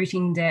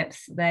rooting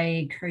depth,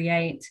 they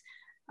create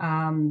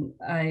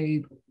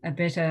a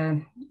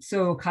better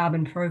soil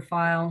carbon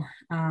profile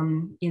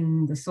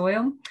in the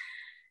soil.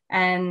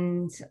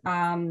 And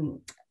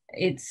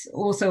it's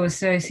also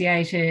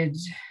associated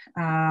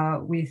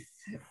with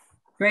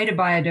greater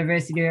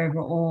biodiversity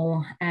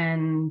overall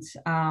and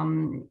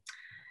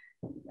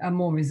a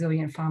more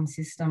resilient farm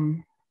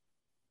system.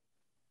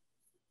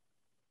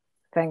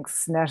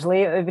 Thanks,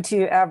 Natalie. Over to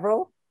you,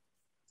 Avril.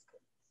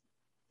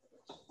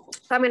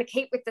 So I'm going to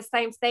keep with the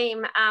same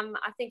theme.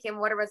 I think in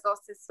water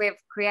resources, we've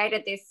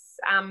created this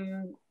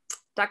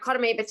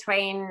dichotomy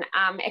between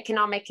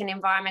economic and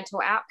environmental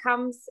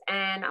outcomes.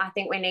 And I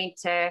think we need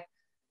to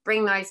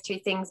bring those two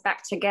things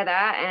back together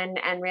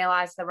and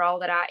realise the role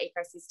that our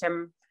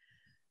ecosystem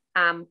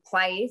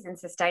plays in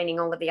sustaining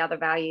all of the other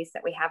values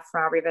that we have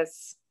for our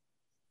rivers.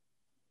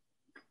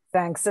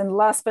 Thanks. And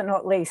last but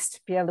not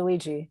least,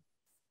 Pierluigi.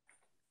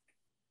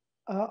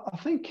 I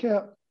think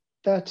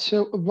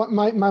that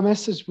my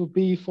message would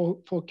be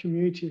for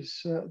communities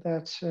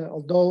that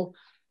although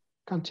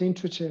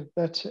counterintuitive,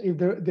 that if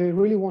they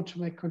really want to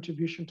make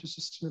contribution to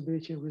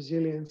sustainability and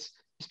resilience,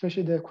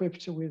 especially they're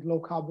equipped with low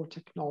carbon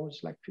technology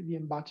like PV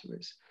and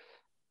batteries,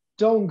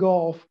 don't go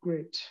off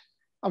grid.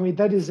 I mean,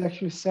 that is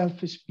actually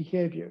selfish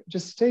behavior.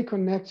 Just stay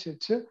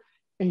connected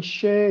and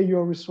share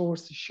your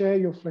resources, share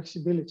your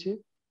flexibility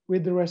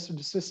with the rest of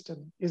the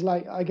system. It's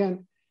like,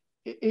 again,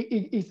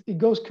 it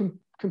goes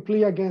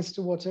completely against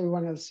what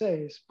everyone else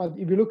says. But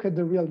if you look at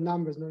the real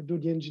numbers, now do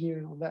the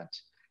engineering on that,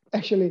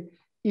 actually,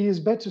 it is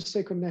better to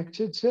stay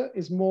connected.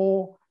 It's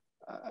more,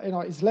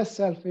 it's less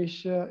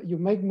selfish. You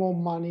make more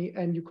money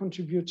and you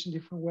contribute in a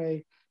different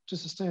way to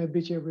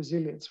sustainability and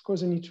resilience. Of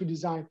course, you need to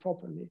design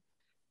properly.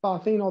 But I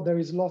think there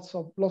is lots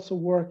of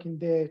work in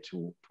there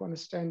to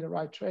understand the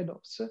right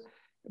trade-offs.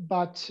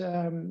 But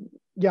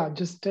yeah,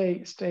 just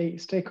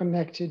stay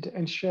connected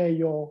and share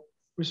your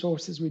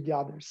resources with the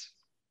others.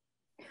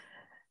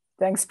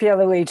 Thanks,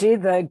 Pierluigi.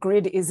 The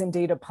grid is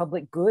indeed a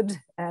public good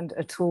and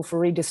a tool for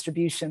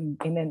redistribution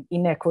in an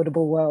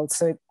inequitable world.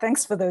 So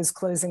thanks for those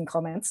closing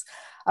comments.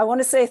 I want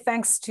to say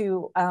thanks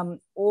to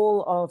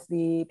all of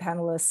the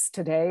panelists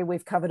today.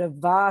 We've covered a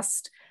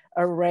vast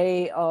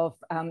array of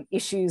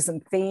issues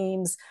and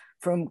themes,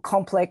 from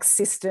complex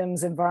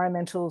systems,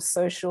 environmental,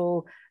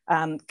 social,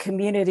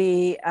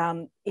 community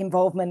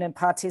involvement and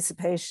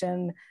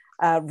participation,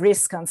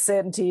 risk,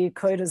 uncertainty,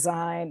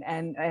 co-design,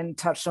 and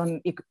touched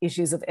on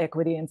issues of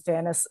equity and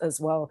fairness as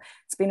well.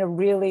 It's been a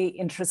really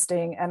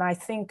interesting and I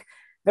think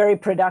very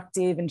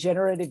productive and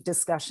generative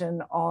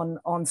discussion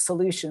on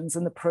solutions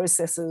and the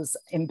processes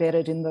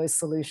embedded in those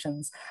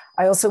solutions.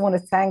 I also want to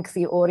thank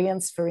the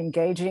audience for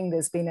engaging.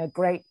 There's been a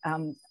great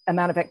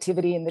amount of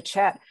activity in the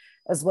chat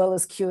as well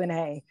as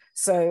Q&A.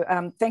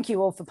 So thank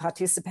you all for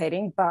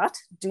participating, but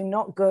do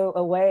not go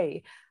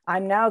away.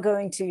 I'm now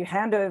going to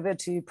hand over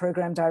to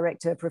Program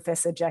Director,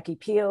 Professor Jackie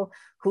Peel,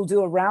 who'll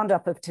do a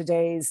roundup of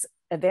today's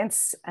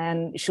events,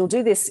 and she'll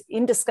do this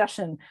in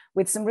discussion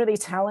with some really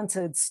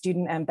talented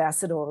student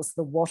ambassadors,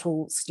 the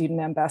Wattle student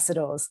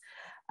ambassadors.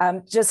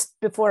 Just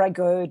before I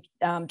go,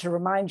 to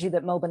remind you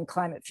that Melbourne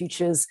Climate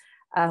Futures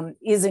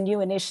is a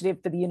new initiative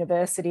for the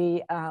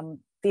university.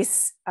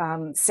 This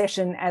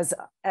session, as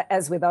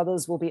with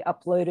others, will be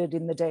uploaded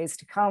in the days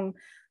to come.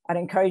 I'd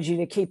encourage you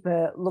to keep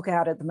a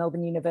lookout at the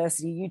Melbourne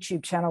University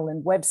YouTube channel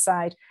and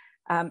website.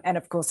 And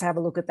of course, have a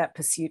look at that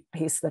Pursuit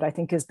piece that I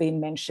think has been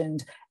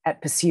mentioned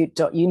at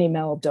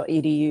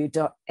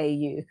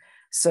pursuit.unimelb.edu.au.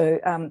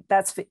 So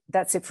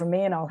that's it from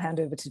me, and I'll hand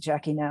over to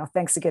Jackie now.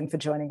 Thanks again for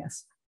joining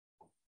us.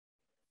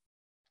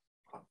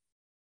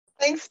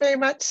 Thanks very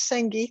much,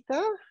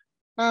 Sangeeta.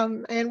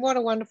 And what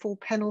a wonderful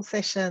panel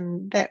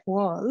session that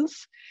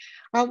was.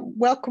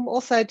 Welcome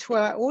also to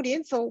our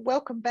audience, or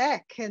welcome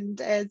back. And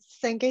as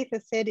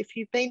Sangeetha said, if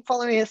you've been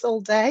following us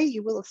all day,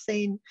 you will have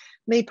seen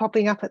me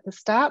popping up at the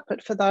start.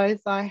 But for those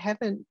I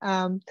haven't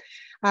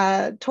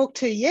talked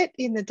to yet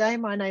in the day,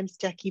 my name's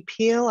Jackie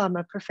Peel. I'm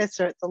a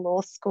professor at the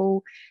law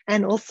school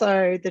and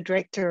also the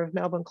director of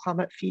Melbourne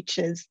Climate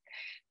Futures.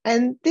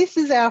 And this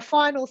is our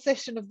final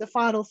session of the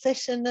final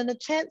session, and a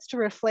chance to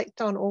reflect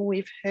on all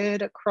we've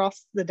heard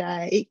across the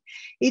day.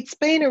 It's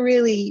been a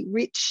really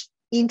rich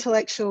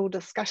intellectual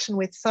discussion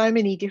with so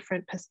many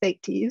different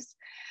perspectives.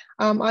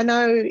 I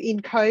know in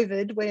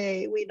COVID,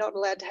 where we're not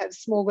allowed to have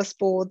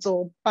smorgasbords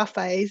or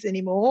buffets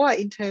anymore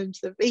in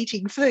terms of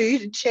eating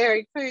food and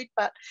sharing food,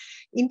 but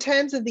in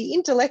terms of the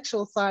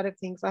intellectual side of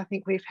things, I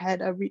think we've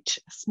had a rich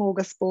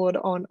smorgasbord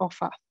on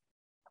offer.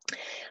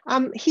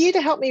 Here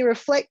to help me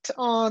reflect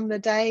on the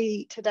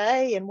day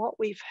today and what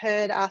we've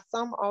heard are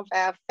some of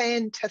our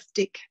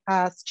fantastic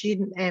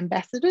student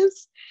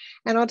ambassadors.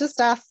 And I'll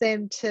just ask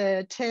them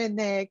to turn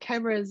their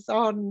cameras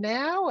on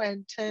now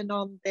and turn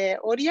on their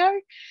audio.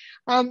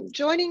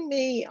 Joining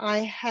me, I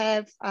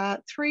have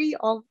 3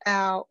 of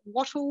our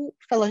Wattle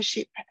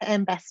Fellowship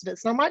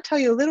ambassadors. And I might tell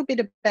you a little bit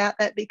about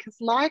that because,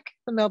 like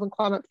the Melbourne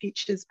Climate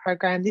Futures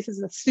program, this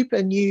is a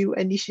super new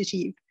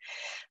initiative.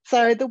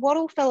 So the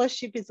Wattle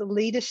Fellowship is a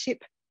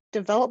leadership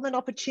development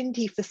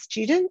opportunity for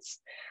students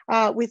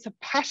with a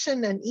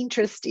passion and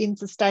interest in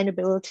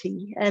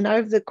sustainability. And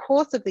over the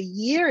course of the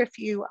year, if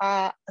you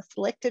are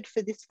selected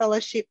for this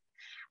fellowship,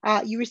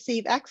 you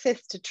receive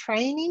access to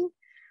training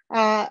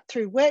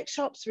through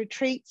workshops,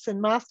 retreats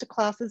and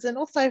masterclasses, and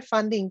also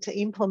funding to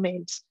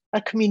implement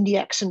a community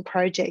action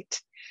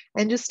project.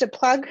 And just a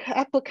plug,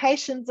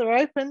 applications are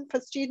open for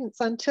students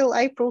until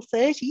April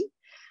 30.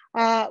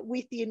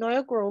 With the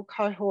inaugural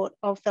cohort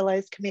of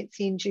fellows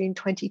commencing in June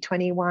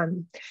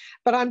 2021.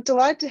 But I'm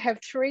delighted to have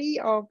 3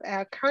 of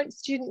our current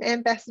student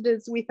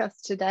ambassadors with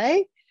us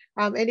today.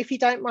 And if you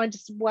don't mind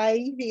just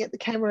waving at the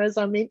camera as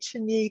I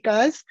mention you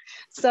guys.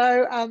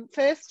 So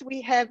first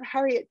we have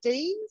Harriet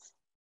Deans,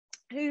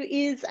 who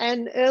is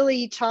an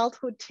early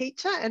childhood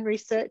teacher and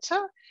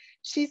researcher.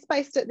 She's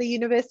based at the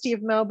University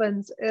of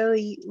Melbourne's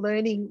Early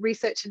Learning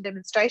Research and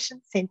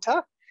Demonstration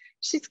Centre.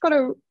 She's got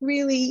a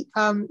really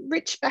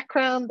rich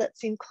background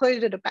that's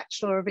included a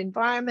Bachelor of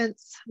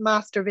Environments,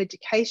 Master of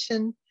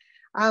Education,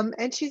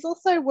 and she's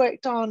also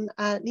worked on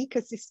an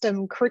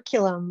ecosystem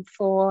curriculum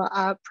for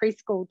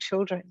preschool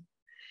children.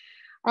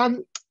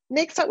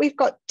 Next up, we've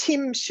got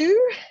Tim Shu.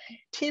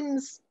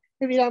 Tim's,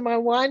 if you don't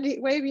mind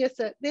waving us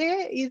at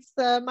there, is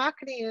the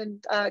Marketing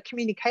and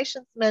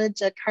Communications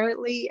Manager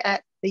currently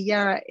at the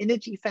Yarra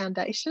Energy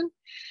Foundation.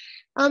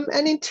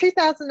 And in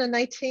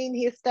 2018,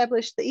 he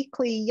established the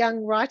ICLEI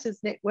Young Writers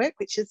Network,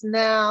 which is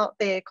now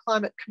their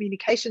climate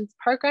communications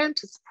program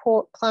to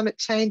support climate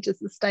change and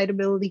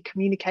sustainability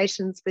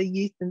communications for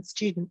youth and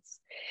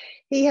students.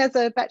 He has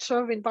a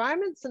Bachelor of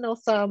Environments and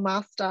also a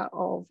Master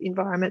of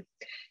Environment.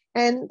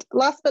 And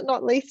last but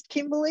not least,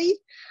 Kimberly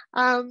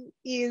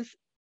is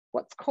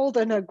what's called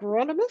an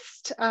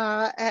agronomist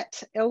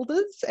at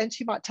Elders, and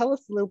she might tell us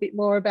a little bit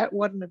more about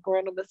what an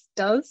agronomist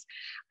does.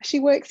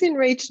 She works in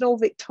regional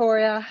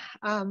Victoria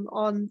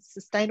on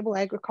sustainable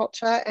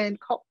agriculture and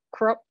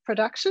crop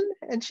production,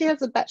 and she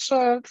has a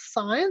Bachelor of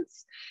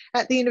Science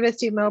at the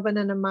University of Melbourne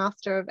and a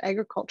Master of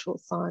Agricultural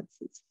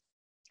Sciences.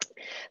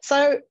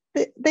 So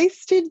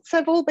these students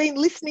have all been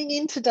listening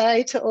in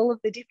today to all of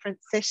the different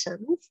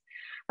sessions.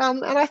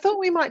 And I thought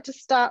we might just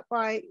start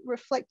by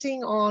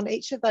reflecting on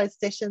each of those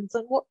sessions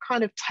and what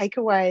kind of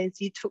takeaways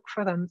you took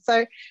from them.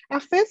 So our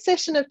first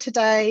session of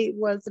today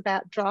was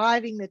about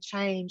driving the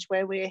change,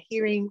 where we're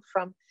hearing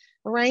from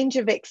a range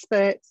of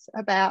experts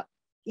about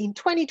in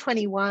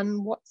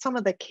 2021 what some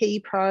of the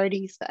key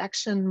priorities for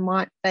action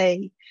might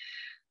be.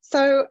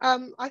 So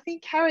I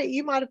think, Harriet,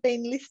 you might have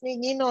been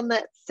listening in on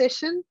that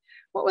session.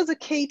 What was a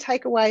key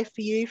takeaway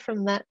for you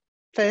from that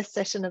first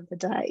session of the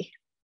day?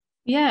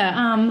 Yeah,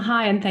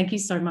 hi, and thank you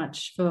so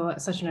much for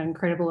such an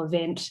incredible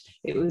event.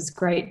 It was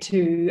great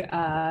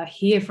to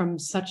hear from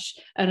such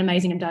an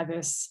amazing and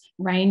diverse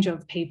range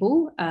of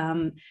people.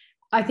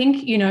 I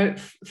think, you know,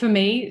 for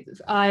me,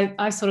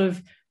 I sort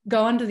of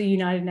go under the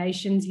United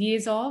Nations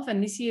years of,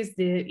 and this year's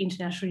the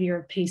International Year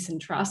of Peace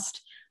and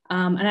Trust.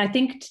 And I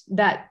think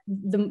that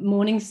the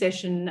morning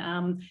session,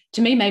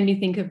 to me, made me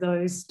think of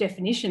those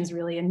definitions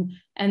really,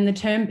 and the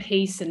term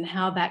peace and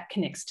how that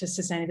connects to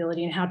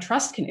sustainability and how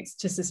trust connects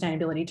to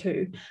sustainability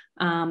too.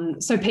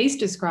 So peace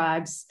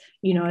describes,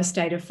 you know, a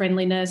state of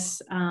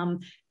friendliness,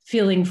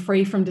 feeling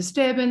free from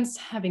disturbance,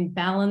 having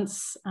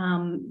balance,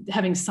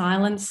 having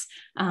silence,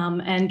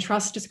 and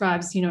trust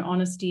describes, you know,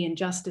 honesty and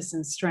justice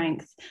and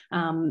strength,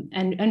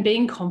 and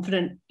being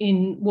confident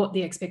in what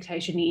the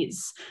expectation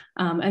is.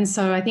 And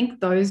so I think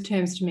those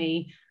terms to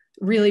me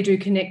really do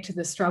connect to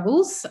the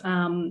struggles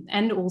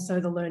and also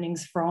the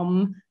learnings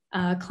from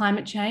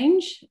climate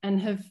change,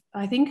 and have,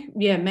 I think,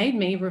 made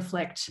me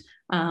reflect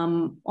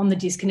on the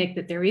disconnect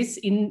that there is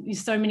in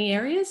so many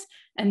areas.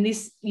 And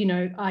this,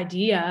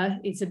 idea,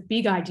 it's a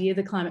big idea,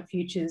 the climate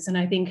futures. And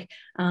I think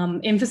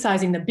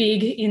emphasising the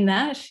big in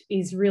that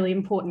is really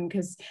important,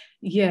 because,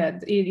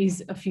 it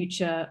is a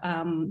future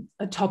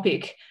a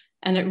topic,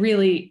 and it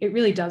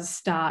really does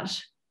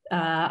start,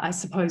 I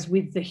suppose,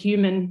 with the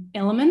human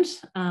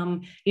element. A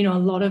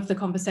lot of the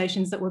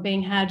conversations that were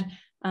being had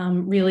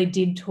really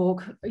did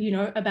talk,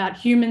 about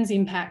humans'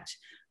 impact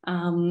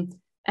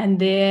and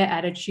their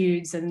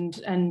attitudes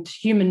and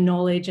human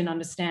knowledge and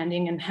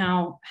understanding, and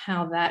how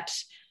that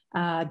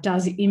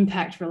does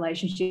impact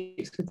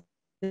relationships with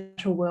the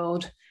natural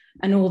world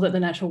and all that the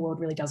natural world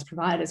really does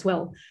provide as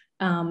well.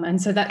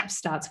 And so that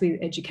starts with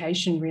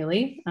education,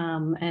 really.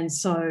 And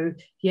so,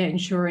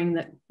 ensuring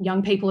that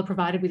young people are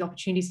provided with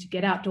opportunities to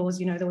get outdoors.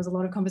 There was a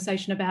lot of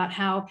conversation about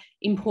how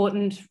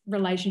important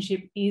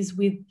relationship is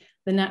with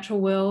the natural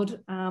world.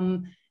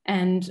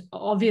 And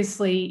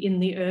obviously in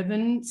the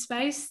urban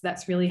space,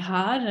 that's really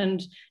hard.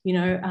 And,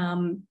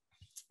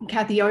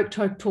 Kathy Oak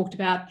talked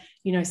about,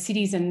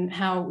 cities and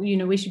how,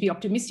 we should be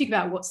optimistic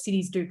about what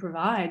cities do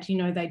provide.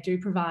 They do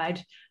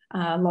provide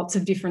lots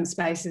of different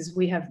spaces.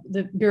 We have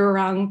the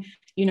Birrarung,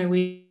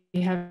 we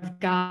have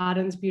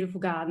gardens,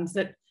 beautiful gardens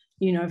that,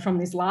 from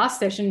this last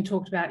session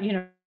talked about,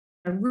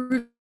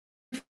 roof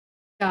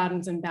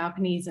gardens and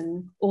balconies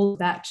and all of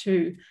that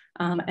too.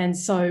 And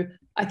so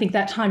I think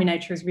that time in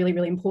nature is really,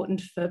 really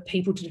important for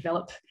people to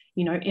develop,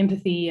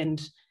 empathy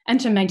and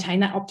to maintain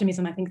that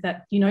optimism. I think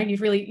that,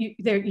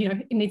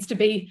 it needs to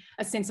be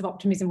a sense of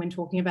optimism when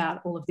talking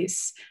about all of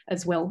this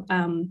as well.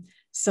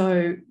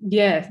 So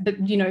but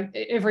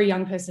every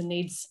young person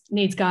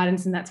needs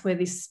guidance, and that's where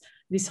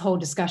this whole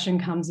discussion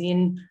comes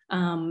in.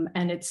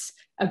 And it's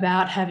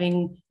about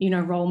having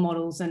role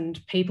models and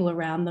people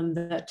around them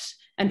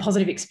and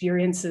positive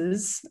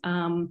experiences,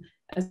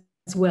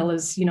 as well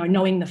as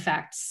knowing the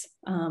facts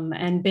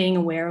and being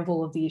aware of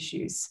all of the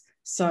issues.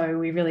 So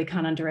we really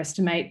can't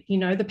underestimate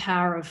the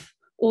power of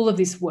all of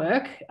this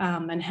work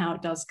and how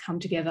it does come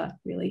together,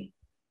 really.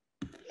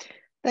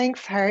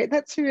 Thanks, Harriet.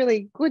 That's a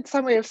really good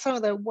summary of some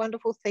of the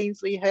wonderful themes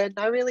we heard. And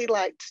I really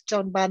liked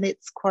John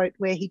Barnett's quote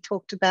where he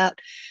talked about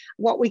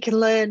what we can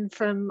learn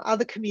from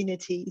other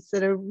communities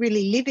that are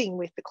really living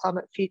with the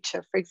climate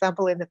future, for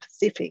example, in the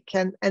Pacific,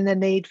 and the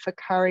need for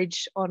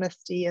courage,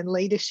 honesty and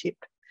leadership.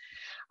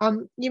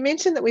 You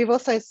mentioned that we've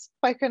also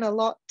spoken a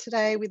lot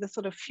today with a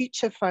sort of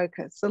future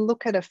focus, a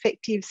look at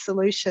effective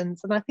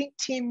solutions. And I think,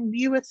 Tim,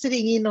 you were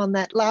sitting in on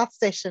that last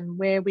session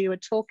where we were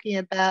talking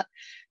about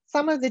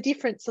some of the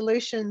different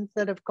solutions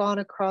that have gone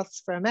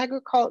across from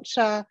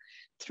agriculture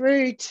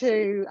through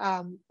to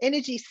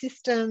energy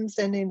systems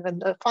and even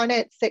the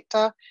finance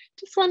sector.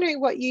 Just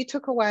wondering what you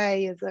took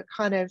away as a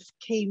kind of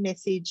key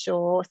message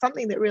or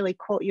something that really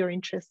caught your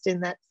interest in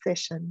that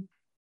session.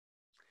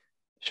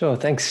 Sure,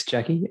 thanks,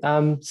 Jackie.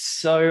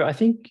 So I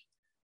think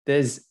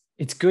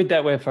it's good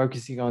that we're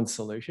focusing on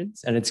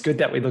solutions, and it's good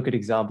that we look at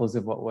examples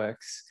of what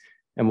works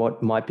and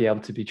what might be able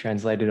to be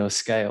translated or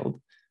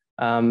scaled.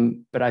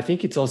 But I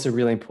think it's also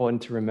really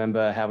important to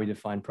remember how we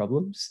define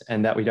problems,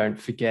 and that we don't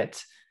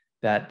forget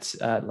that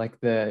like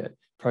the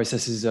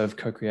processes of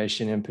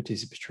co-creation and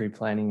participatory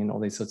planning and all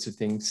these sorts of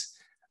things,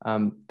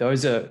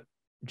 those are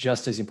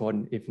just as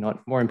important, if not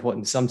more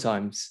important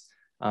sometimes,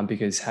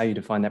 because how you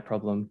define that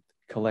problem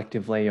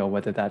collectively, or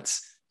whether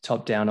that's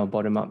top down or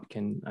bottom up,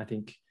 can, I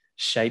think,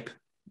 shape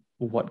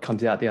what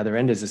comes out the other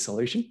end as a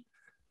solution.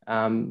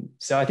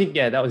 So I think,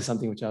 that was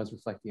something which I was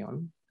reflecting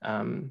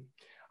on.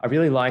 I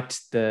really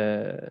liked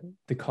the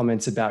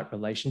comments about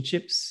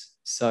relationships.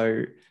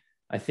 So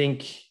I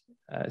think,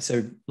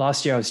 so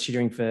last year I was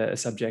tutoring for a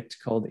subject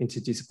called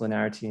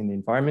interdisciplinarity in the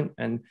environment.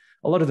 And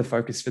a lot of the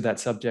focus for that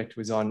subject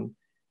was on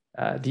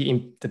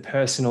the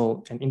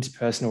personal and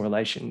interpersonal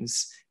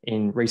relations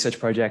in research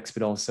projects,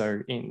 but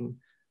also in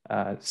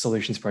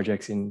solutions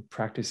projects in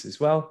practice as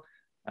well.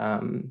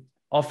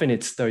 Often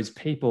it's those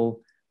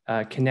people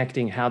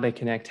connecting, how they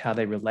connect, how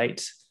they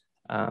relate,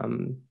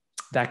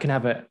 that can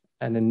have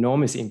an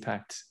enormous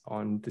impact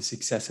on the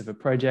success of a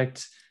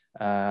project,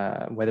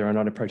 whether or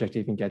not a project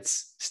even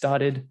gets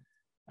started.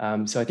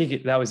 So I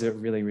think that was a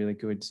really, really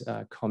good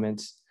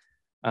comment.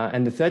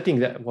 And the third thing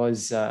that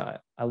was, I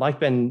like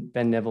Ben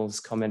Neville's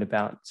comment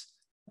about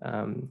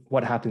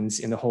what happens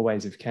in the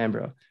hallways of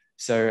Canberra.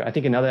 So I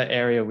think another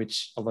area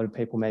which a lot of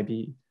people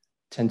maybe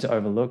tend to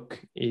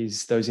overlook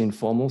is those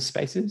informal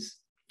spaces.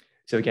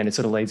 So again, it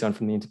sort of leads on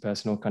from the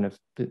interpersonal kind of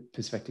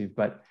perspective,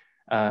 but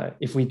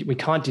if we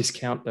can't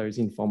discount those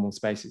informal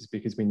spaces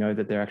because we know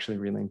that they're actually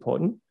really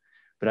important,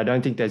 but I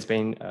don't think there's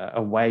been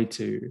a way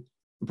to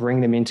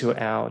bring them into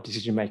our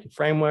decision-making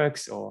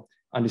frameworks or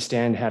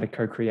understand how to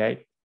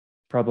co-create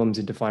problems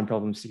and define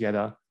problems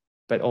together,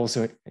 but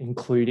also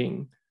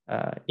including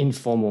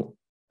informal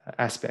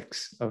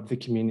aspects of the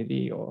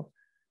community or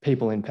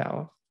people in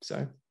power.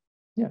 So,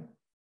 yeah.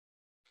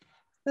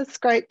 That's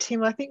great,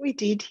 Tim. I think we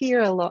did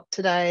hear a lot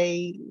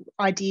today,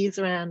 ideas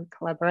around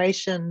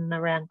collaboration,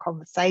 around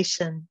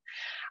conversation.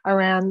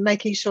 around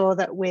making sure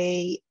that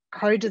we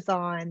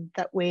co-design,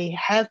 that we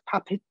have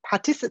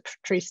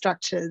participatory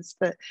structures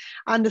for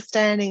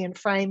understanding and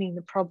framing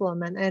the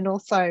problem, and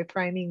also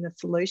framing the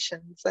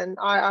solutions. And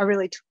I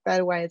really took that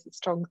away as a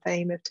strong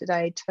theme of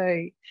today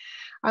too.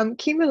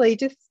 Kimberly,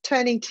 just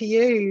turning to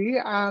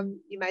you,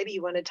 maybe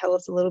you want to tell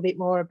us a little bit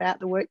more about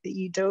the work that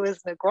you do as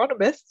an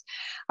agronomist.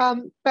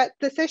 But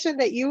the session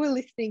that you were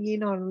listening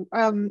in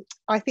on,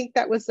 I think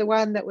that was the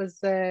one that was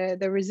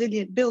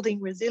the building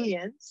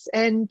resilience.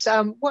 And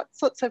what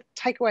sorts of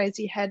takeaways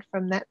you had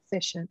from that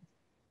session?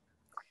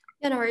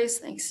 Yeah, no worries.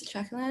 Thanks,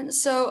 Jacqueline.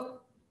 So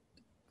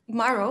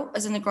my role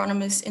as an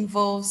agronomist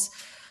involves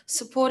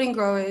supporting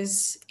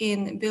growers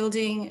in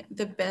building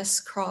the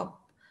best crop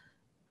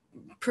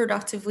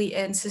productively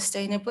and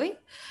sustainably.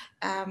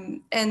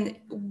 And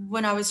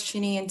when I was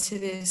tuning into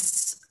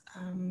this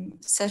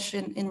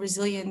session in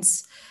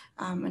resilience,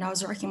 and I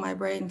was racking my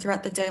brain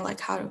throughout the day, like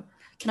how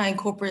can I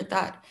incorporate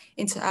that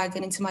into ag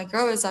and into my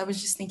growers, I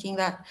was just thinking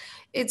that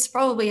it's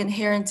probably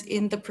inherent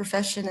in the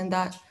profession, and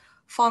that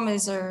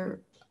farmers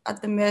are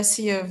at the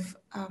mercy of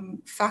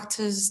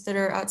factors that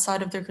are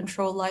outside of their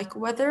control, like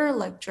weather,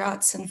 like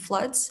droughts and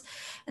floods.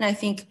 And I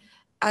think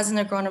as an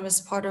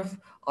agronomist, part of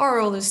our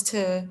role is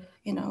to,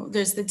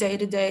 there's the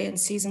day-to-day and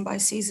season by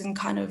season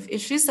kind of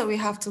issues that we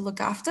have to look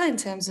after in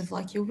terms of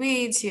like your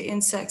weeds, your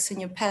insects and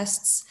your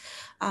pests,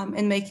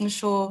 and making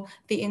sure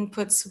the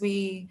inputs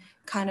we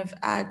kind of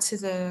add to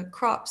the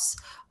crops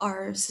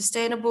are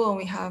sustainable and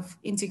we have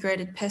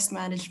integrated pest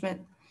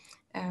management.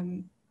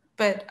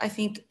 But I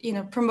think,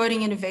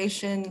 promoting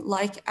innovation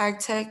like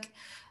AgTech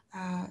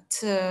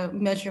to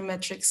measure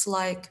metrics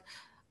like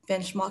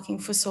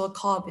benchmarking for soil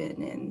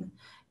carbon and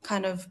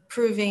kind of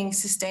proving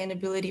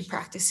sustainability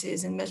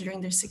practices and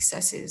measuring their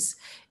successes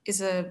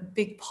is a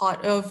big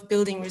part of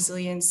building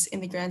resilience in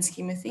the grand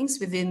scheme of things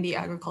within the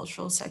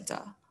agricultural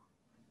sector.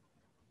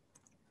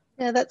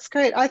 Yeah, that's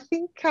great. I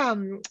think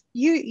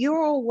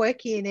you're all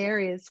working in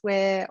areas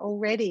where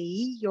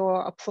already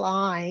you're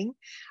applying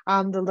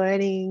the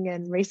learning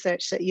and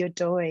research that you're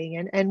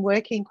doing, and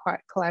working quite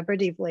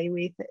collaboratively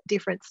with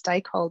different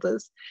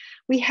stakeholders.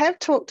 We have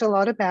talked a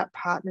lot about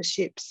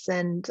partnerships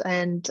and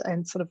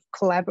sort of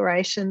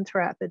collaboration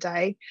throughout the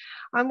day.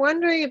 I'm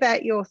wondering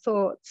about your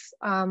thoughts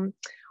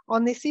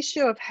on this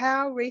issue of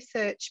how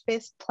research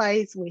best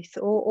plays with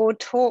or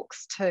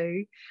talks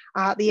to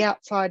the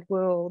outside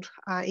world,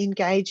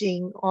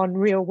 engaging on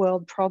real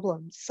world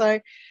problems. So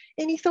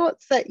any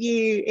thoughts that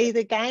you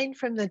either gain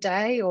from the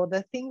day or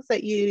the things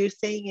that you're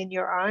seeing in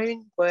your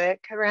own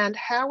work around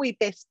how we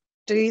best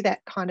do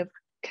that kind of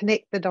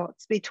connect the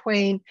dots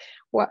between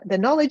what the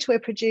knowledge we're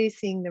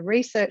producing, the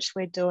research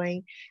we're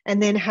doing,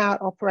 and then how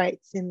it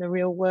operates in the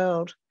real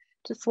world?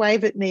 Just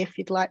wave at me if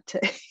you'd like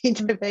to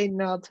intervene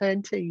and I'll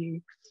turn to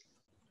you.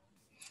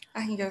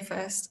 I can go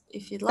first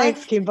if you'd like.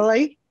 Thanks,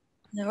 Kimberly.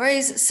 No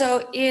worries.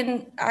 So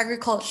in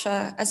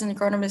agriculture, as an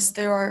agronomist,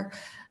 there are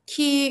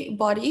key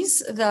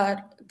bodies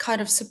that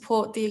kind of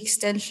support the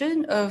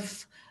extension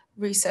of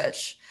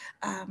research.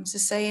 So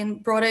say in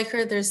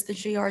Broadacre, there's the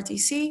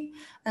GRDC,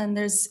 and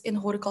there's in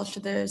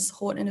horticulture, there's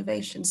Hort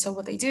Innovation. So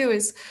what they do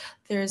is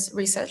there's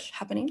research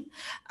happening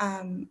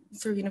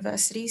through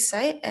universities,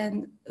 say,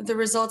 and the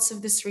results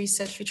of this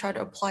research we try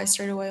to apply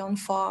straight away on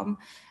farm.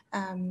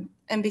 And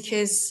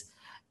because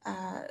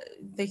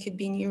they could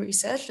be new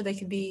research, or they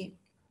could be,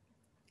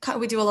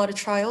 we do a lot of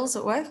trials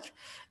at work,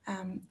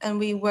 and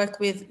we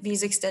work with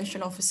these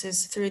extension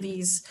officers through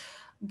these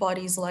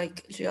bodies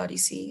like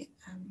GRDC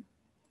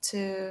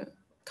to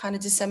kind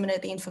of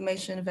disseminate the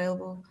information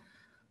available.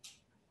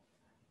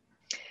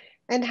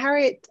 And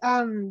Harriet,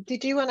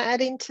 did you want to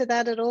add into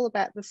that at all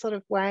about the sort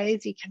of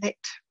ways you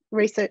connect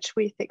research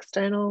with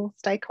external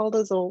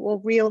stakeholders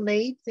or real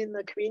needs in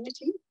the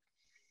community?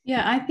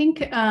 Yeah, I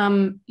think,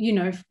 I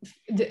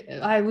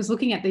was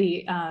looking at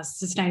the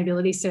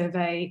sustainability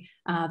survey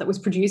that was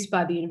produced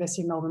by the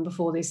University of Melbourne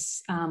before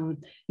this,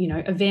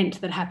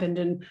 event that happened.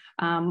 And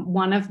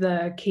one of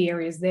the key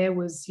areas there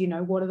was,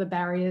 what are the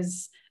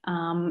barriers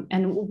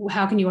and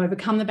how can you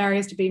overcome the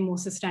barriers to be more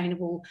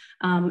sustainable?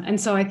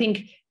 And so I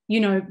think,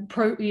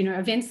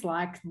 events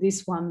like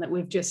this one that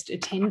we've just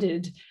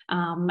attended,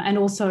 and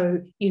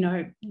also,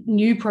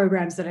 new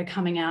programs that are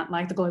coming out,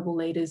 like the Global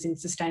Leaders in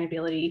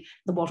Sustainability,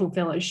 the Wattle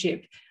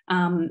Fellowship,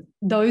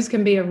 those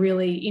can be a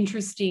really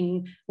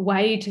interesting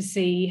way to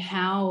see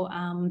how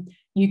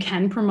you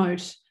can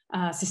promote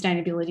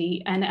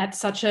sustainability, and at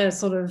such a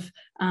sort of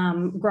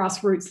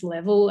grassroots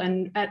level,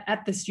 and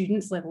at the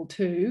students level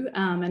too,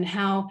 and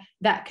how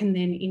that can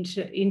then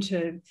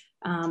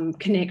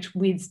connect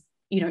with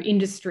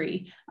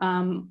industry.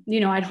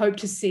 I'd hope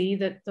to see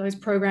that those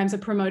programs are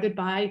promoted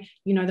by,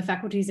 the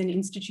faculties and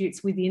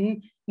institutes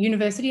within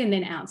university and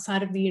then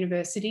outside of the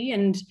university,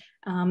 and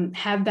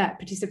have that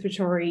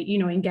participatory,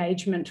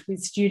 engagement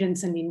with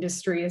students and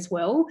industry as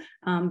well,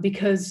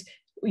 because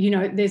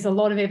there's a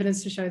lot of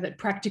evidence to show that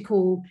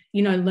practical,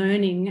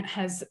 learning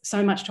has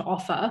so much to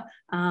offer.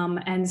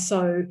 And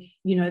so,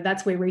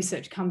 that's where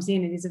research comes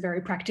in. It is a very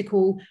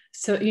practical,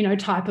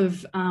 type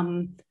of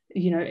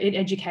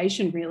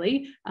education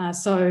really.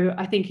 So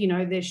I think,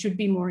 there should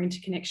be more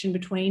interconnection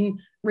between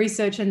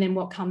research and then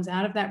what comes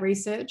out of that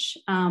research,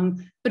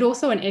 but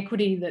also an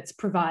equity that's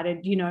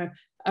provided,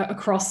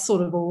 across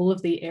sort of all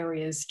of the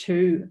areas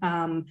too.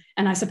 And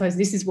I suppose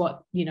this is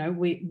what,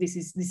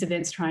 this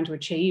event's trying to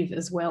achieve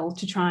as well,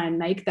 to try and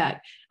make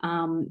that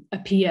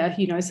appear,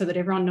 so that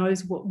everyone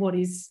knows what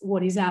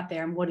is out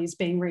there and what is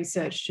being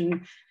researched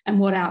and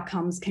what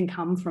outcomes can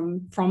come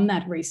from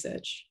that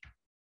research.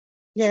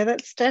 Yeah,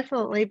 that's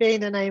definitely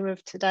been the aim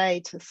of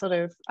today, to sort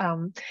of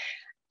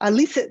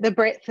elicit the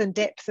breadth and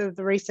depth of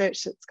the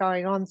research that's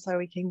going on, so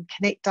we can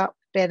connect up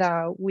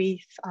better with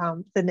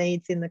the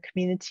needs in the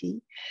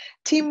community.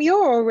 Tim,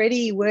 you're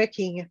already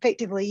working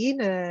effectively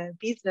in a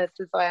business,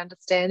 as I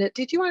understand it.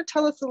 Did you want to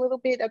tell us a little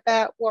bit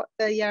about what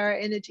the Yarra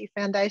Energy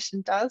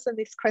Foundation does, and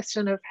this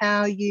question of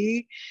how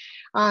you,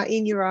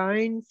 in your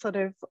own sort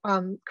of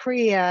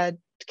career,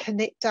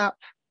 connect up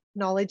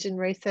knowledge and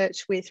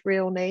research with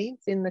real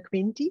needs in the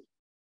community?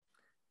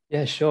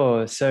 Yeah,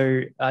 sure.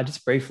 So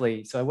just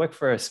briefly, so I work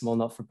for a small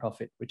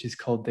not-for-profit, which is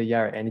called the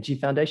Yarra Energy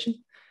Foundation.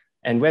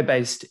 And we're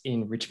based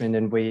in Richmond,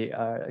 and we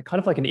are kind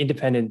of like an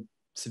independent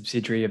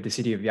subsidiary of the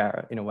city of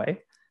Yarra in a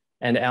way.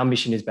 And our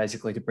mission is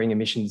basically to bring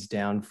emissions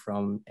down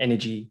from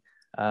energy,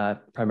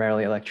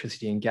 primarily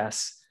electricity and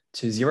gas,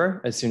 to zero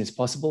as soon as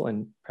possible,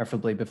 and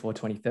preferably before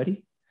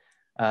 2030.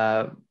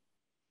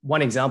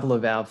 One example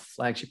of our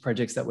flagship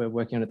projects that we're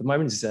working on at the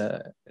moment is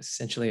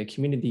essentially a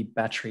community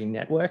battery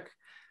network.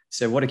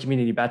 So what a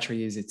community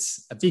battery is,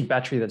 it's a big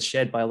battery that's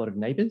shared by a lot of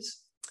neighbours,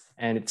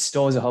 and it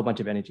stores a whole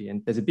bunch of energy.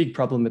 And there's a big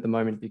problem at the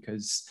moment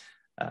because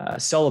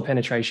solar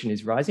penetration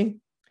is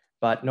rising,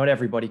 but not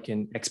everybody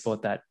can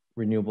export that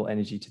renewable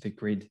energy to the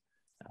grid.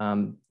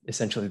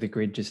 Essentially, the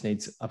grid just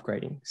needs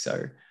upgrading.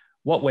 So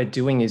what we're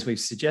doing is we've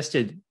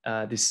suggested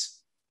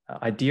this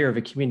idea of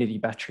a community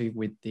battery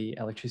with the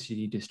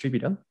electricity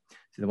distributor,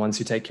 so the ones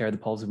who take care of the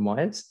poles and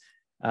wires,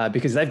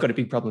 because they've got a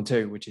big problem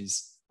too, which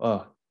is,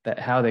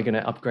 how they're going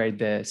to upgrade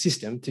their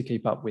system to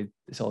keep up with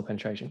the solar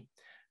penetration.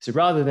 So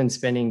rather than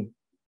spending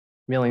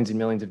millions and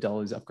millions of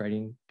dollars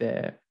upgrading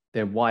their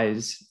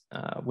wires,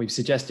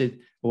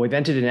 we've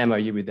entered an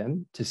MOU with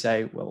them to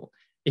say, well,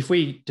 if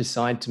we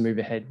decide to move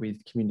ahead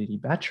with community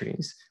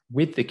batteries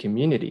with the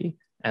community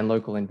and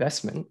local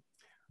investment,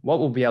 what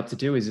we'll be able to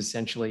do is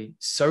essentially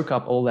soak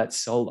up all that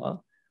solar,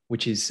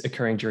 which is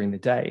occurring during the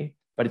day,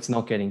 but it's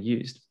not getting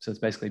used. So it's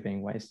basically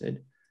being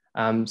wasted.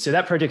 So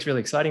that project's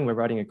really exciting. We're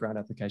writing a grant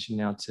application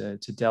now to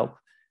DELP,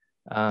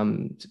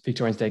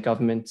 Victorian State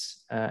Government,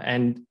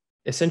 and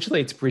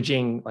essentially it's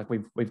bridging, like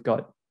we've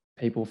got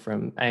people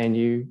from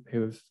ANU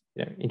who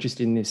are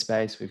interested in this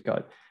space. We've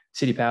got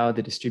City Power,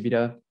 the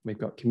distributor. We've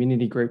got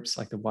community groups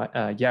like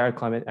the Yarra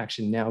Climate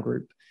Action Now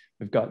group.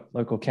 We've got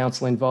local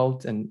council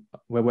involved, and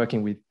we're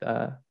working with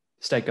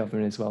state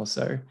government as well.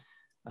 So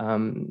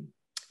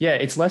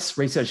it's less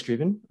research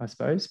driven, I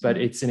suppose, but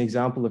it's an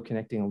example of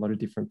connecting a lot of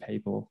different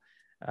people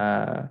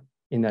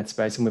in that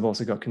space. And we've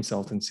also got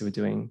consultants who are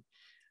doing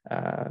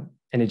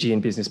energy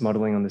and business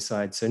modeling on the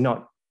side. So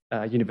not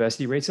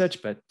university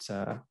research, but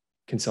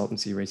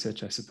consultancy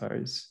research, I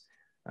suppose.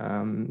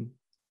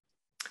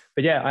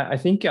 But yeah, I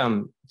think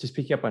just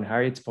picking up on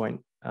Harriet's point,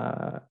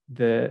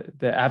 the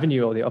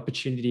avenue or the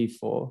opportunity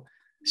for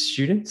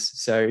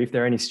students. So if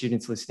there are any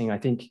students listening, I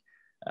think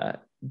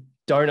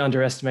don't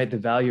underestimate the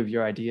value of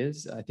your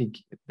ideas. I think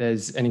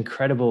there's an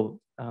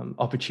incredible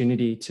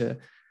opportunity to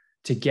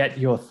get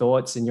your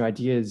thoughts and your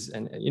ideas,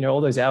 and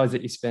all those hours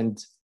that you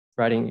spend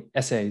writing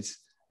essays.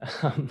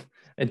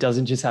 It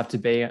doesn't just have to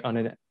be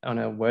on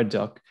a Word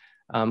doc.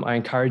 I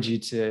encourage you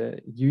to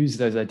use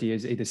those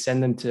ideas, either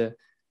send them to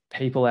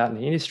people out in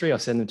the industry or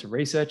send them to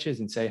researchers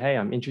and say, hey,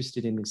 I'm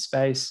interested in this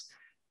space.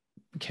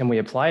 Can we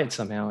apply it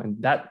somehow?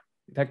 And that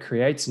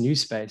creates new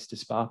space to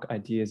spark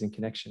ideas and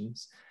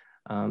connections.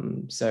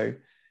 So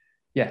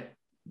yeah,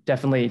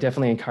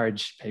 definitely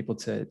encourage people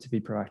to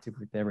be proactive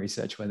with their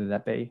research, whether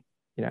that be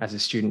as a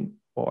student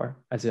or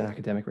as an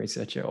academic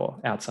researcher or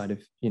outside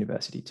of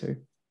university too.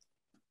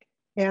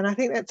 Yeah, and I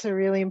think that's a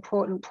really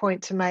important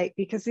point to make,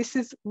 because this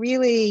is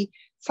really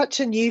such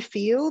a new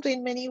field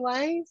in many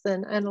ways,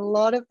 and a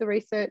lot of the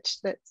research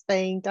that's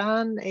being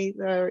done,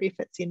 either if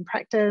it's in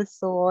practice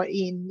or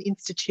in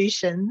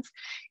institutions,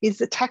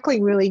 is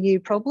tackling really new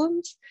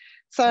problems.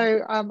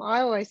 So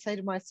I always say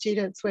to my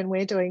students when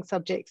we're doing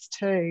subjects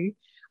too,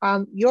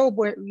 your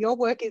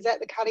work is at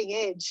the cutting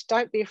edge.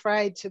 Don't be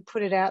afraid to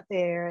put it out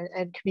there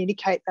and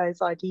communicate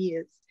those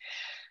ideas.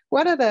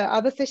 One of the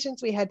other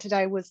sessions we had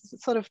today was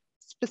sort of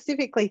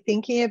specifically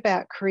thinking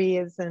about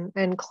careers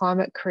and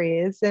climate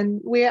careers, and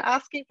we're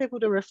asking people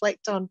to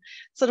reflect on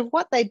sort of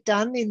what they'd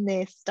done in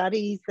their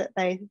studies that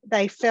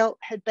they felt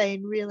had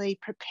been really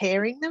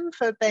preparing them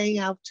for being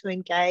able to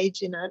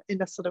engage in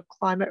a sort of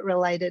climate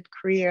related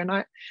career. And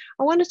I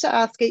wanted to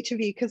ask each of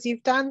you, because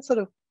you've done sort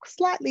of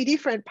slightly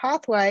different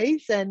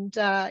pathways and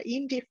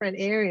in different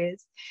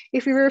areas.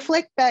 If you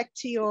reflect back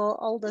to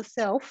your older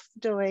self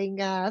doing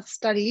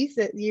studies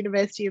at the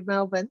University of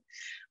Melbourne,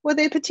 were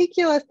there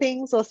particular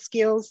things or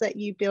skills that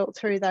you built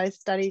through those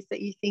studies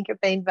that you think have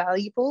been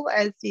valuable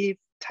as you've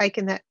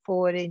taken that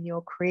forward in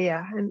your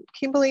career? And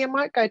Kimberly, I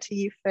might go to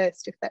you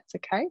first, if that's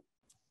okay.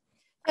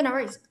 Yeah, no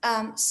worries.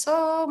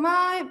 So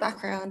my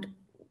background,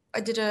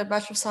 I did a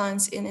Bachelor of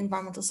Science in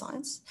Environmental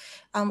Science.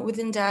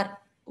 Within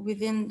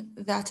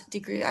that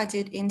degree, I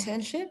did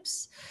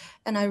internships,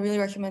 and I really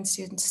recommend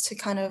students to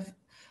kind of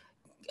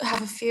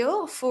have a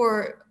feel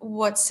for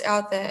what's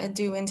out there and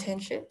do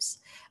internships.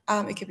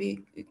 It could be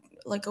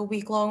like a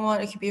week-long one.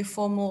 It could be a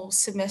formal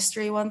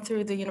semestery one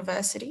through the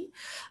university.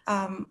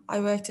 I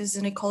worked as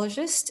an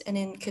ecologist and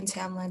in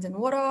contaminated land and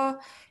water,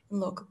 in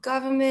local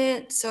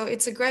government. So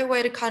it's a great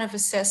way to kind of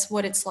assess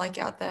what it's like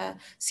out there,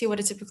 see what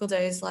a typical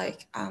day is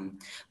like.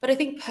 But I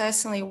think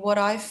personally, what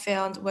I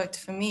found worked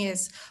for me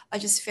is I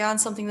just found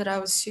something that I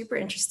was super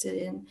interested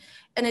in.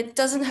 And it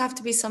doesn't have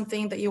to be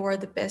something that you are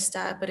the best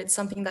at, but it's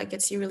something that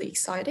gets you really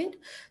excited.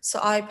 So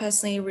I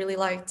personally really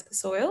liked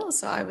soil.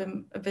 So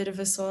I'm a bit of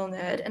a soil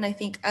nerd. And I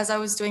think as I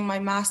was doing my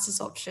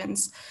master's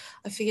options,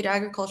 I figured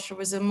agriculture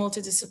was a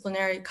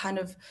multidisciplinary kind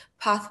of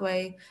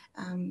pathway.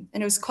 And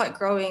it was quite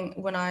growing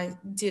when I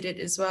did it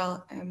as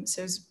well.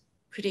 So it was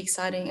pretty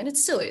exciting, and it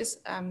still is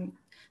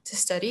to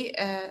study.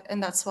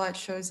 And that's why I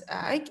chose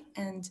ag.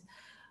 And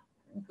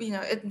you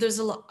know, there's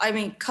a lot, I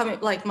mean,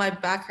 like my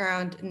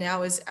background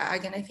now is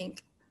ag, and I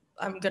think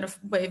I'm going to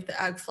wave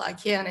the ag flag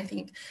here. And I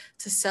think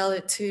to sell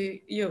it to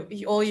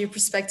all your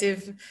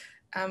prospective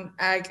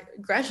ag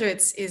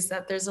graduates is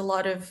that there's a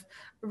lot of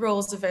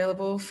roles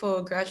available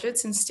for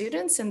graduates and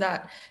students, and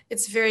that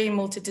it's very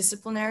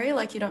multidisciplinary.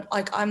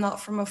 Like I'm not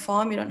from a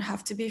farm. You don't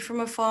have to be from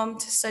a farm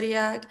to study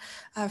ag.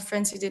 I have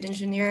friends who did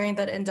engineering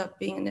that end up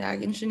being an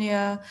ag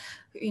engineer.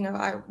 You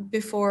know,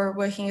 before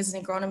working as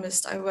an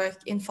agronomist, I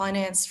worked in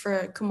finance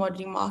for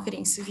commodity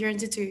marketing. So if you're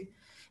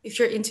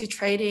into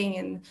trading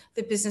and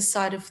the business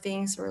side of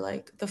things, or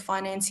like the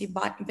financing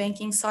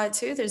banking side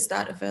too, there's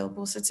that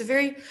available. So it's a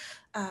very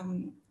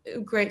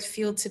great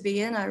field to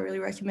be in. I really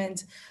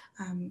recommend,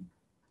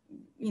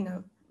 you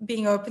know,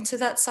 being open to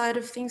that side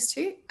of things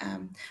too.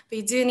 But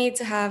you do need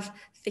to have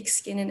thick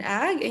skin in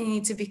ag, and you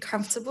need to be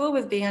comfortable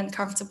with being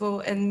uncomfortable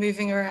and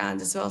moving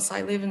around as well. So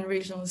I live in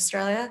regional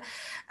Australia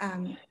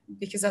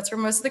because that's where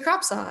most of the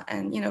crops are.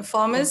 And, you know,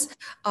 farmers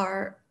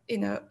are, you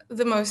know,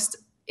 the most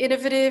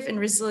innovative and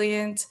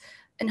resilient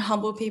and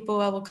humble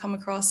people I will come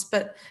across,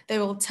 but they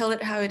will tell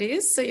it how it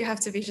is. So you have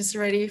to be just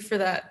ready for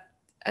that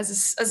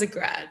as a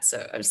grad.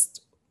 So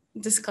just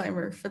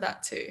disclaimer for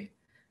that too,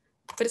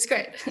 but it's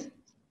great.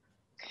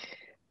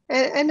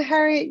 And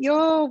Harriet,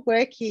 you're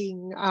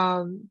working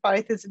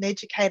both as an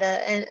educator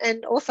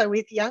and also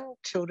with young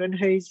children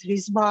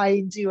whose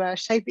minds you are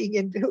shaping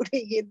and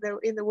building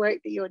in the work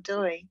that you're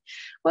doing.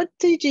 What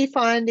did you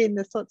find in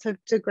the sorts of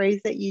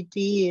degrees that you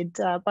did,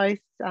 both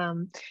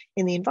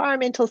in the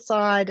environmental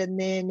side and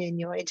then in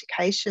your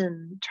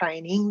education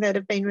training, that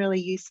have been really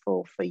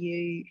useful for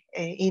you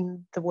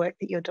in the work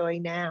that you're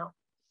doing now?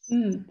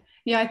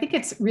 Yeah, I think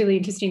it's really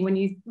interesting when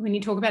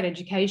you talk about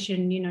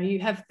education. You know, you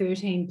have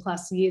 13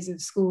 plus years of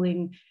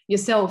schooling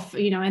yourself,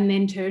 you know, and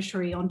then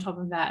tertiary on top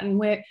of that, and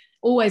we're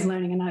always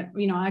learning.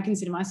 And I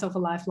consider myself a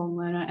lifelong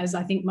learner, as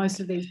I think most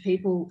of these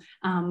people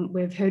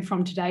we've heard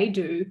from today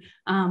do.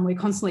 We're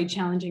constantly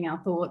challenging our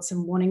thoughts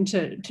and wanting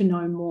to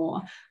know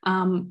more.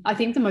 I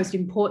think the most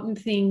important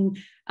thing,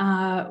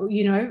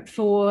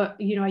 for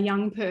a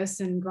young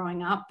person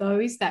growing up, though,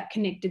 is that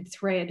connected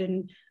thread.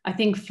 And I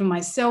think for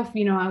myself,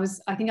 I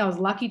was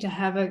lucky to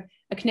have a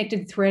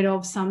connected thread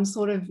of some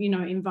sort of,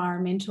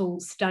 environmental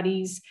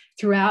studies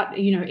throughout,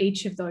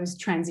 each of those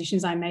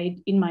transitions I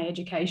made in my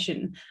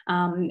education.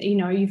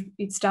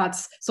 It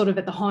starts sort of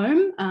at the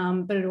home,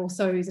 but it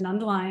also is an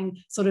underlying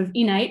sort of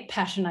innate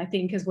passion, I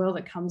think, as well,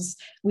 that comes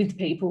with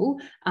people.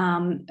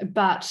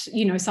 But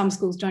some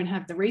schools don't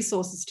have the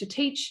resources to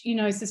teach,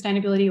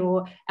 sustainability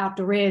or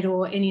outdoor ed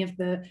or any of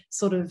the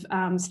sort of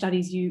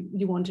studies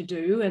you want to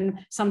do.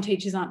 And some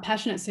teachers aren't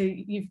passionate. So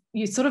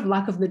you sort of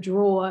luck of the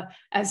draw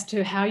as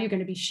to how you're going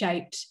to be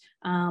shaped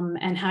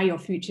and how your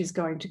future is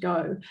going to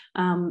go.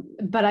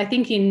 But I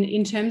think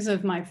in terms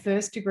of my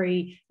first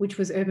degree, which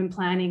was urban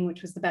planning,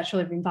 which was the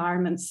Bachelor of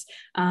Environments,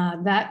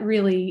 that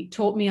really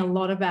taught me a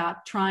lot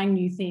about trying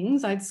new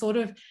things. I'd sort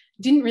of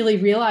didn't really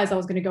realize I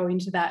was going to go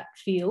into that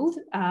field.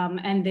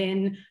 And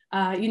then,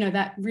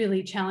 that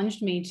really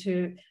challenged me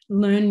to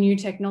learn new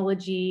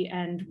technology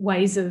and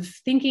ways of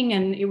thinking.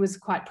 And it was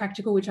quite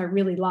practical, which I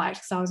really liked,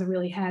 because I was a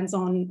really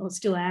hands-on, or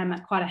still am,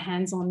 quite a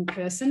hands-on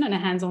person and a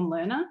hands-on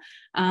learner.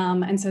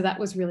 And so that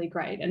was really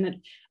great.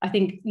 And I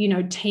think,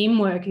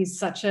 teamwork is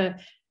such a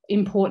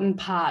important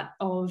part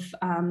of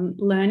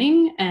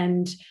learning.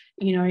 And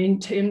you know, in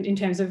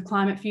terms of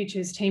climate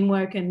futures,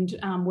 teamwork and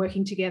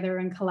working together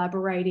and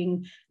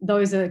collaborating,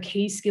 those are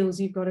key skills.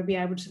 You've got to be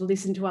able to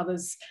listen to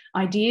others'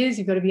 ideas.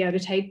 You've got to be able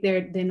to take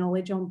their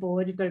knowledge on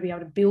board. You've got to be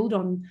able to build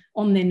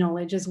on their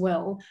knowledge as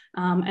well.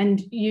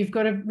 And you've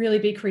got to really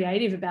be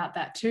creative about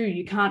that too.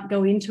 You can't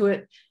go into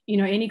it, you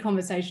know, any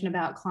conversation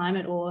about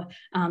climate or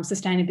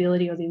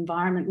sustainability or the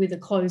environment with a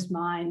closed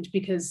mind,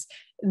 because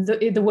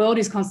the world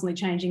is constantly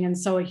changing, and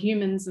so are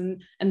humans,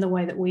 and the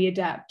way that we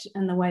adapt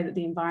and the way that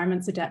the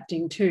environment's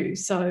adapting too.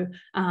 So,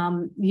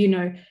 you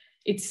know,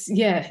 it's,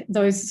 yeah,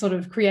 those sort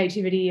of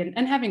creativity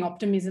and having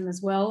optimism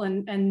as well,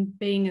 and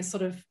being a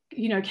sort of,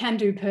 you know,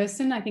 can-do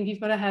person. I think you've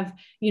got to have,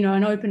 you know,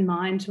 an open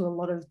mind to a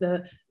lot of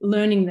the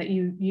learning that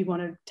you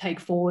want to take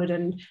forward,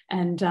 and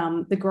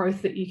the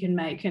growth that you can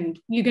make. And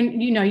you're going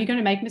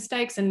to make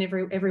mistakes, and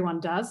everyone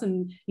does,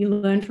 and you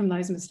learn from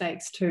those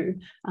mistakes too.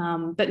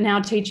 But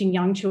now teaching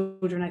young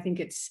children, I think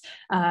it's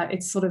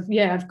sort of,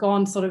 yeah, I've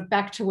gone sort of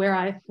back to where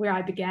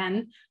I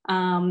began,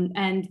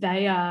 and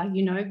they are,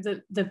 you know,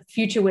 the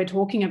future we're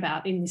talking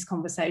about in this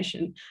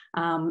conversation.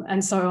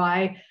 And so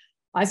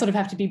I sort of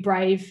have to be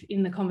brave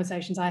in the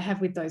conversations I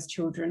have with those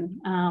children.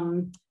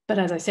 But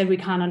as I said, we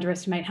can't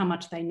underestimate how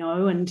much they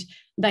know, and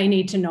they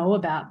need to know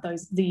about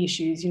the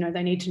issues. You know,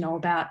 they need to know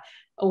about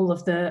all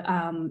of the,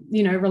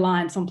 you know,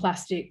 reliance on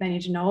plastic. They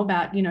need to know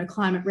about, you know,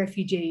 climate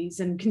refugees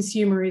and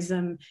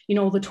consumerism, you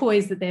know, all the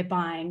toys that they're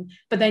buying.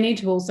 But they need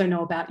to also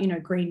know about, you know,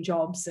 green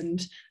jobs, and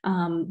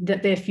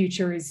that their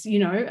future is, you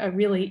know, a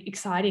really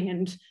exciting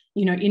and,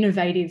 you know,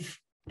 innovative,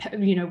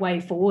 you know, way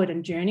forward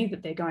and journey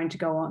that they're going to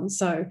go on.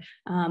 So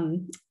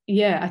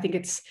yeah, I think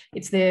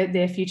it's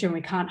their future, and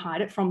we can't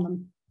hide it from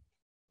them.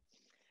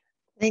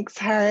 Thanks,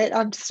 Harriet.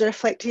 I'm just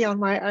reflecting on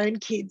my own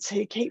kids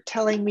who keep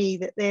telling me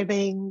that they're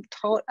being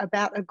taught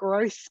about a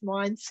growth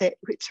mindset,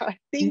 which I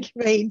think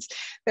means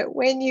that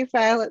when you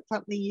fail at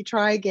something, you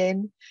try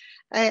again,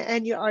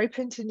 and you're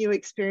open to new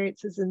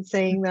experiences and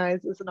seeing those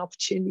as an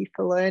opportunity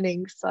for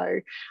learning.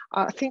 So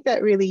I think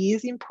that really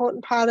is an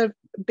important part of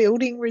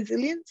building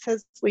resilience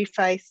as we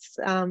face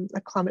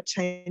a climate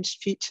change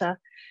future.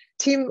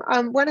 Tim,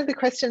 one of the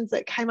questions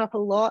that came up a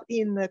lot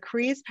in the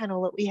careers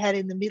panel that we had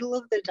in the middle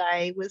of the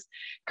day was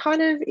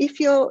kind of, if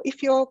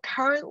you're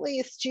currently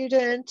a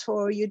student,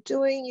 or you're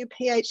doing your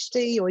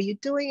PhD, or you're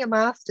doing a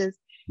master's,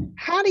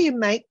 how do you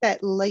make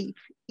that leap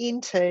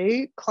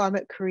into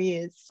climate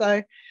careers?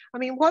 So, I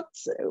mean,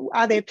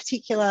 are there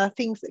particular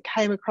things that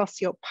came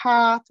across your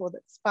path or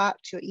that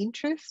sparked your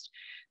interest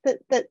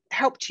that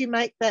helped you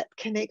make that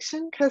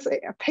connection? Because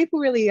people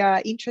really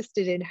are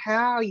interested in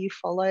how you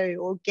follow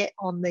or get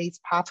on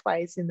these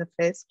pathways in the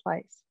first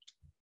place.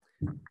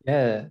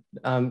 Yeah,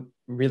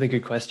 really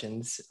good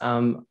questions.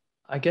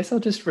 I guess I'll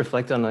just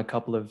reflect on a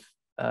couple of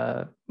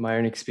my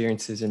own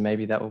experiences, and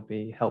maybe that will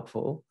be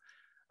helpful.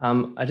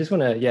 I just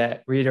want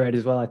to, reiterate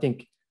as well, I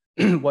think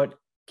what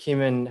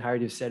Kim and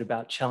Harriet have said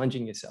about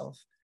challenging yourself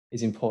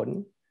is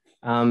important.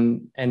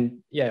 And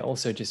yeah,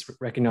 also just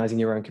recognizing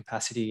your own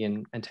capacity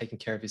and taking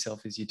care of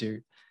yourself as you do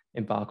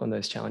embark on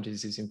those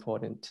challenges is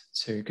important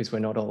too, because we're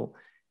not all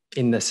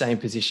in the same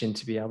position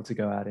to be able to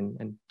go out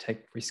and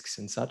take risks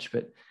and such.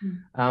 But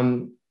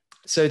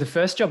so the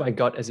first job I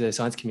got as a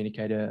science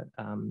communicator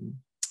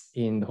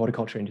in the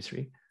horticulture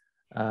industry.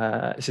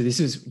 So this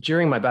was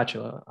during my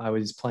bachelor. I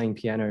was playing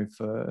piano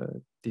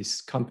for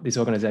this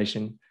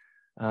organization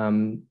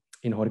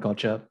in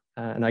horticulture,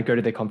 and I go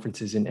to their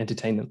conferences and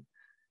entertain them.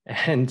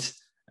 And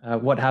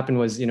what happened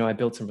was, you know, I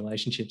built some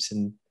relationships,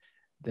 and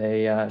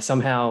they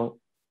somehow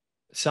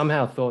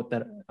thought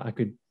that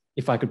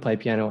if I could play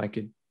piano, I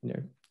could, you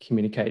know,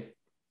 communicate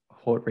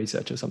hort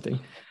research or something.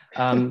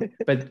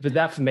 But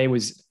that for me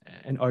was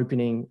an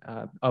opening.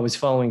 I was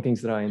following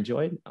things that I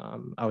enjoyed.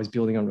 I was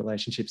building on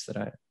relationships that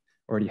I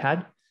already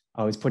had.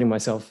 I was taking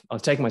myself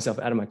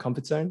out of my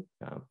comfort zone.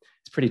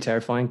 It's pretty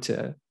terrifying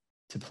to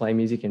play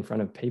music in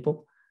front of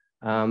people.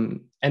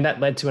 And that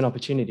led to an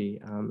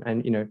opportunity.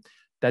 And, you know,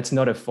 that's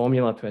not a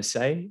formula per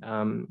se,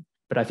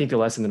 but I think the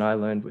lesson that I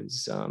learned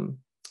was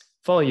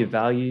follow your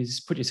values,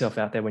 put yourself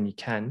out there when you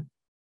can,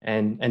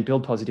 and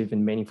build positive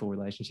and meaningful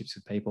relationships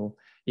with people.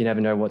 You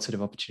never know what sort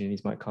of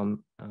opportunities might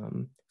come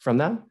from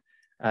that.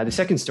 The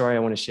second story I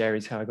want to share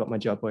is how I got my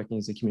job working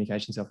as a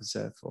communications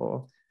officer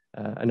for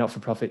a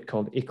not-for-profit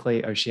called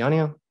ICLEI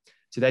Oceania.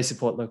 So they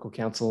support local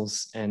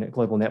councils and a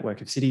global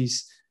network of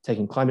cities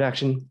taking climate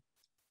action.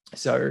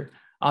 So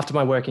after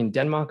my work in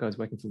Denmark, I was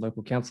working for the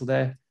local council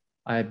there.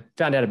 I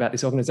found out about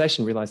this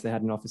organization, realized they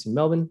had an office in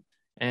Melbourne.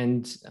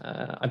 And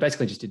I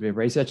basically just did a bit of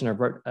research, and I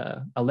wrote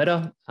a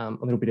letter, a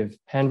little bit of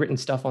handwritten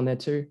stuff on there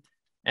too.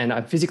 And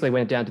I physically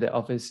went down to their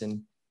office,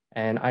 and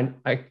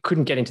I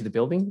couldn't get into the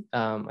building.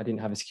 I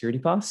didn't have a security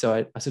pass.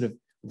 So I sort of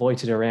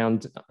loitered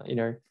around, you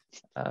know,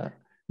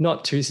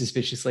 not too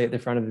suspiciously at the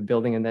front of the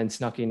building, and then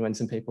snuck in when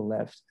some people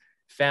left,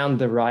 found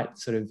the right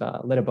sort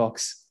of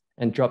letterbox,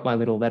 and dropped my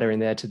little letter in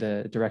there to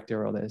the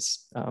director or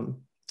this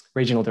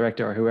regional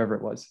director or whoever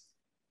it was.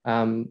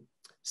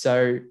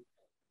 So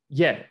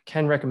yeah,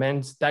 can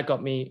recommend. That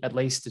got me at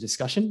least a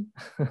discussion.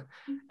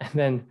 And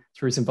then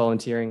through some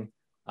volunteering,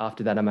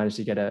 after that, I managed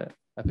to get a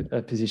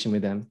position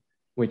with them,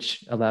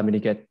 which allowed me to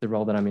get the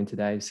role that I'm in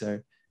today. So,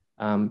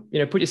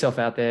 put yourself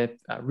out there,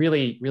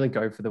 really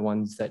go for the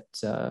ones that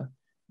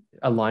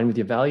align with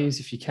your values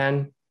if you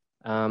can,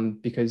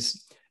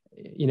 because,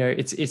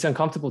 it's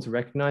uncomfortable to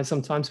recognize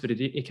sometimes, but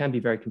it can be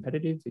very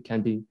competitive. It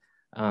can be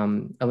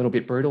a little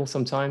bit brutal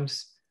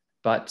sometimes,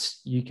 but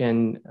you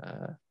can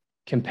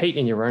compete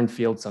in your own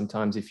field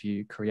sometimes if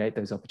you create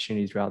those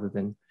opportunities rather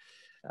than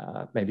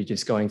maybe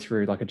just going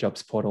through like a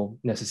jobs portal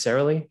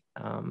necessarily.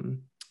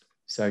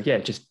 So yeah,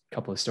 just a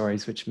couple of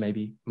stories which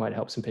maybe might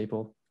help some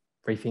people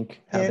rethink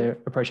how they're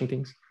approaching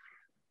things.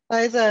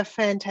 Those are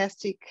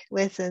fantastic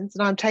lessons,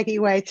 and I'm taking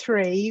away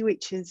 3,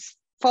 which is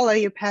follow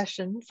your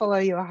passion, follow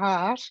your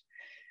heart,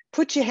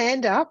 put your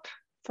hand up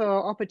for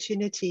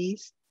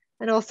opportunities,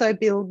 and also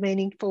build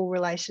meaningful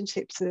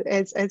relationships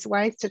as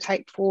ways to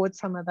take forward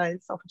some of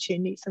those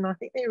opportunities. And I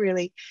think they're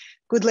really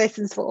good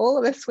lessons for all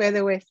of us,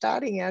 whether we're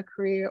starting our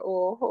career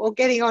or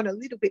getting on a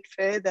little bit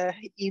further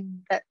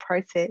in that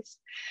process.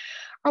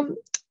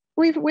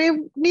 We're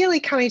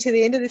nearly coming to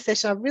the end of this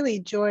session. I've really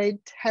enjoyed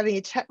having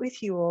a chat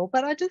with you all,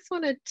 but I just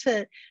wanted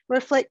to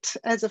reflect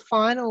as a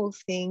final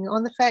thing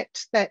on the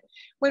fact that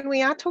when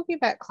we are talking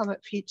about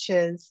climate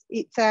futures,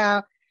 it's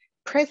our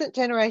present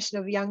generation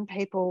of young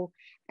people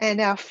and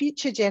our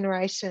future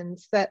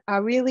generations that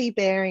are really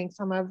bearing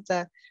some of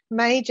the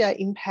major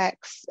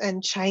impacts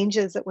and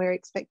changes that we're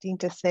expecting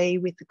to see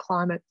with the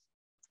climate.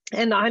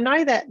 And I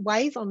know that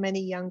weighs on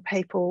many young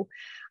people,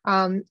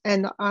 and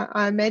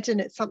I imagine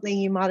it's something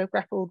you might have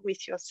grappled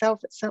with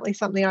yourself. It's certainly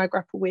something I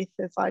grapple with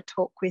as I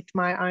talk with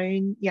my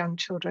own young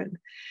children.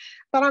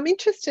 But I'm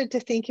interested to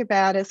think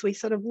about, as we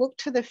sort of look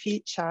to the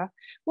future,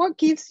 what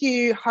gives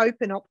you hope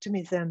and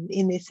optimism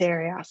in this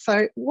area?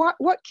 So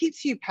what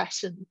keeps you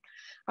passionate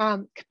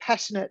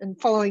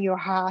and following your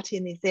heart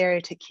in this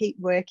area to keep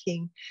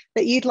working,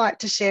 that you'd like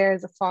to share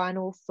as a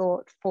final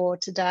thought for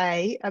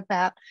today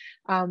about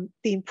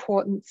the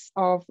importance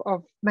of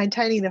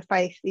maintaining the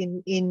faith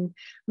in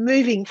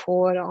moving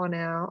forward on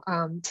our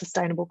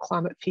sustainable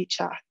climate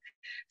future?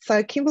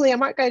 So Kimberly, I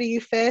might go to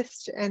you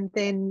first, and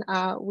then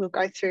we'll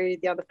go through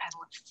the other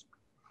panellists.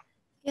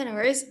 Yeah, no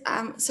worries.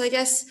 So I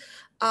guess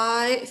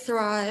I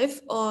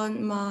thrive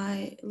on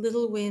my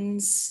little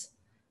wins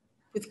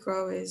with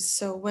growers.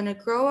 So when a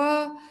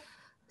grower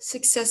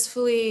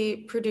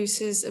successfully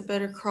produces a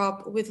better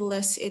crop with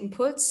less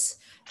inputs,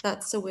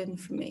 that's a win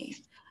for me,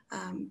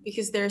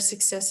 because their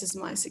success is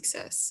my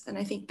success. And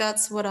I think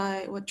that's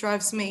what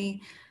drives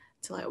me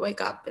to like wake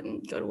up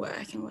and go to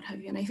work and what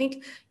have you. And I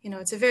think,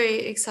 it's a very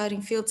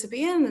exciting field to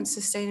be in, and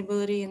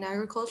sustainability in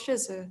agriculture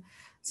is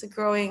a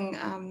growing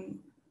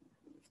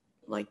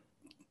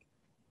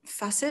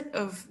facet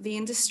of the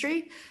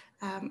industry.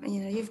 And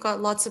you've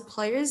got lots of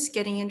players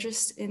getting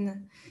interest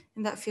in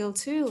that field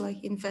too,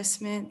 like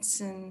investments,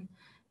 and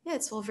yeah,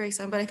 it's all very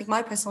exciting. But I think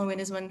my personal win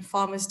is when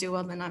farmers do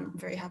well, then I'm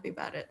very happy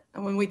about it.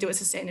 And when we do it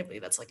sustainably,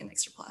 that's like an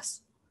extra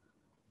plus.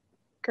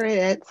 Great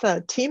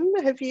answer. Tim,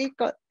 have you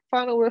got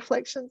final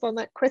reflections on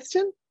that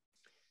question?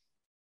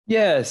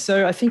 Yeah,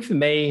 so I think for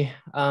me,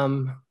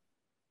 on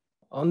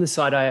the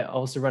side, I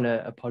also run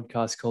a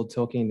podcast called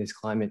Talking in This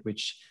Climate,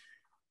 which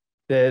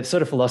the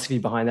sort of philosophy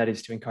behind that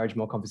is to encourage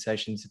more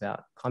conversations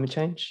about climate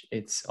change.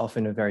 It's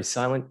often a very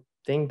silent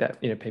thing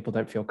that people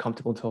don't feel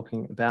comfortable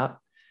talking about.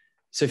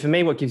 So for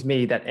me, what gives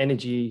me that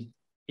energy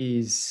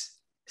is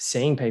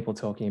seeing people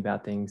talking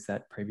about things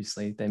that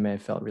previously they may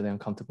have felt really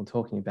uncomfortable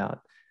talking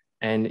about,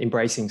 and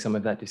embracing some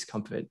of that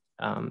discomfort,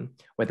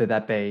 whether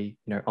that be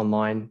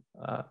online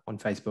on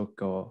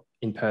Facebook or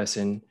in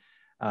person,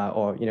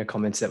 or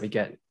comments that we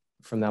get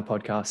from our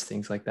podcast,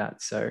 things like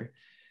that. So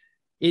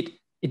it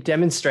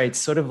demonstrates,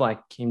 sort of like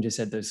Kim just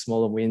said, those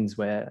smaller wins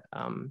where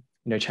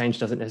change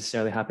doesn't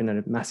necessarily happen at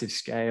a massive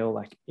scale,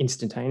 like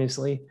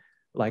instantaneously.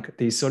 Like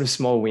these sort of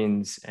small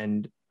wins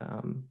and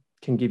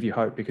can give you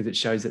hope, because it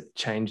shows that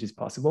change is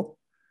possible.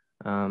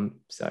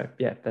 So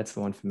yeah, that's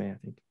the one for me, I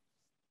think.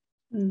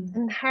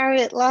 And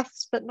Harriet,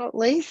 last but not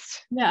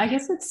least. Yeah, I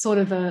guess it's sort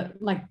of a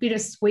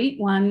bittersweet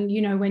one,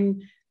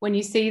 when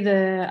you see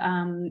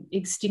the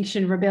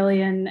Extinction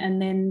Rebellion,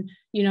 and then,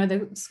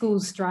 the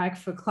schools strike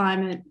for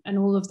climate, and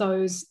all of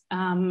those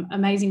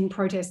amazing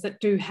protests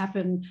that do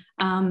happen.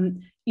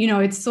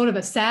 It's sort of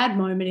a sad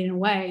moment in a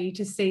way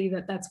to see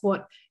that that's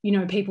what,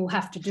 people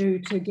have to do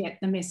to get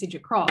the message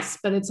across.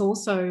 But it's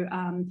also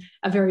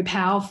a very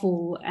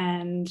powerful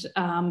and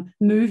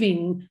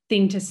moving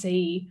thing to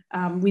see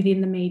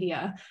within the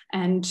media,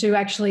 and to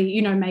actually,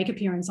 make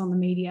appearance on the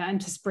media and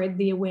to spread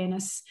the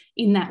awareness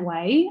in that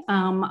way,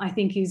 I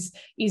think is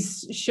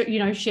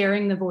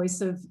sharing the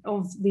voice of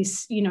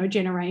this,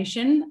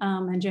 generation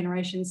and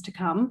generations to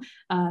come.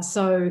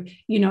 So,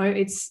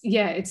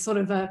 it's sort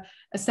of a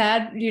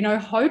sad,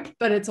 hope,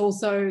 but it's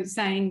also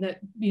saying that,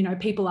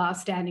 people are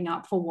standing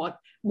up for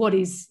what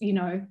is,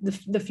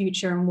 the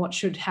future and what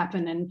should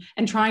happen,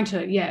 and trying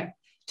to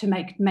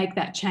make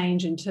that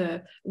change, and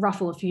to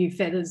ruffle a few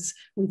feathers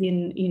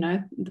within,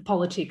 the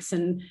politics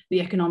and the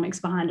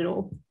economics behind it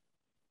all.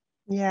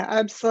 Yeah, I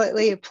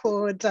absolutely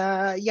applaud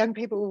young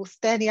people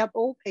standing up,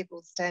 all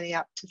people standing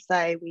up to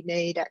say we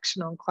need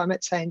action on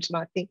climate change. And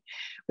I think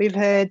we've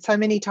heard so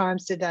many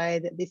times today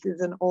that this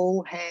is an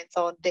all hands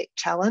on deck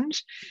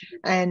challenge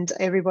and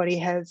everybody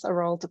has a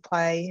role to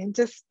play. And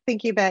just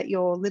thinking about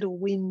your little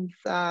wins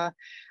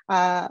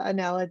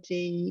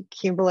analogy,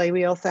 Kimberly,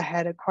 we also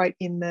had a quote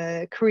in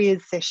the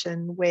careers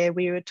session where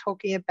we were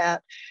talking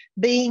about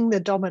being the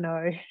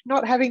domino,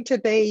 not having to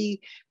be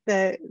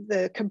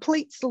the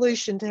complete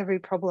solution to every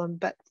problem,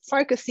 but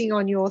focusing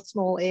on your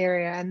small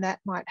area, and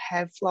that might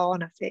have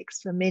flow-on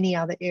effects for many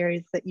other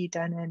areas that you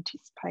don't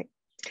anticipate.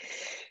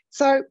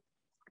 So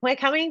we're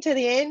coming to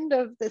the end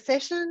of the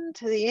session,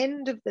 to the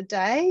end of the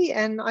day,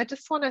 and I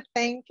just want to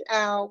thank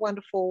our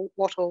wonderful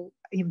Wattle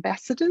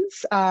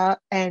ambassadors,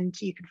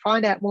 and you can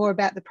find out more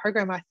about the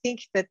program. I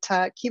think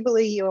that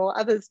Kimberly or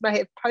others may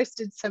have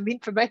posted some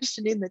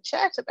information in the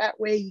chat about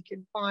where you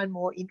can find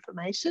more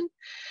information.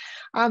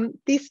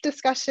 This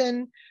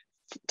discussion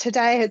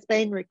today has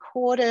been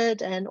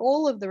recorded, and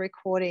all of the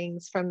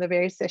recordings from the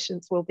various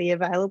sessions will be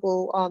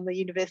available on the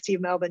University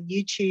of Melbourne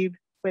YouTube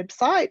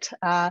website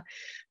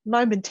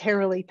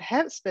momentarily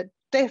perhaps, but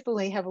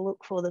definitely have a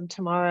look for them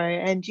tomorrow.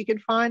 And you can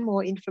find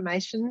more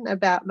information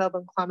about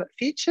Melbourne Climate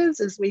Futures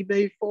as we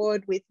move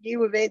forward with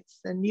new events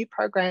and new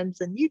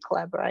programs and new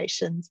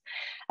collaborations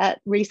at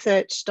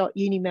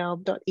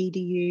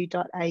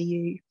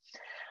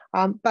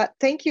research.unimelb.edu.au. But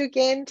thank you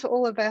again to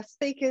all of our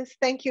speakers.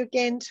 Thank you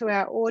again to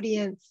our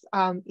audience.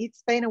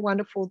 It's been a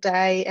wonderful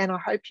day, and I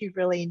hope you've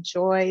really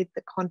enjoyed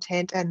the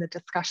content and the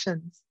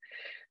discussions.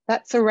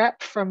 That's a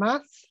wrap from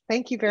us.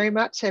 Thank you very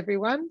much,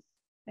 everyone.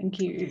 Thank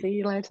you. See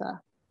you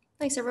later.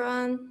 Thanks,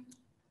 everyone.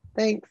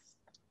 Thanks.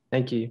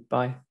 Thank you.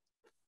 Bye.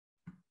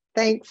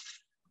 Thanks.